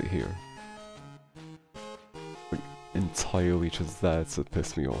 Why is it here? Like, entirely just there to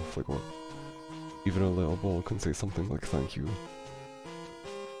piss me off, like what? Even a little ball can say something like thank you.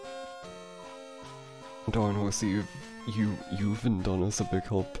 Darn horsey, you've even done us a big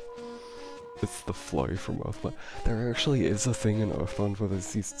help. It's the fly from Earthbound. There actually is a thing in Earthbound where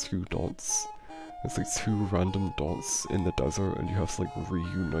there's these two dots. It's like two random dots in the desert and you have to like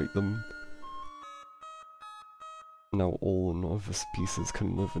reunite them. Now all novice pieces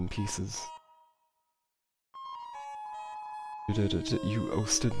can live in pieces. You did it, you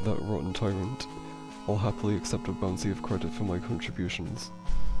ousted that rotten tyrant. I'll happily accept a bounty of credit for my contributions.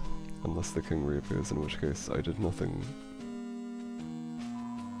 Unless the king reappears, in which case I did nothing.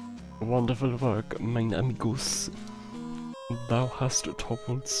 Wonderful work, mine amigos. Thou hast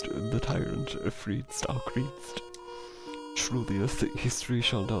toppled the tyrant, freedst our creedst. Truly history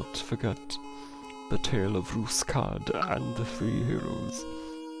shall not forget the tale of Ruskard and the three heroes.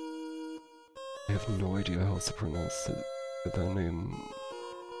 I have no idea how to pronounce their name.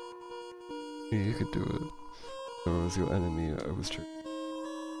 You could do it. If I was your enemy, I was true.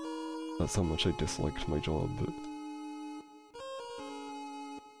 That's how much I disliked my job.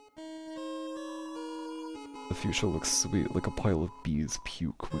 The future looks sweet, like a pile of bees'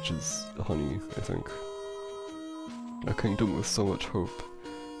 puke, which is honey, I think. A kingdom with so much hope,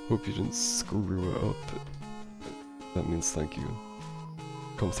 Hope you didn't screw it up. That means thank you.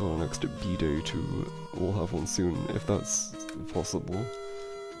 Comes to our next B-Day too. We'll have one soon, if that's possible.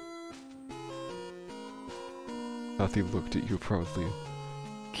 Kathy looked at you proudly.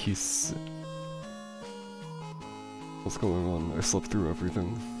 Kiss. What's going on? I slept through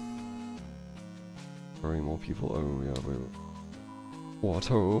everything. Sorry, more people. Oh yeah, wait. What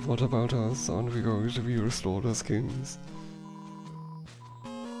ho? What about us? Aren't we going to be restored as kings?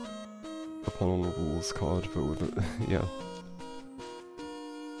 Upon on the rules card, but with it, yeah.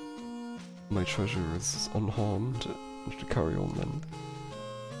 My treasure is unharmed. I should carry on then.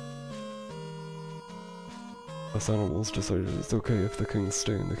 Us animals decided it's okay if the kings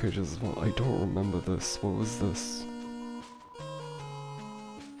stay in the cages as well. I don't remember this. What was this?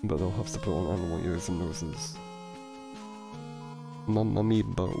 But they'll have to put on animal ears and noses. Mamma mia,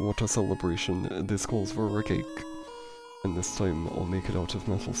 what a celebration. This calls for a cake. And this time I'll make it out of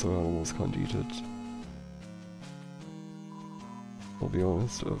metal so animals can't eat it. I'll be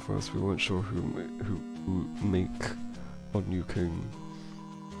honest, at first we weren't sure who make a new king.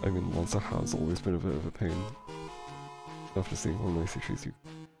 I mean, Lancer has always been a bit of a pain. After seeing how nice he treats you,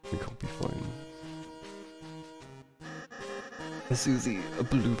 think I'll be fine. Susie, a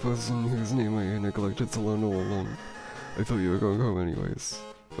blue person whose name I neglected to learn all along. I thought you were going home anyways.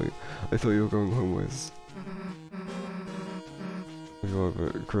 Wait, I thought you were going homeways.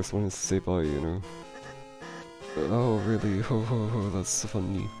 However, Chris wanted to say bye, you know. Oh, really? Ho ho ho, that's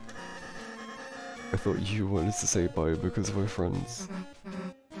funny. I thought you wanted to say bye because we're friends.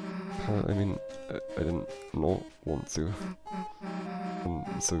 I mean, I didn't not want to.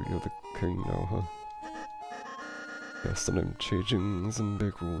 So you're the king now, huh? Yes, and I'm changing some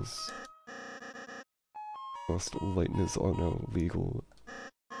big rules. First, lighteners are now legal.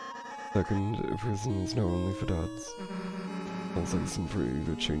 Second, prison is now only for dads. Sounds like some pretty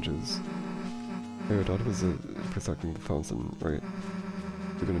good changes. Hey, your dad was protecting the fountain, right?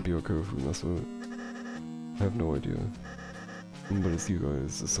 You're gonna be okay if we mess with it. I have no idea. But it's you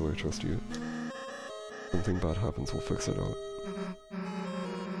guys, so I trust you. Something bad happens, we'll fix it out.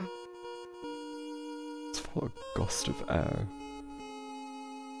 It's for a gust of air.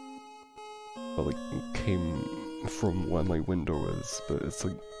 That like came from where my window is, but it's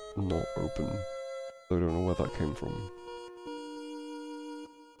like not open. So I don't know where that came from.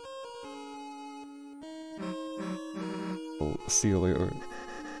 Well, see you later.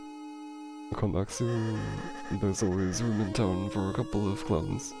 I'll come back soon. There's always room in town for a couple of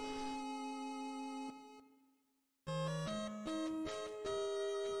clowns.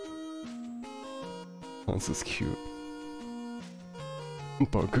 This is cute.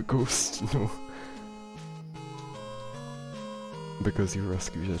 Bug ghost, no. Because you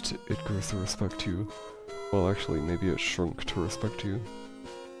rescued it, it grew to respect you. Well, actually, maybe it shrunk to respect you.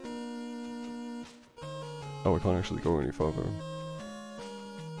 Oh, I can't actually go any further.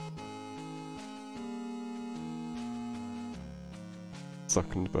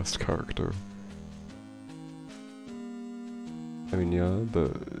 Second best character. I mean, yeah,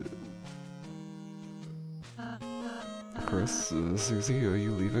 but... Chris, Susie, are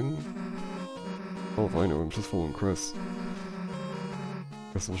you leaving? Oh, if I know, I'm just following Chris.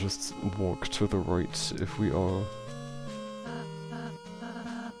 Guess I'll just walk to the right if we are.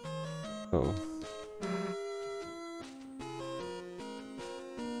 Oh.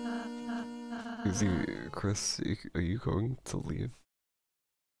 Susie, Chris, are you going to leave?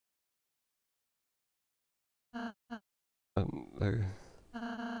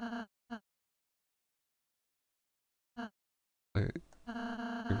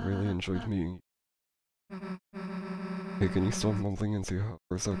 I really enjoyed meeting you. Hey, can you stop mumbling and say hi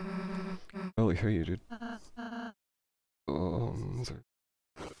for a sec? I like how you did. Sorry.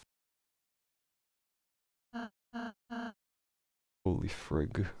 Holy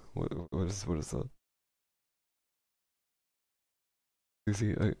frig. What is that?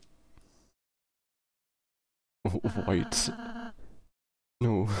 Susie, White.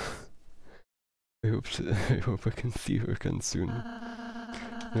 No. I hope I can see you again soon.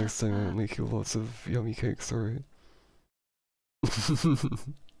 Next time I'll make you lots of yummy cakes, alright?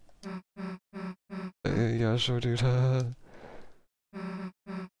 Yeah, sure dude,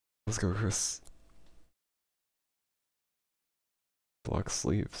 Let's go, Chris. Black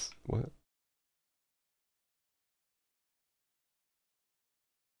sleeves, what?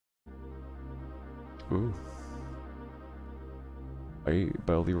 Ooh. I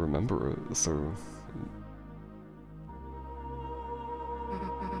barely remember it, so...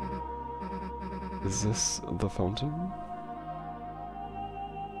 Is this the fountain?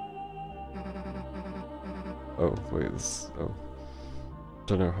 Oh, wait, this... oh.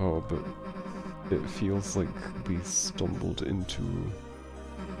 don't know how, but it feels like we stumbled into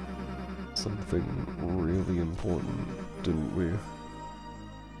something really important, didn't we?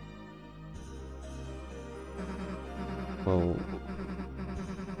 Well,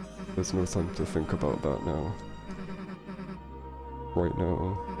 there's no time to think about that now. Right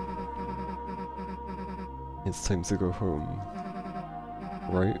now, it's time to go home.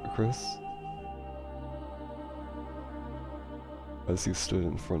 Right, Chris? As you stood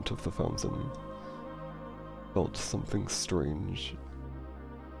in front of the fountain, felt something strange.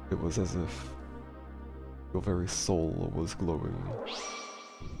 It was as if your very soul was glowing.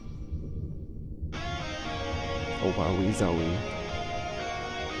 Oh wowie zowie.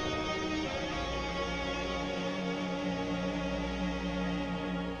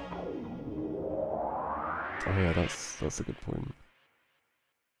 Oh yeah, that's a good point.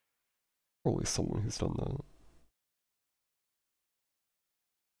 Probably someone who's done that.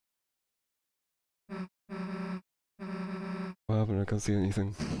 What happened? I can't see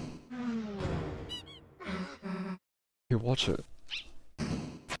anything. Here, watch it.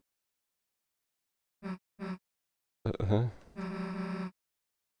 Huh?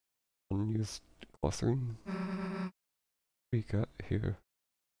 Unused classroom? What do you got here?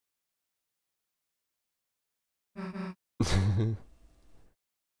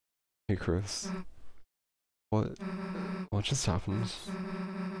 Hey Chris. What just happened?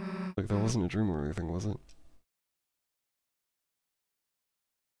 Like that wasn't a dream or anything, was it?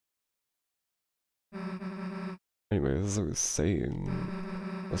 Anyway, as I was saying,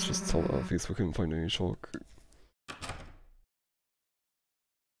 let's just tell Alphys we couldn't find any chalk.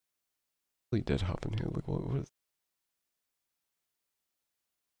 What did happen here? Like what is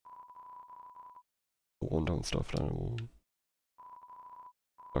the one down stuffed animal?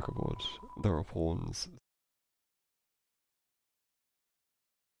 Checkerboard. There are pawns.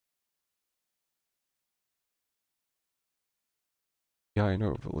 Yeah, I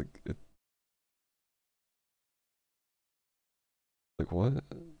know, but like it. Like what?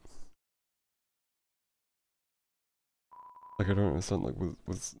 Like I don't understand. Like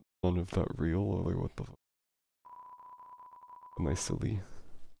was none of that real, or like what the? Am I silly?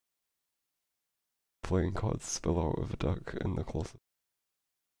 Playing cards spill out of a deck in the closet.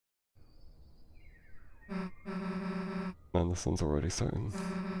 Man, the sun's already setting.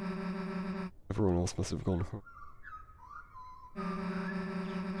 Everyone else must have gone home.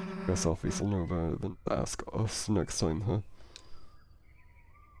 Guess Alphys will know about it, then ask us next time, huh?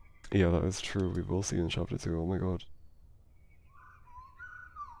 Yeah, that is true. We will see in chapter 2. Oh my god.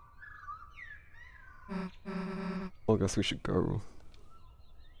 Well, I guess we should go.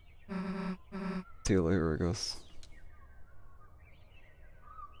 See you later, I guess.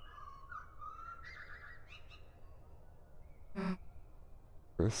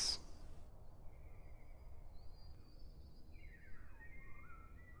 Chris?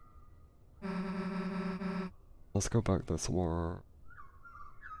 Let's go back there tomorrow.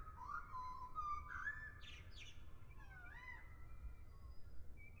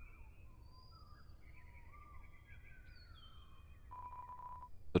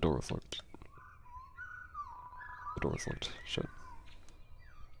 The door is locked. The door is locked. Shit.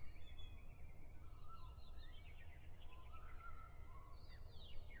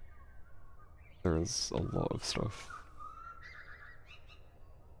 There is a lot of stuff.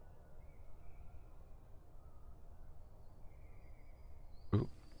 Ooh.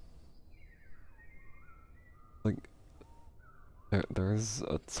 Like, there is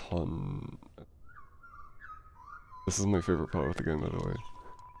a ton. This is my favorite part of the game, by the way.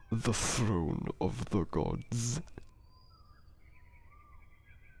 The throne of the gods.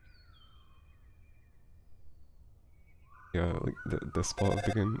 Yeah, like, this part of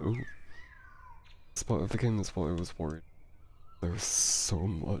the game, ooh. This part of the game is what I was worried. There's so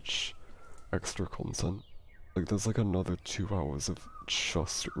much extra content. Like, there's like another 2 hours of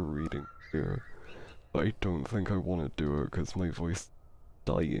just reading here. But I don't think I want to do it because my voice is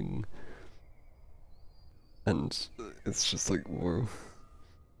dying. And it's just like, whoa.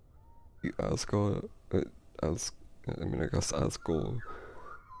 The Asgard, I mean, I guess Asgore,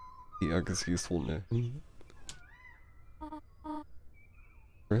 the egg is useful now.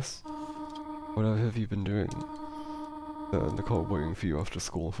 Chris? What have you been doing? In the car waiting for you after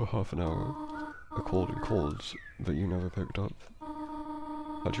school for half an hour. I called and called, but you never picked up.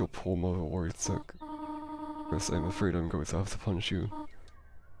 Had your poor mother worried sick. Chris, I'm afraid I'm going to have to punish you.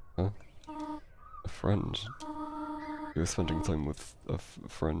 Huh? A friend? You're spending time with a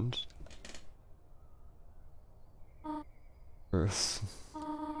friend? Chris,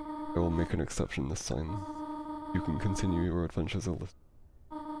 I will make an exception this time. You can continue your adventures a little.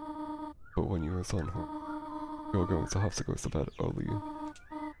 but when you return home, you're going to have to go to bed early.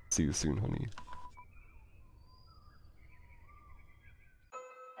 See you soon, honey.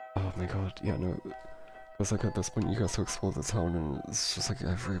 Oh my god, yeah, no. Because like at this point you guys to explore the town and it's just like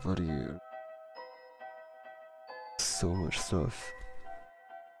everybody... So much stuff.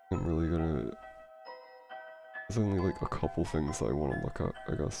 I'm really gonna... There's only like a couple things that I want to look at,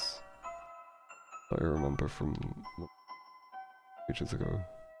 I guess. That I remember from ages ago.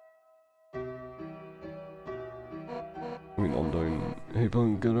 I mean, I'm down. Hey,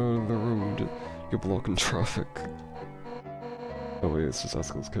 bun, get out of the road. You're blocking traffic. Oh wait, it's just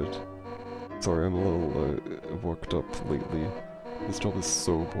Haskell's kid. Sorry, I'm a little worked up lately. This job is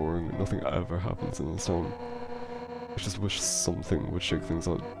so boring. Nothing ever happens in this town. I just wish something would shake things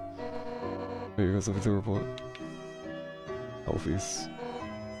up. Hey, you guys have a report? Alphys.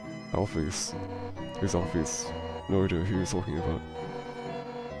 Alphys. Who's Alphys? No idea who you're talking about.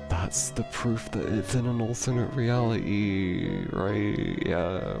 That's the proof that it's in an alternate reality, right?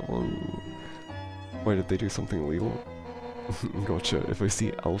 Yeah, whoa. Why did they do something illegal? Gotcha, if I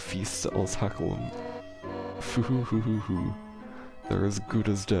see Alphys, I'll tackle him. Foo-hoo-hoo-hoo-hoo. They're as good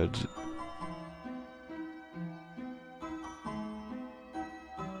as dead.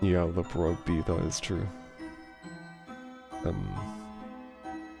 Yeah, the broad B, that is true.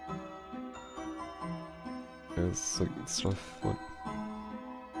 There's like stuff, what?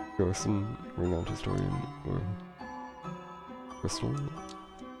 Garrison, renowned historian, or Crystal?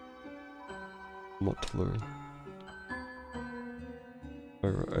 Mutler.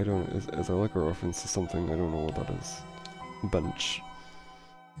 I don't, is that like a reference to something? I don't know what that is. Bench.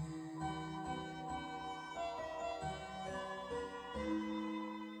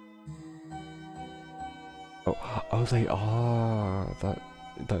 Oh, they are!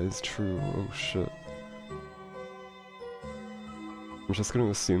 That is true, oh shit. I'm just gonna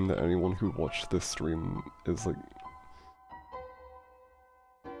assume that anyone who watched this stream is like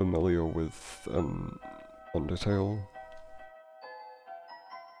familiar with Undertale.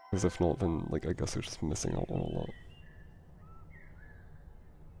 Because if not, then like I guess they're just missing out on a lot.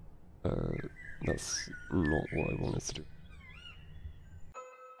 That's not what I wanted to do.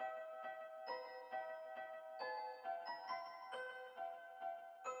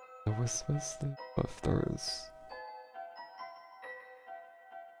 Where's the stuff there is?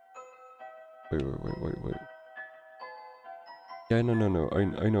 Wait. Yeah, no,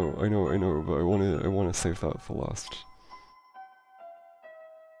 I know, but I wanna save that for last.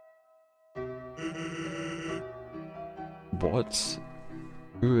 What?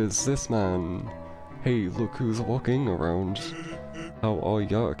 Who is this man? Hey, look who's walking around. How are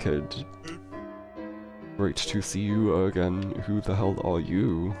ya, kid? Great to see you again. Who the hell are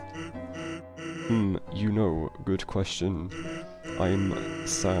you? You know, good question. I'm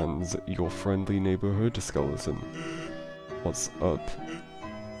Sans, your friendly neighborhood skeleton. What's up?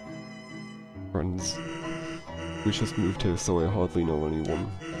 Friends. We just moved here, so I hardly know anyone.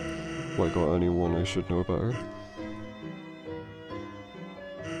 Like, got anyone I should know better?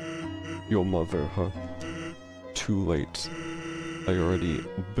 Your mother, huh? Too late. I already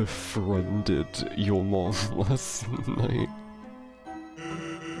befriended your mom last night.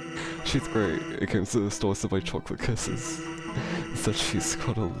 She's great. It came to the store to buy chocolate kisses. Said she's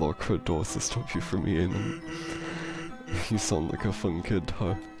gotta lock her door to stop you from eating them. You sound like a fun kid,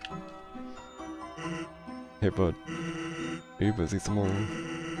 huh? Hey bud, are you busy tomorrow?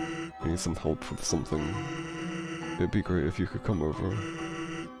 I need some help with something. It'd be great if you could come over.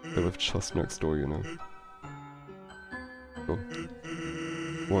 I live just next door, you know. Go.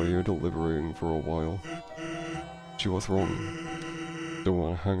 While you're deliberating for a while. She was wrong. Don't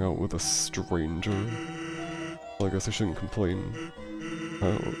want to hang out with a stranger. Well, I guess I shouldn't complain.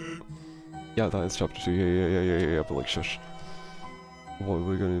 Oh. Yeah, that is chapter 2. Yeah, but like, shush. What are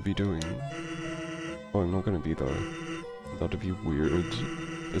we gonna be doing? Oh, I'm not gonna be there. That'd be weird.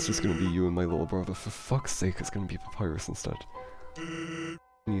 It's just gonna be you and my little brother. For fuck's sake, it's gonna be Papyrus instead.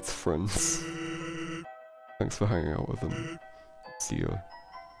 He needs friends. Thanks for hanging out with him. See ya.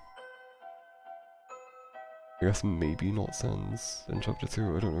 I guess maybe not Sans in chapter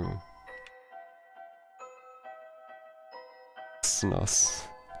 2, I don't know. Snus.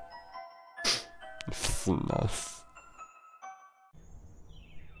 Snus.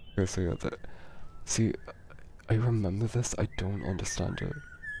 Okay, so yeah, see, I remember this, I don't understand it.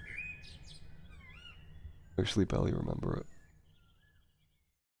 I actually barely remember it.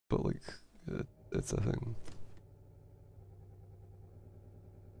 But like, it's a thing.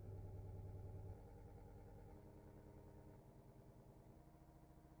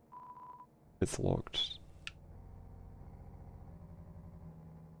 It's locked.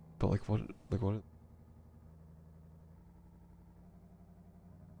 But like what,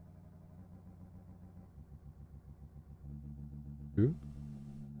 who?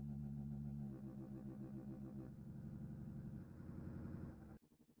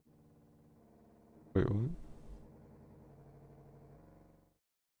 Wait, what?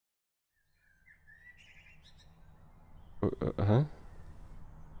 Huh?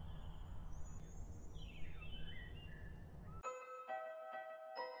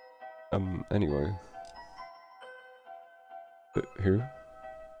 Anyway. Who?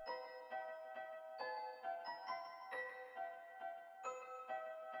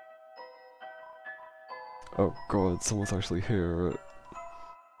 Oh god, someone's actually here.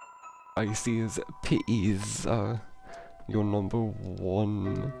 Icy's Pity's, your number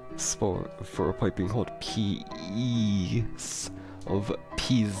 1 spot for a piping hot piece of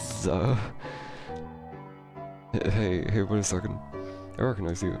pizza. Hey, wait a second. I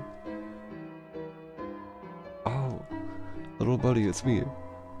recognize you. Oh, little buddy, it's me.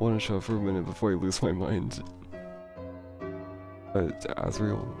 Wanna chat for a minute before I lose my mind?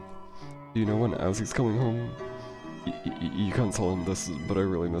 Azriel, do you know when Azzy's coming home? You can't tell him this, but I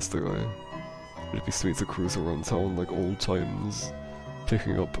really miss the guy. It'd be sweet to cruise around town like old times,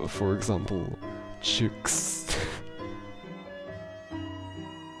 picking up, for example, chicks.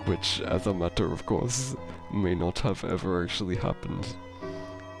 Which, as a matter of course, may not have ever actually happened.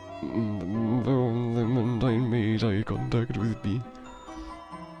 The only moment I made eye contact with me.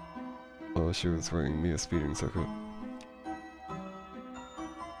 Oh, she was writing me a speeding ticket.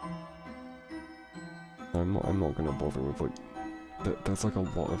 I'm not gonna bother with, like, there's like a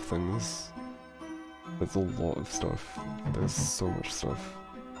lot of things. There's a lot of stuff. There's so much stuff.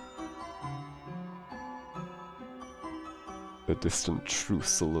 The distant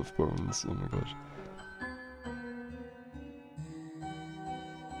trussel of bones, oh my god.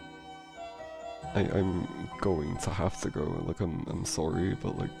 I'm going to have to go, like, I'm sorry,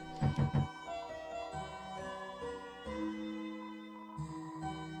 but like...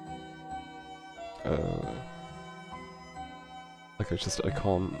 Like, I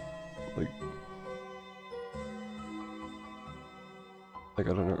can't, like, I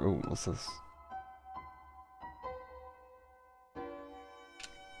don't know, oh, what's this?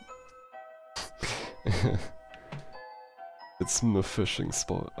 It's my fishing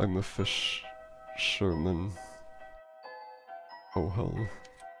spot, I'm a fisherman. Oh hell.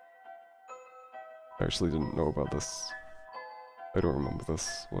 I actually didn't know about this. I don't remember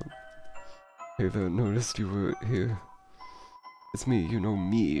this, what? Hey there, noticed you were here. It's me, you know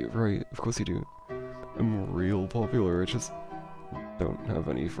me, right? Of course you do. I'm real popular, I just don't have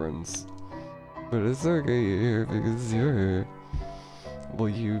any friends. But it's okay here because you're here. Will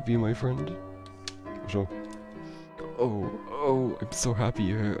you be my friend? Sure. Oh, I'm so happy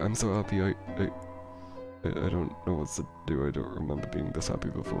you're here. I'm so happy I don't know what to do. I don't remember being this happy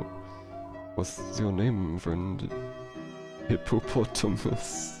before. What's your name, friend?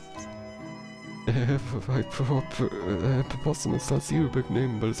 Hippopotamus. Hippopotamus, that's you, big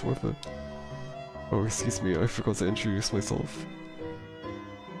name, but it's worth it. Oh, excuse me, I forgot to introduce myself.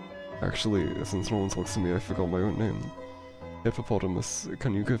 Actually, since no one talks to me, I forgot my own name. Hippopotamus,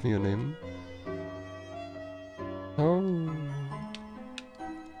 can you give me a name? Oh.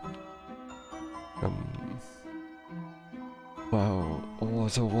 Wow,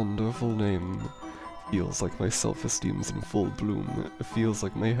 what a wonderful name. Feels like my self-esteem's in full bloom. It feels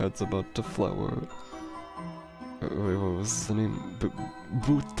like my head's about to flower. Wait, what was the name?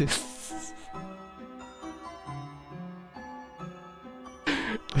 Bootis.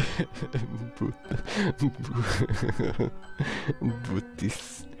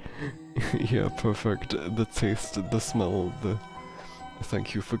 Bootis. Yeah, perfect. The taste, the smell, the...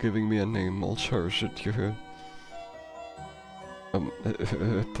 Thank you for giving me a name. I'll cherish it, you hear?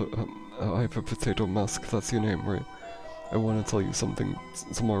 Hyper Potato Mask, that's your name, right? I want to tell you something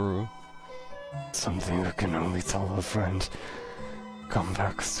tomorrow. Something I can only tell a friend. Come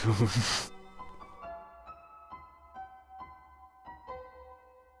back soon.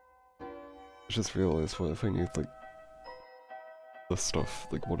 I just realized, what if I need, like, the stuff?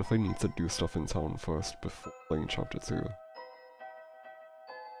 Like, what if I need to do stuff in town first before playing Chapter 2?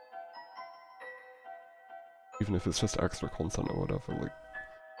 Even if it's just extra content or whatever, like...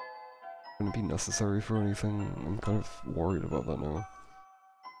 Gonna be necessary for anything? I'm kind of worried about that now.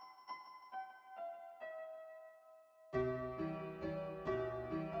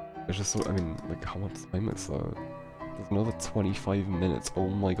 It's just, I mean, like, how much time is that? There's another 25 minutes, oh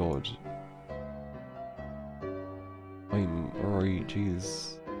my god. Fine, alright,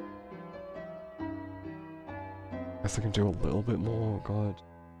 jeez. Guess I can do a little bit more, god.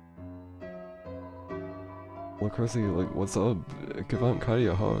 Look, Chrissy, like, what's up? Give Aunt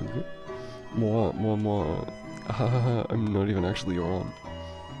Kylie a hug. Mwah, mwah, mwah. Hahaha, I'm not even actually your aunt.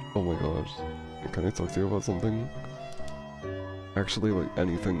 Oh my god. Can I talk to you about something? Actually, like,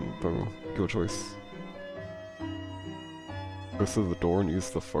 anything, though. Your choice. Go through the door and use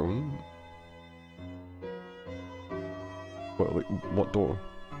the phone? What, like, what door?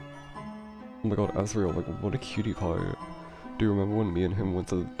 Oh my god, Azrael, like, what a cutie pie. Do you remember when me and him went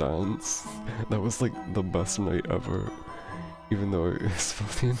to dance? That was, like, the best night ever. Even though I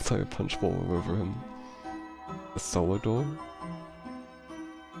spilled the entire punch bowl all over him. The cellar door?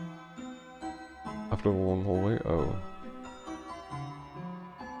 After the long hallway? Oh.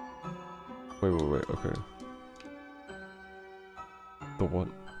 Wait, okay. The what?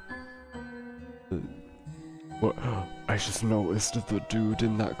 What? I just noticed the dude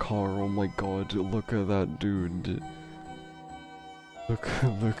in that car, oh my god, look at that dude. Look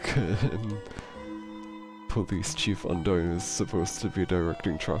at him. Police Chief Undyne is supposed to be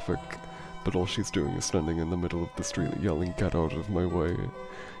directing traffic, but all she's doing is standing in the middle of the street yelling, "Get out of my way."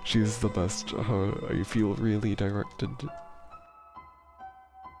 She's the best, I feel really directed.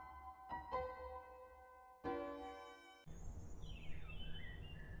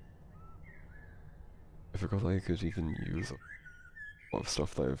 I forgot I could even use a lot of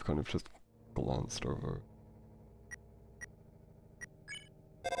stuff that I've kind of just glanced over.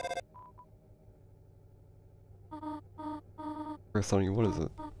 Sonny, what is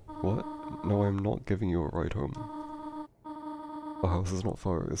it? What? No, I'm not giving you a ride home. The house is not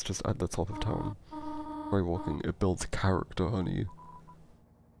far, it's just at the top of town. By walking, it builds character, honey.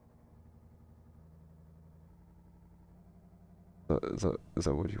 Is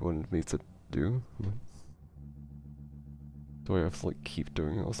that what you wanted me to do? Do I have to, like, keep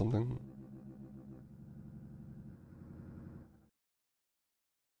doing it or something?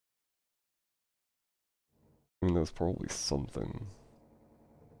 I mean, there's probably something.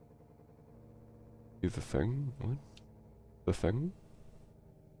 Do the thing? What? The thing?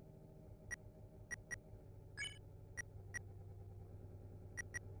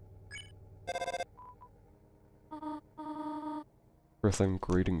 Chris, I'm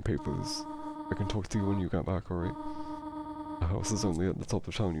grading papers. I can talk to you when you get back, alright? The house is only at the top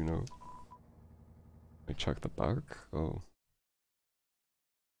of town, you know. I check the back? Oh.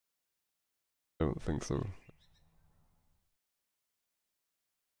 I don't think so.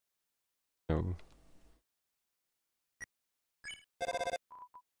 No.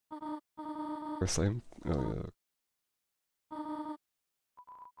 Chris, I'm... oh yeah.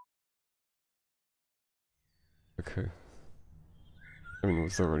 Okay. I mean,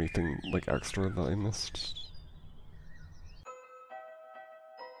 was there anything, like, extra that I missed?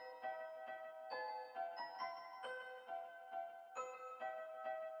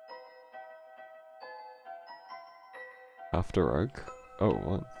 After egg? Oh,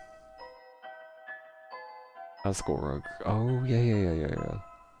 what? Asgore egg. Oh, yeah.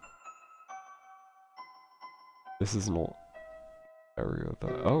 This is not area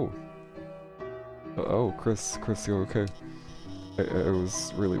that... Oh! Oh, Chris, you're okay. I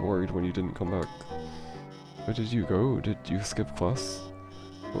was really worried when you didn't come back. Where did you go? Did you skip class?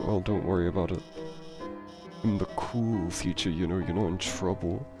 Well, don't worry about it. I'm the cool teacher, you know, you're not in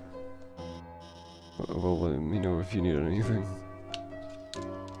trouble. Well, let me know if you need anything.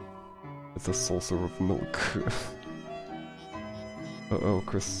 It's a saucer of milk. Oh,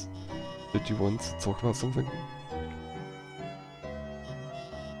 Chris, did you want to talk about something?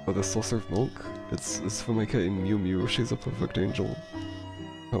 Oh, the saucer of milk? It's for my kitty Mew Mew, she's a perfect angel.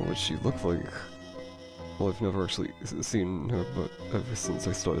 How would she look like? Well, I've never actually seen her, but ever since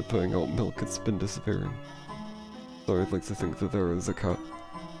I started putting out milk, it's been disappearing. So I'd like to think that there is a cat.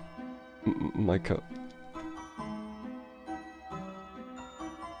 My cat.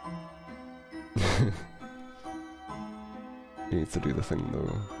 You need to do the thing,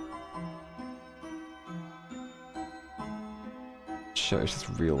 though. Shit, I just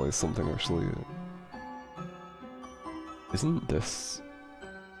realized something, actually. Isn't this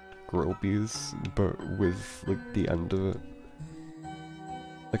Grillby's, but with, like, the end of it?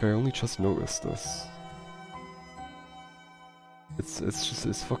 Like, I only just noticed this.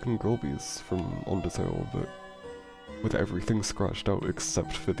 It's fucking Grillby's from Undertale, but with everything scratched out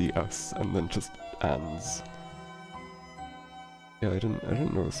except for the S, and then just ands. Yeah, I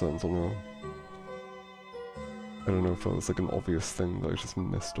didn't notice that until now. I don't know if that was like an obvious thing that I just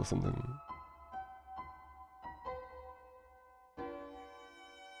missed or something.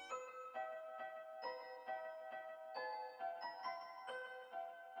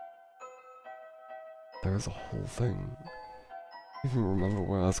 There's a whole thing. I don't even remember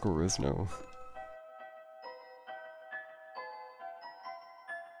where Asgore is now.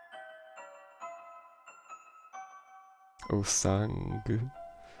 oh sang,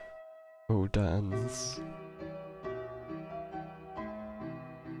 oh dance.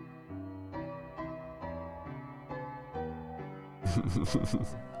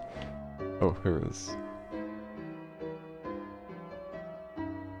 Oh, here it is.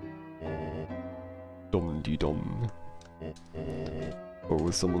 Dum dee dum. Oh,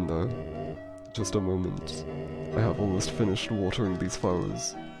 is someone there? Just a moment. I have almost finished watering these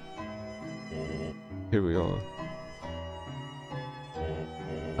flowers. Here we are.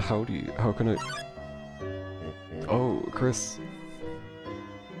 How can I... Oh, Chris!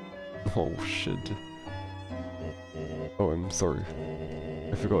 Oh, shit. Oh, I'm sorry.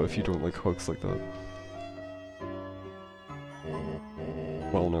 I forgot if you don't like hugs like that.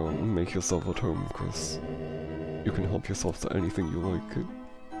 Well, no, make yourself at home, Chris. You can help yourself to anything you like.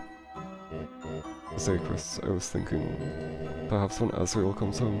 Say, Chris, I was thinking, perhaps when Azrael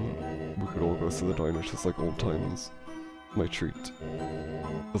comes home, we could all go to the diner just like old times. My treat.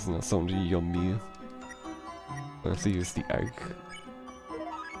 Doesn't that sound yummy? I have to use the egg.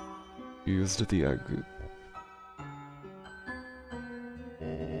 You used the egg.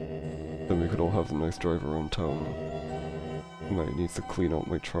 Then we could all have a nice drive around town. I might need to clean out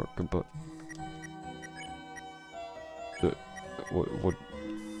my truck, but... What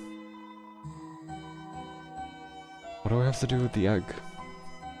do I have to do with the egg?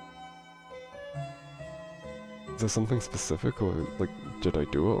 Is there something specific, or, like, did I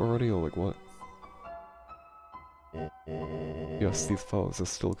do it already, or like what? Yes, these flowers are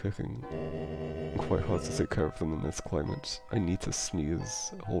still kicking. Quite hard to take care of them in this climate. I need to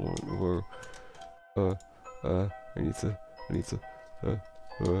sneeze. Hold on, I need to,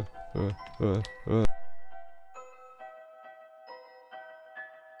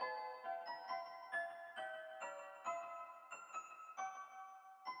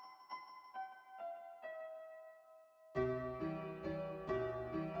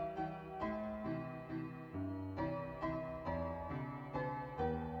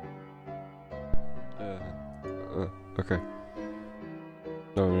 okay.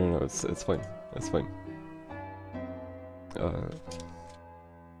 No, it's fine. It's fine.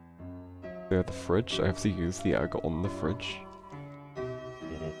 Yeah, the fridge? I have to use the egg on the fridge?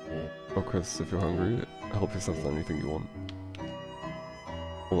 Oh, Chris, if you're hungry, help yourself to anything you want.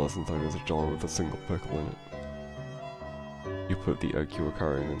 All that's inside is a jar with a single pickle in it. You put the egg you were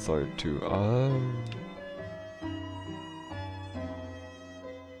carrying inside too.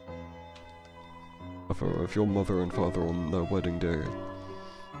 If your mother and father on their wedding day,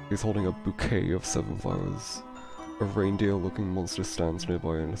 he's holding a bouquet of 7 flowers. A reindeer-looking monster stands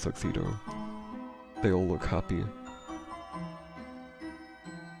nearby in a tuxedo. They all look happy.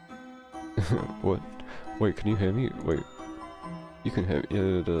 What? Wait, can you hear me? Wait. You can hear me?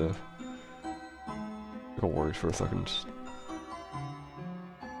 Yeah, I got worried for a second.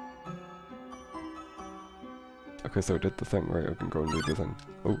 Okay, so I did the thing, right? I can go and do the thing.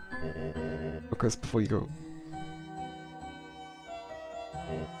 Oh. Chris, before you go.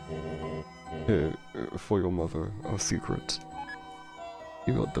 Here, for your mother, our secret.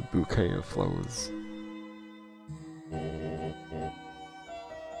 You got the bouquet of flowers.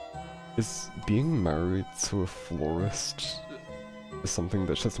 Is being married to a florist something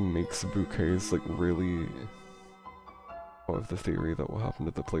that just makes bouquets, like, really part of the theory that what happened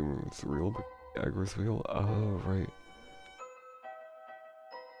at the playroom was real, but the egg was real? Oh, right.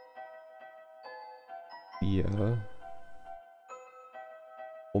 Yeah.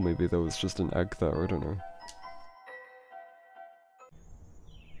 Or maybe there was just an egg there, I don't know.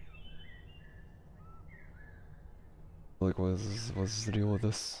 Like, what's the deal with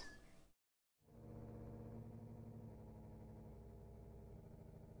this?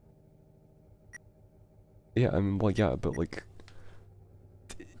 Yeah, I mean, well, yeah, but like,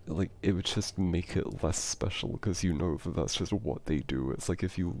 it would just make it less special, because you know that that's just what they do. It's like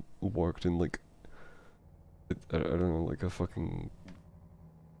if you worked in, like, I don't know, like a fucking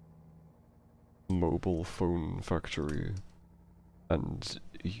mobile phone factory, and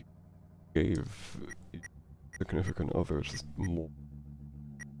you gave your significant other just more.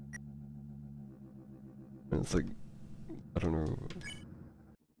 And it's like, I don't know.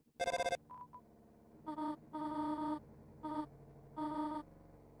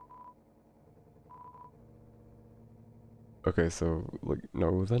 Okay, so, like,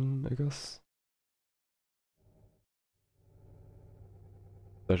 no then, I guess?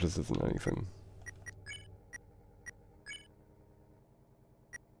 That just isn't anything.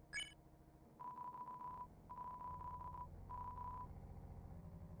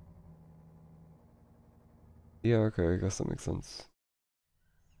 Yeah, okay, I guess that makes sense.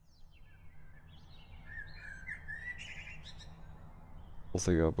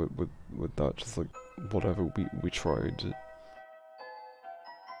 Also, yeah, with that, just like, whatever we tried.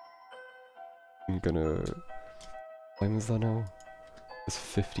 I'm gonna... What time is that now? It's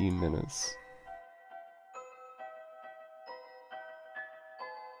 15 minutes.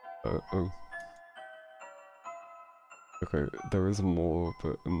 Oh. Okay, there is more,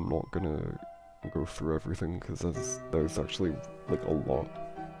 but I'm not gonna go through everything, because there's actually, like, a lot.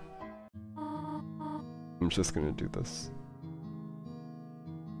 I'm just gonna do this.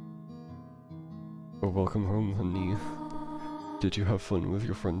 Oh, welcome home, honey. Did you have fun with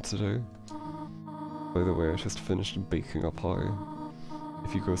your friend today? By the way, I just finished baking a pie.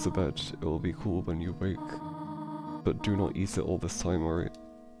 If you go to bed, it will be cool when you wake. But do not eat it all this time, alright?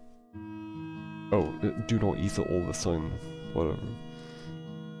 Oh, do not eat it all this time. Whatever.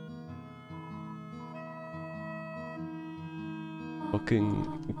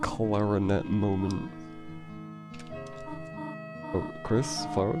 Fucking clarinet moment. Oh, Chris,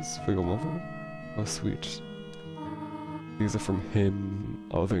 flowers for your mother? Oh, sweet. These are from him,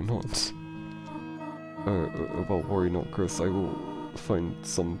 are they not? Well, worry not, Chris. I will find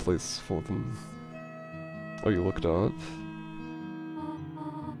some place for them. Oh, you looked up?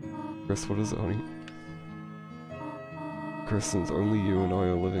 Chris, what is it, honey? Chris, since only you and I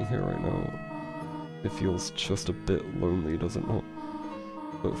are living here right now, it feels just a bit lonely, does it not?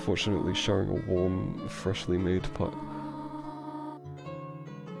 But fortunately, sharing a warm, freshly made pie.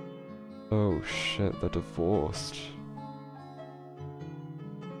 Oh shit, they're divorced.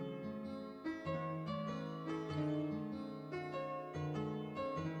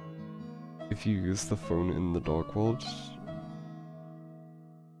 If you use the phone in the dark world,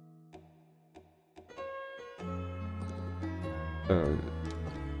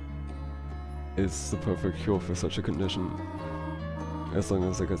 it's the perfect cure for such a condition. As long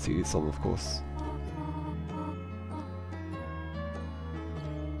as I get to eat some, of course.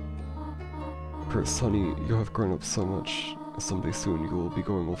 Chris, honey, you have grown up so much. Someday soon you will be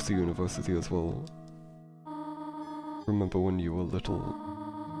going off to university as well. Remember when you were little,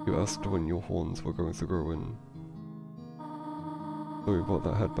 you asked when your horns were going to grow in. So we bought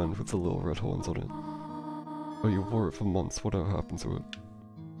that headband with the little red horns on it. Oh, you wore it for months, whatever happened to it?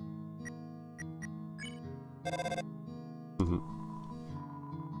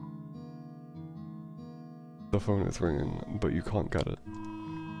 The phone is ringing, but you can't get it.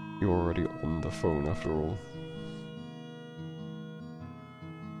 You're already on the phone after all.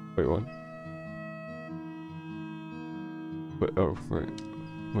 Wait, what? Wait, oh, right.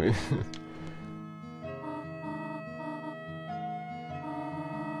 Wait.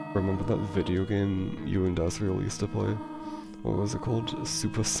 Remember that video game you and Asriel used to play? What was it called?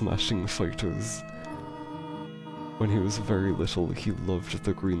 Super Smashing Fighters. When he was very little, he loved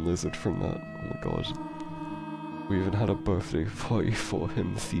the green lizard from that. Oh my god. We even had a birthday party for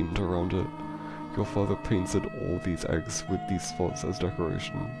him themed around it. Your father painted all these eggs with these spots as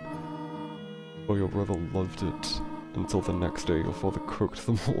decoration. Oh, your brother loved it. Until the next day, your father cooked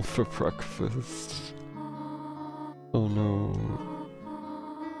them all for breakfast. Oh no.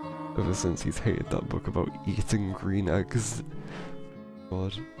 Ever since he's hated that book about eating green eggs.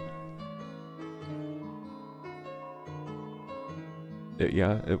 God.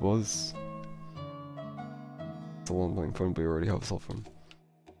 Yeah, it was. It's a landline phone, but you already have a cell phone.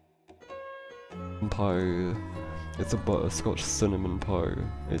 Pie. It's a butterscotch cinnamon pie.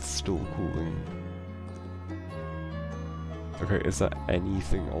 It's still cooling. Okay, is there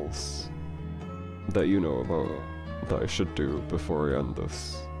anything else that you know about that I should do before I end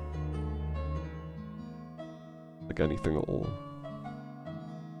this? Like anything at all?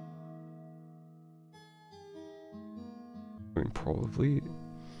 I mean, probably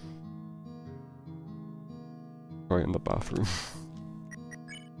right in the bathroom.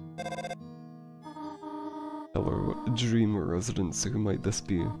 Hello, dreamer residents, who might this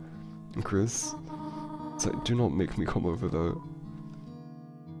be? Chris? It's like, do not make me come over there.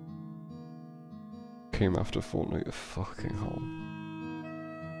 Came after Fortnite, fucking hell.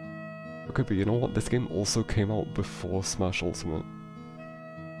 Okay, but you know what? This game also came out before Smash Ultimate.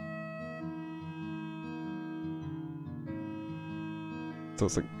 So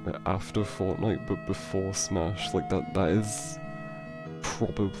it's like after Fortnite, but before Smash. Like that is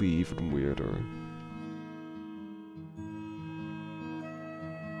probably even weirder.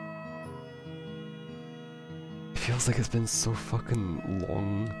 It feels like it's been so fucking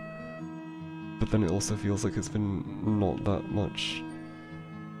long, but then it also feels like it's been not that much.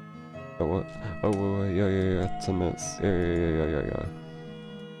 Oh what? Oh yeah, 10 minutes. Yeah.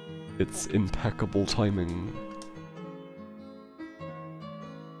 It's impeccable timing.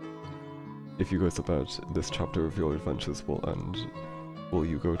 If you go to bed, this chapter of your adventures will end. Will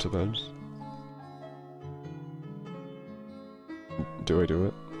you go to bed? Do I do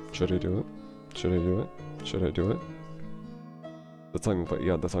it? Should I do it? Should I do it? Should I do it? The timer, but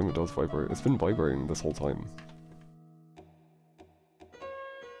yeah, the timer does vibrate. It's been vibrating this whole time.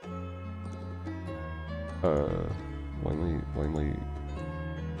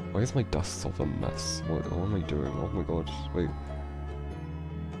 Why is my desktop a mess? What am I doing? Oh my god, wait.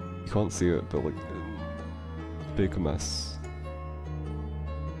 You can't see it, but like, big mess.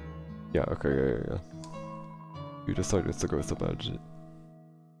 Yeah, okay, yeah. You decided to go to bed.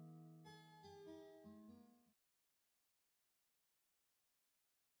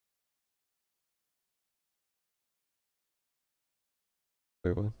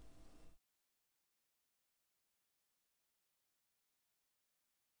 Wait, what?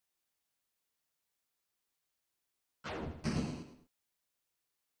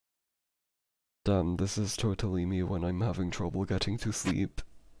 Damn, this is totally me when I'm having trouble getting to sleep.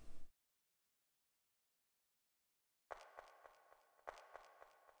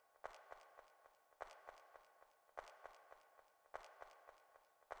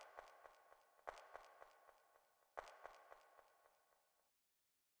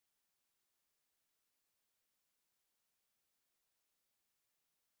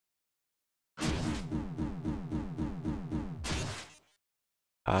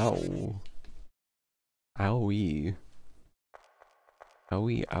 Ow. Owie.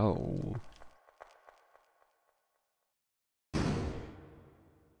 Owie, ow.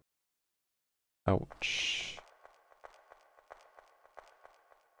 Ouch.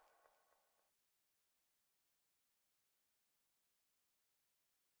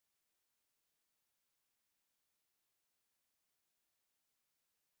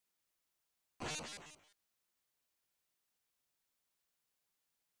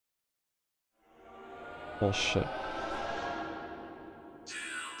 Oh shit.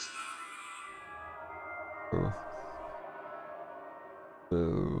 Oh.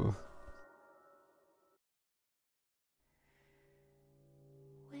 Oh.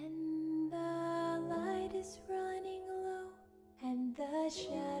 When the light is running low and the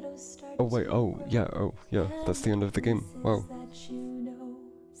shadows start Oh wait, oh yeah, that's the end of the game. Wow.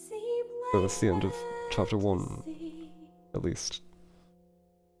 So that's the end of chapter 1, at least.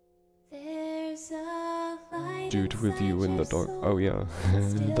 Dude with you in the dark. Oh yeah,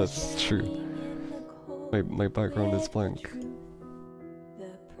 that's true. My background is blank.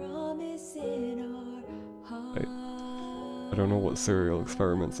 I don't know what Serial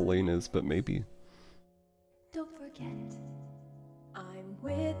Experiments Lane is, but maybe. Don't forget, I'm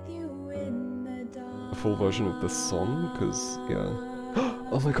with you in the dark. A full version of this song? Cause, yeah.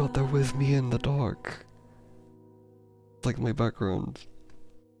 Oh my god, they're with me in the dark! It's like my background.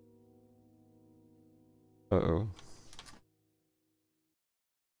 Uh-oh.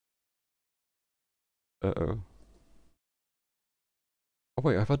 Uh-oh. Oh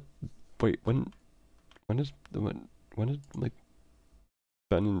wait, I've had... Wait, when did like,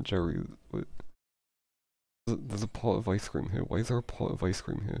 Ben and Jerry... Wait. There's a pot of ice cream here. Why is there a pot of ice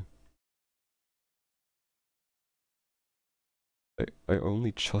cream here? I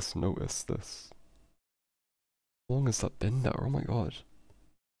only just noticed this. How long has that been there? Oh my god.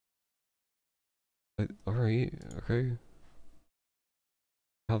 Alright, okay.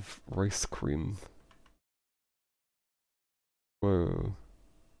 Have rice cream. Whoa.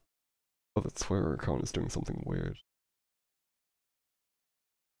 Oh, the Twitter account is doing something weird.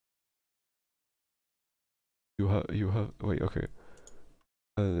 Wait, okay.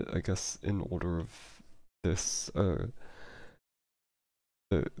 I guess in order of this, the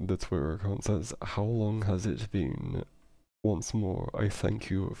Twitter account says, how long has it been? Once more, I thank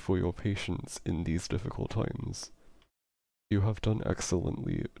you for your patience in these difficult times. You have done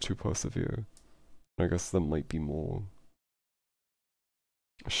excellently to persevere. I guess there might be more.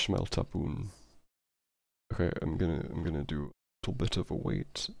 Schmeltabun. Okay, I'm gonna do a little bit of a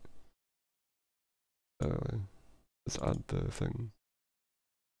wait. Just add the thing.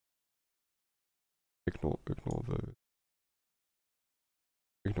 Ignore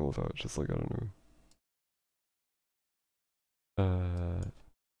that, just like, I don't know.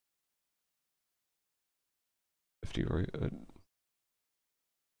 50, right?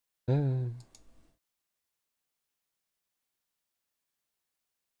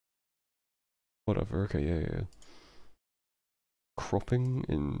 Whatever, okay, yeah. Cropping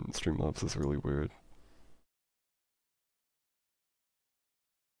in Streamlabs is really weird.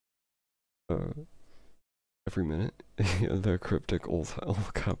 Every minute? Yeah, the cryptic all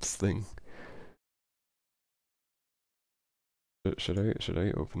caps thing. Should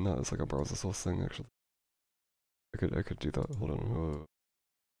I open that as like a browser source thing, actually? I could do that, hold on.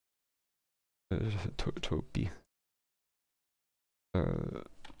 Toby.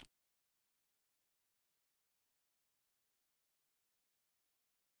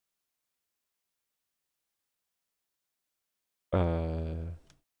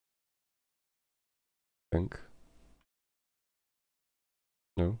 Think.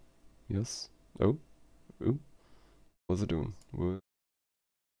 No. Yes. Oh. Ooh. What's it doing? What?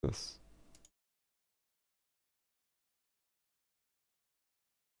 This.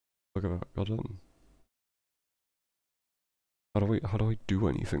 Look at that. Got it. How do I do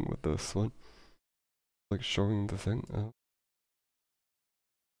anything with this? What? Like showing the thing?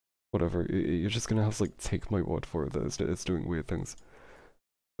 Whatever. You're just gonna have to like take my word for it that it's doing weird things.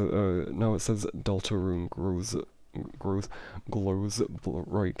 Now it says Deltarune glows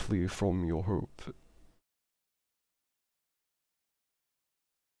brightly from your hope.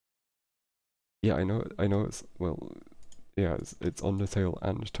 Yeah, I know it's, well, yeah, it's Undertale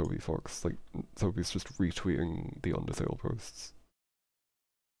and Toby Fox. Like, Toby's just retweeting the Undertale posts.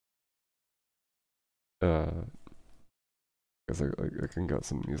 Guess I can get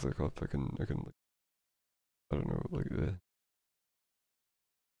some music up. I can like, I don't know, like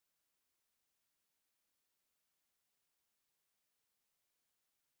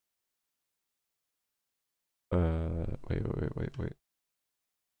wait.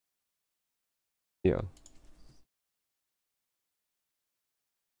 Yeah.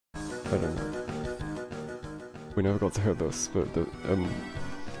 I don't know. We never got to hear this, but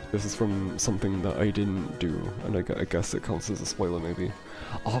this is from something that I didn't do, and I guess it counts as a spoiler maybe.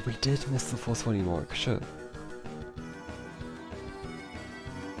 Oh, we did miss the 420 mark, shit.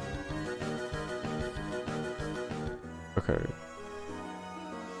 Okay.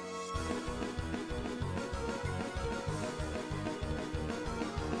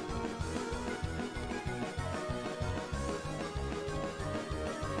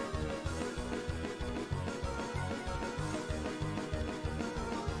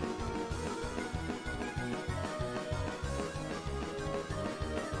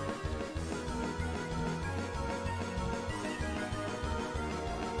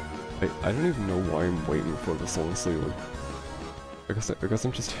 I don't even know why I'm waiting for this, honestly. Like, I guess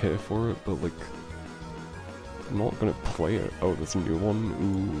I'm just here for it, but like, I'm not gonna play it. Oh, there's a new one.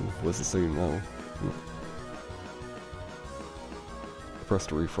 Ooh, what's it saying now? I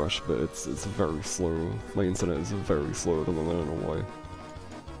pressed refresh, but it's very slow. My internet is very slow at the moment. I don't know why.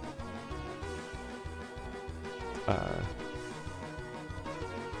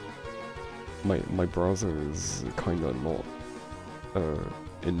 My browser is kinda not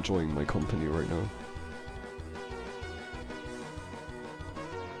enjoying my company right now.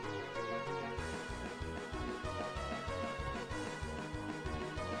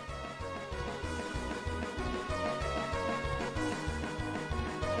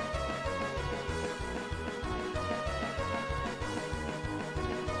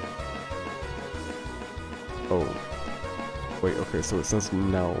 Oh. Wait, okay, so it says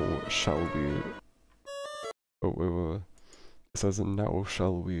now shall we... Oh, wait. It says now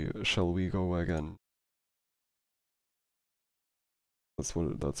shall we go again. That's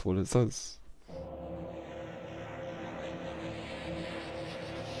what it says.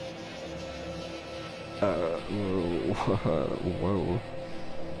 Whoa.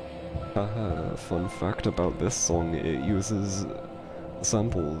 Haha, fun fact about this song, it uses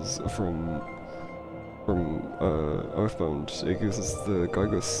samples from Earthbound. It uses the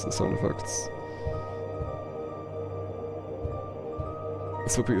Gygus sound effects.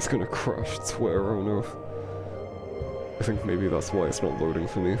 This is gonna crash Twitter, oh no. I think maybe that's why it's not loading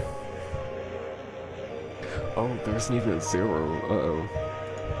for me. Oh, there isn't even a 0. Uh-oh.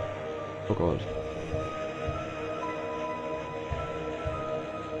 Oh god.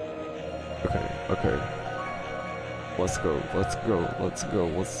 Okay. Let's go. What's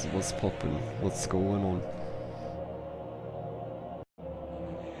poppin'? What's going on?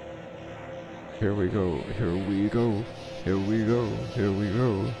 Here we go.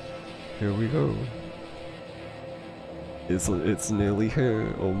 It's nearly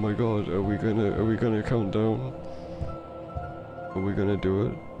here. Oh my god, are we gonna count down? Are we gonna do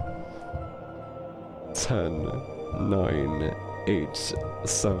it? 10, 9, 8,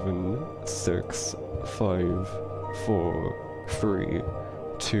 7, 6, 5, 4, 3,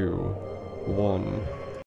 2, 1.